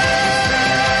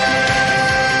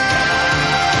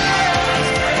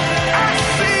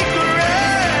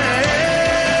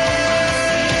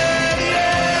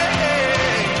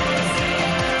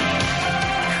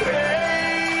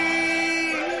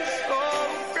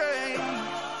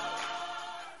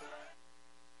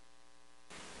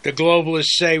 The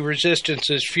globalists say resistance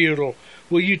is futile.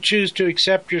 Will you choose to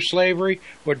accept your slavery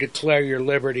or declare your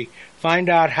liberty? Find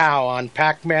out how on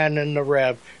Pac-Man and the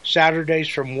Rev, Saturdays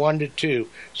from 1 to 2.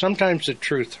 Sometimes the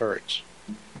truth hurts.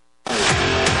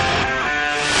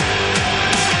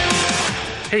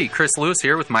 Hey, Chris Lewis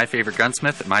here with My Favorite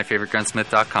Gunsmith at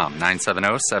MyFavoriteGunsmith.com,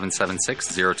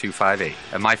 970-776-0258.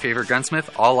 At My Favorite Gunsmith,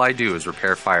 all I do is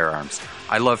repair firearms.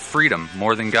 I love freedom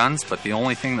more than guns, but the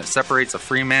only thing that separates a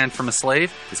free man from a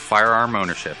slave is firearm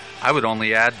ownership. I would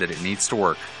only add that it needs to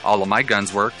work. All of my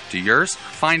guns work. Do yours?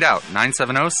 Find out.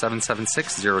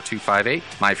 970-776-0258.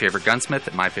 My Favorite Gunsmith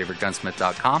at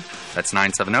MyFavoriteGunsmith.com. That's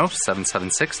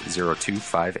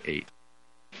 970-776-0258.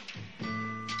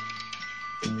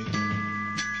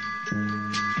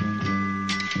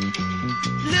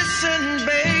 Listen,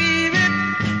 baby,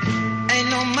 ain't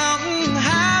no mountain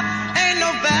high, ain't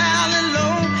no valley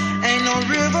low, ain't no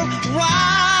river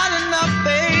wide enough,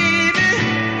 baby.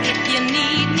 If you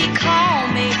need me, call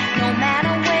me, no matter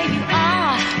where you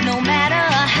are, no matter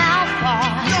how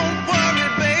far. Don't worry,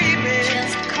 baby.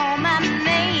 Just call my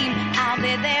name, I'll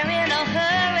be there in a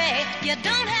hurry. You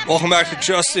don't have Welcome back to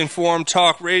Just Informed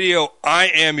Talk Radio. I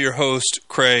am your host,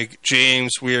 Craig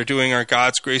James. We are doing our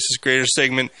God's Grace is Greater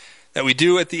segment that we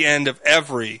do at the end of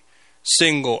every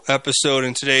single episode,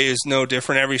 and today is no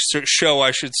different. Every show,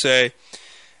 I should say.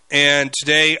 And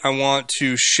today I want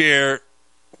to share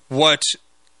what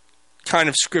kind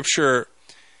of scripture,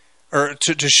 or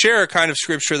to share a kind of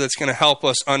scripture that's going to help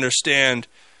us understand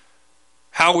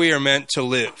how we are meant to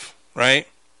live, right?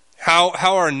 How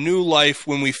our new life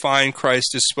when we find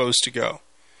Christ is supposed to go.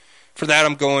 For that,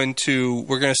 we're going to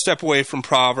step away from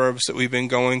Proverbs that we've been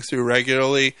going through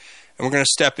regularly, and we're going to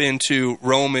step into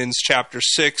Romans chapter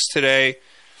 6 today,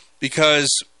 because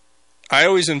I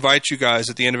always invite you guys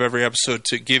at the end of every episode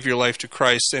to give your life to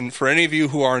Christ. And for any of you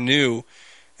who are new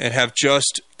and have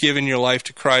just given your life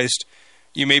to Christ,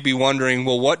 you may be wondering,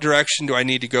 well, what direction do I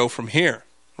need to go from here,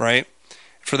 right?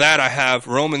 For that, I have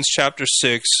Romans chapter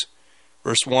 6,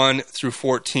 verse 1 through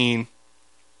 14.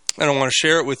 And I want to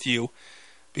share it with you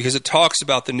because it talks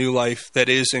about the new life that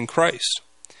is in Christ.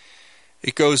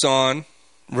 It goes on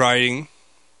writing,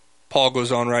 Paul goes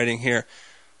on writing here,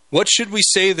 what should we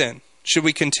say then? Should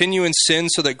we continue in sin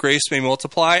so that grace may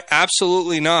multiply?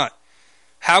 Absolutely not.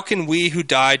 How can we who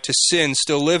died to sin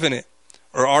still live in it?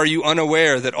 Or are you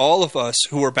unaware that all of us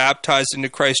who were baptized into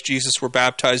Christ Jesus were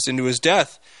baptized into his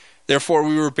death? Therefore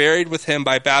we were buried with him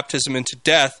by baptism into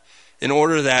death, in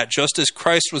order that, just as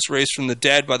Christ was raised from the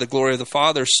dead by the glory of the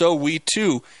Father, so we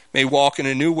too may walk in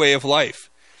a new way of life.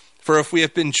 For if we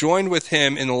have been joined with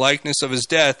him in the likeness of his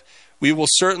death, we will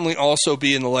certainly also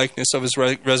be in the likeness of his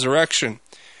resurrection.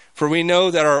 For we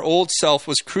know that our old self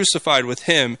was crucified with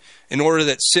him, in order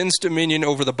that sin's dominion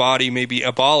over the body may be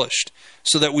abolished,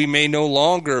 so that we may no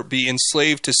longer be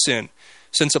enslaved to sin,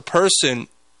 since a person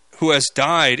who has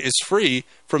died is free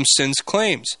from sin's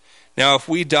claims. Now if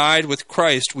we died with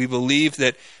Christ, we believe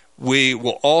that we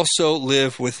will also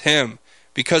live with him,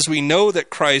 because we know that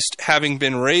Christ, having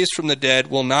been raised from the dead,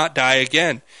 will not die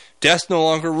again. Death no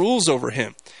longer rules over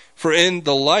him. For in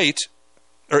light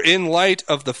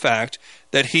of the fact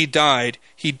that he died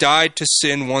to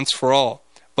sin once for all.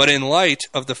 But in light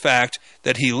of the fact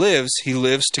that he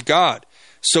lives to God.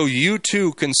 So you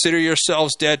too consider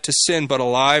yourselves dead to sin, but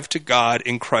alive to God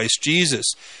in Christ Jesus.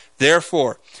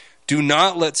 Therefore, do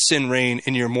not let sin reign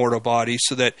in your mortal body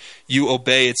so that you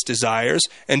obey its desires,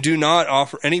 and do not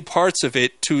offer any parts of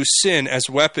it to sin as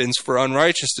weapons for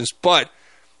unrighteousness. But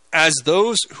as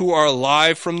those who are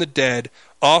alive from the dead,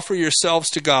 offer yourselves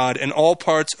to God, and all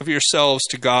parts of yourselves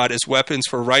to God as weapons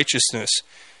for righteousness.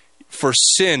 For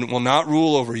sin will not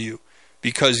rule over you,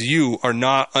 because you are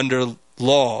not under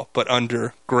law, but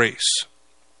under grace.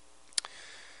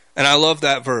 And I love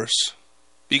that verse,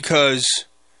 because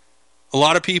a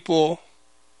lot of people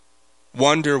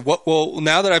wonder,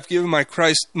 now that I've given my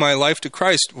life to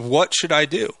Christ, what should I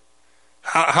do?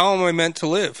 How am I meant to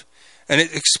live? And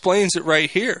it explains it right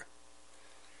here.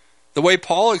 The way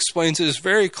Paul explains it is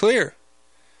very clear.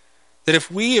 That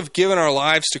if we have given our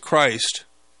lives to Christ,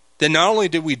 then not only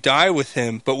did we die with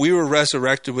him, but we were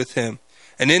resurrected with him.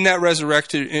 And in that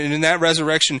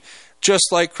resurrection, just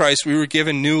like Christ, we were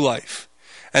given new life.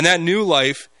 And that new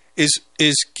life is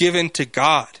given to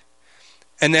God.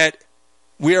 And that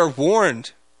we are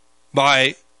warned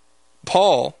by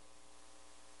Paul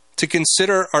to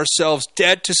consider ourselves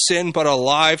dead to sin but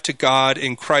alive to God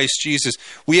in Christ Jesus.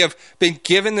 We have been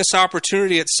given this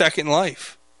opportunity at Second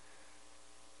Life.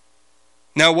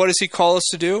 Now, what does he call us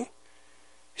to do?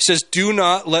 He says, do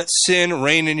not let sin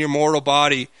reign in your mortal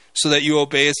body so that you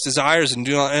obey its desires, and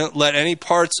do not let any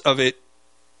parts of it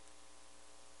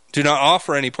Do not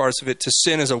offer any parts of it to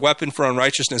sin as a weapon for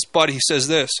unrighteousness. But he says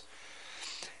this,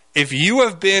 if you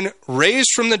have been raised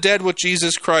from the dead with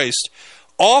Jesus Christ,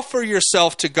 offer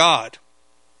yourself to God.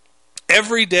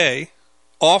 Every day,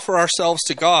 offer ourselves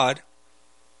to God,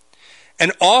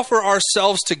 and offer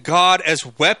ourselves to God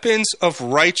as weapons of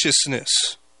righteousness.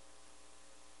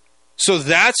 So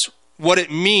that's what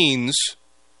it means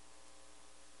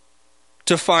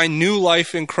to find new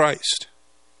life in Christ.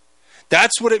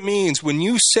 That's what it means when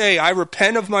you say, I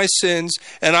repent of my sins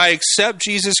and I accept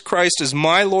Jesus Christ as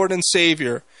my Lord and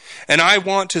Savior, and I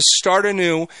want to start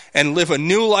anew and live a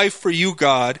new life for you,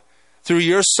 God, through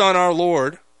your Son, our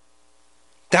Lord.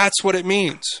 That's what it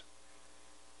means.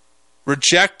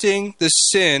 Rejecting the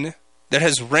sin that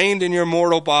has reigned in your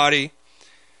mortal body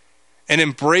and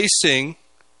embracing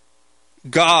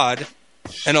God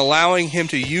and allowing him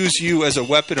to use you as a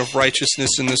weapon of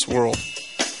righteousness in this world.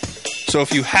 So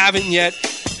if you haven't yet,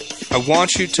 I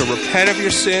want you to repent of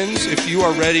your sins. If you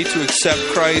are ready to accept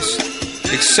Christ,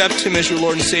 accept him as your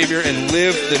Lord and Savior, and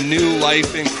live the new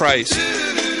life in Christ.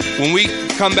 When we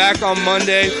come back on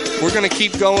Monday, we're going to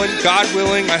keep going. God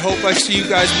willing, I hope I see you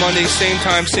guys Monday, same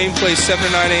time, same place, 7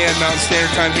 to 9 a.m. Mountain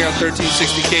Standard Time here on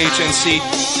 1360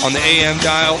 KHNC on the AM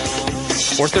dial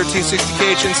or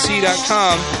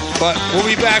 1360KHNC.com. But we'll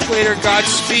be back later.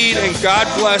 Godspeed and God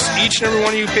bless each and every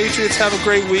one of you Patriots. Have a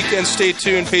great weekend. Stay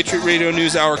tuned. Patriot Radio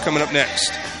News Hour coming up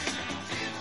next.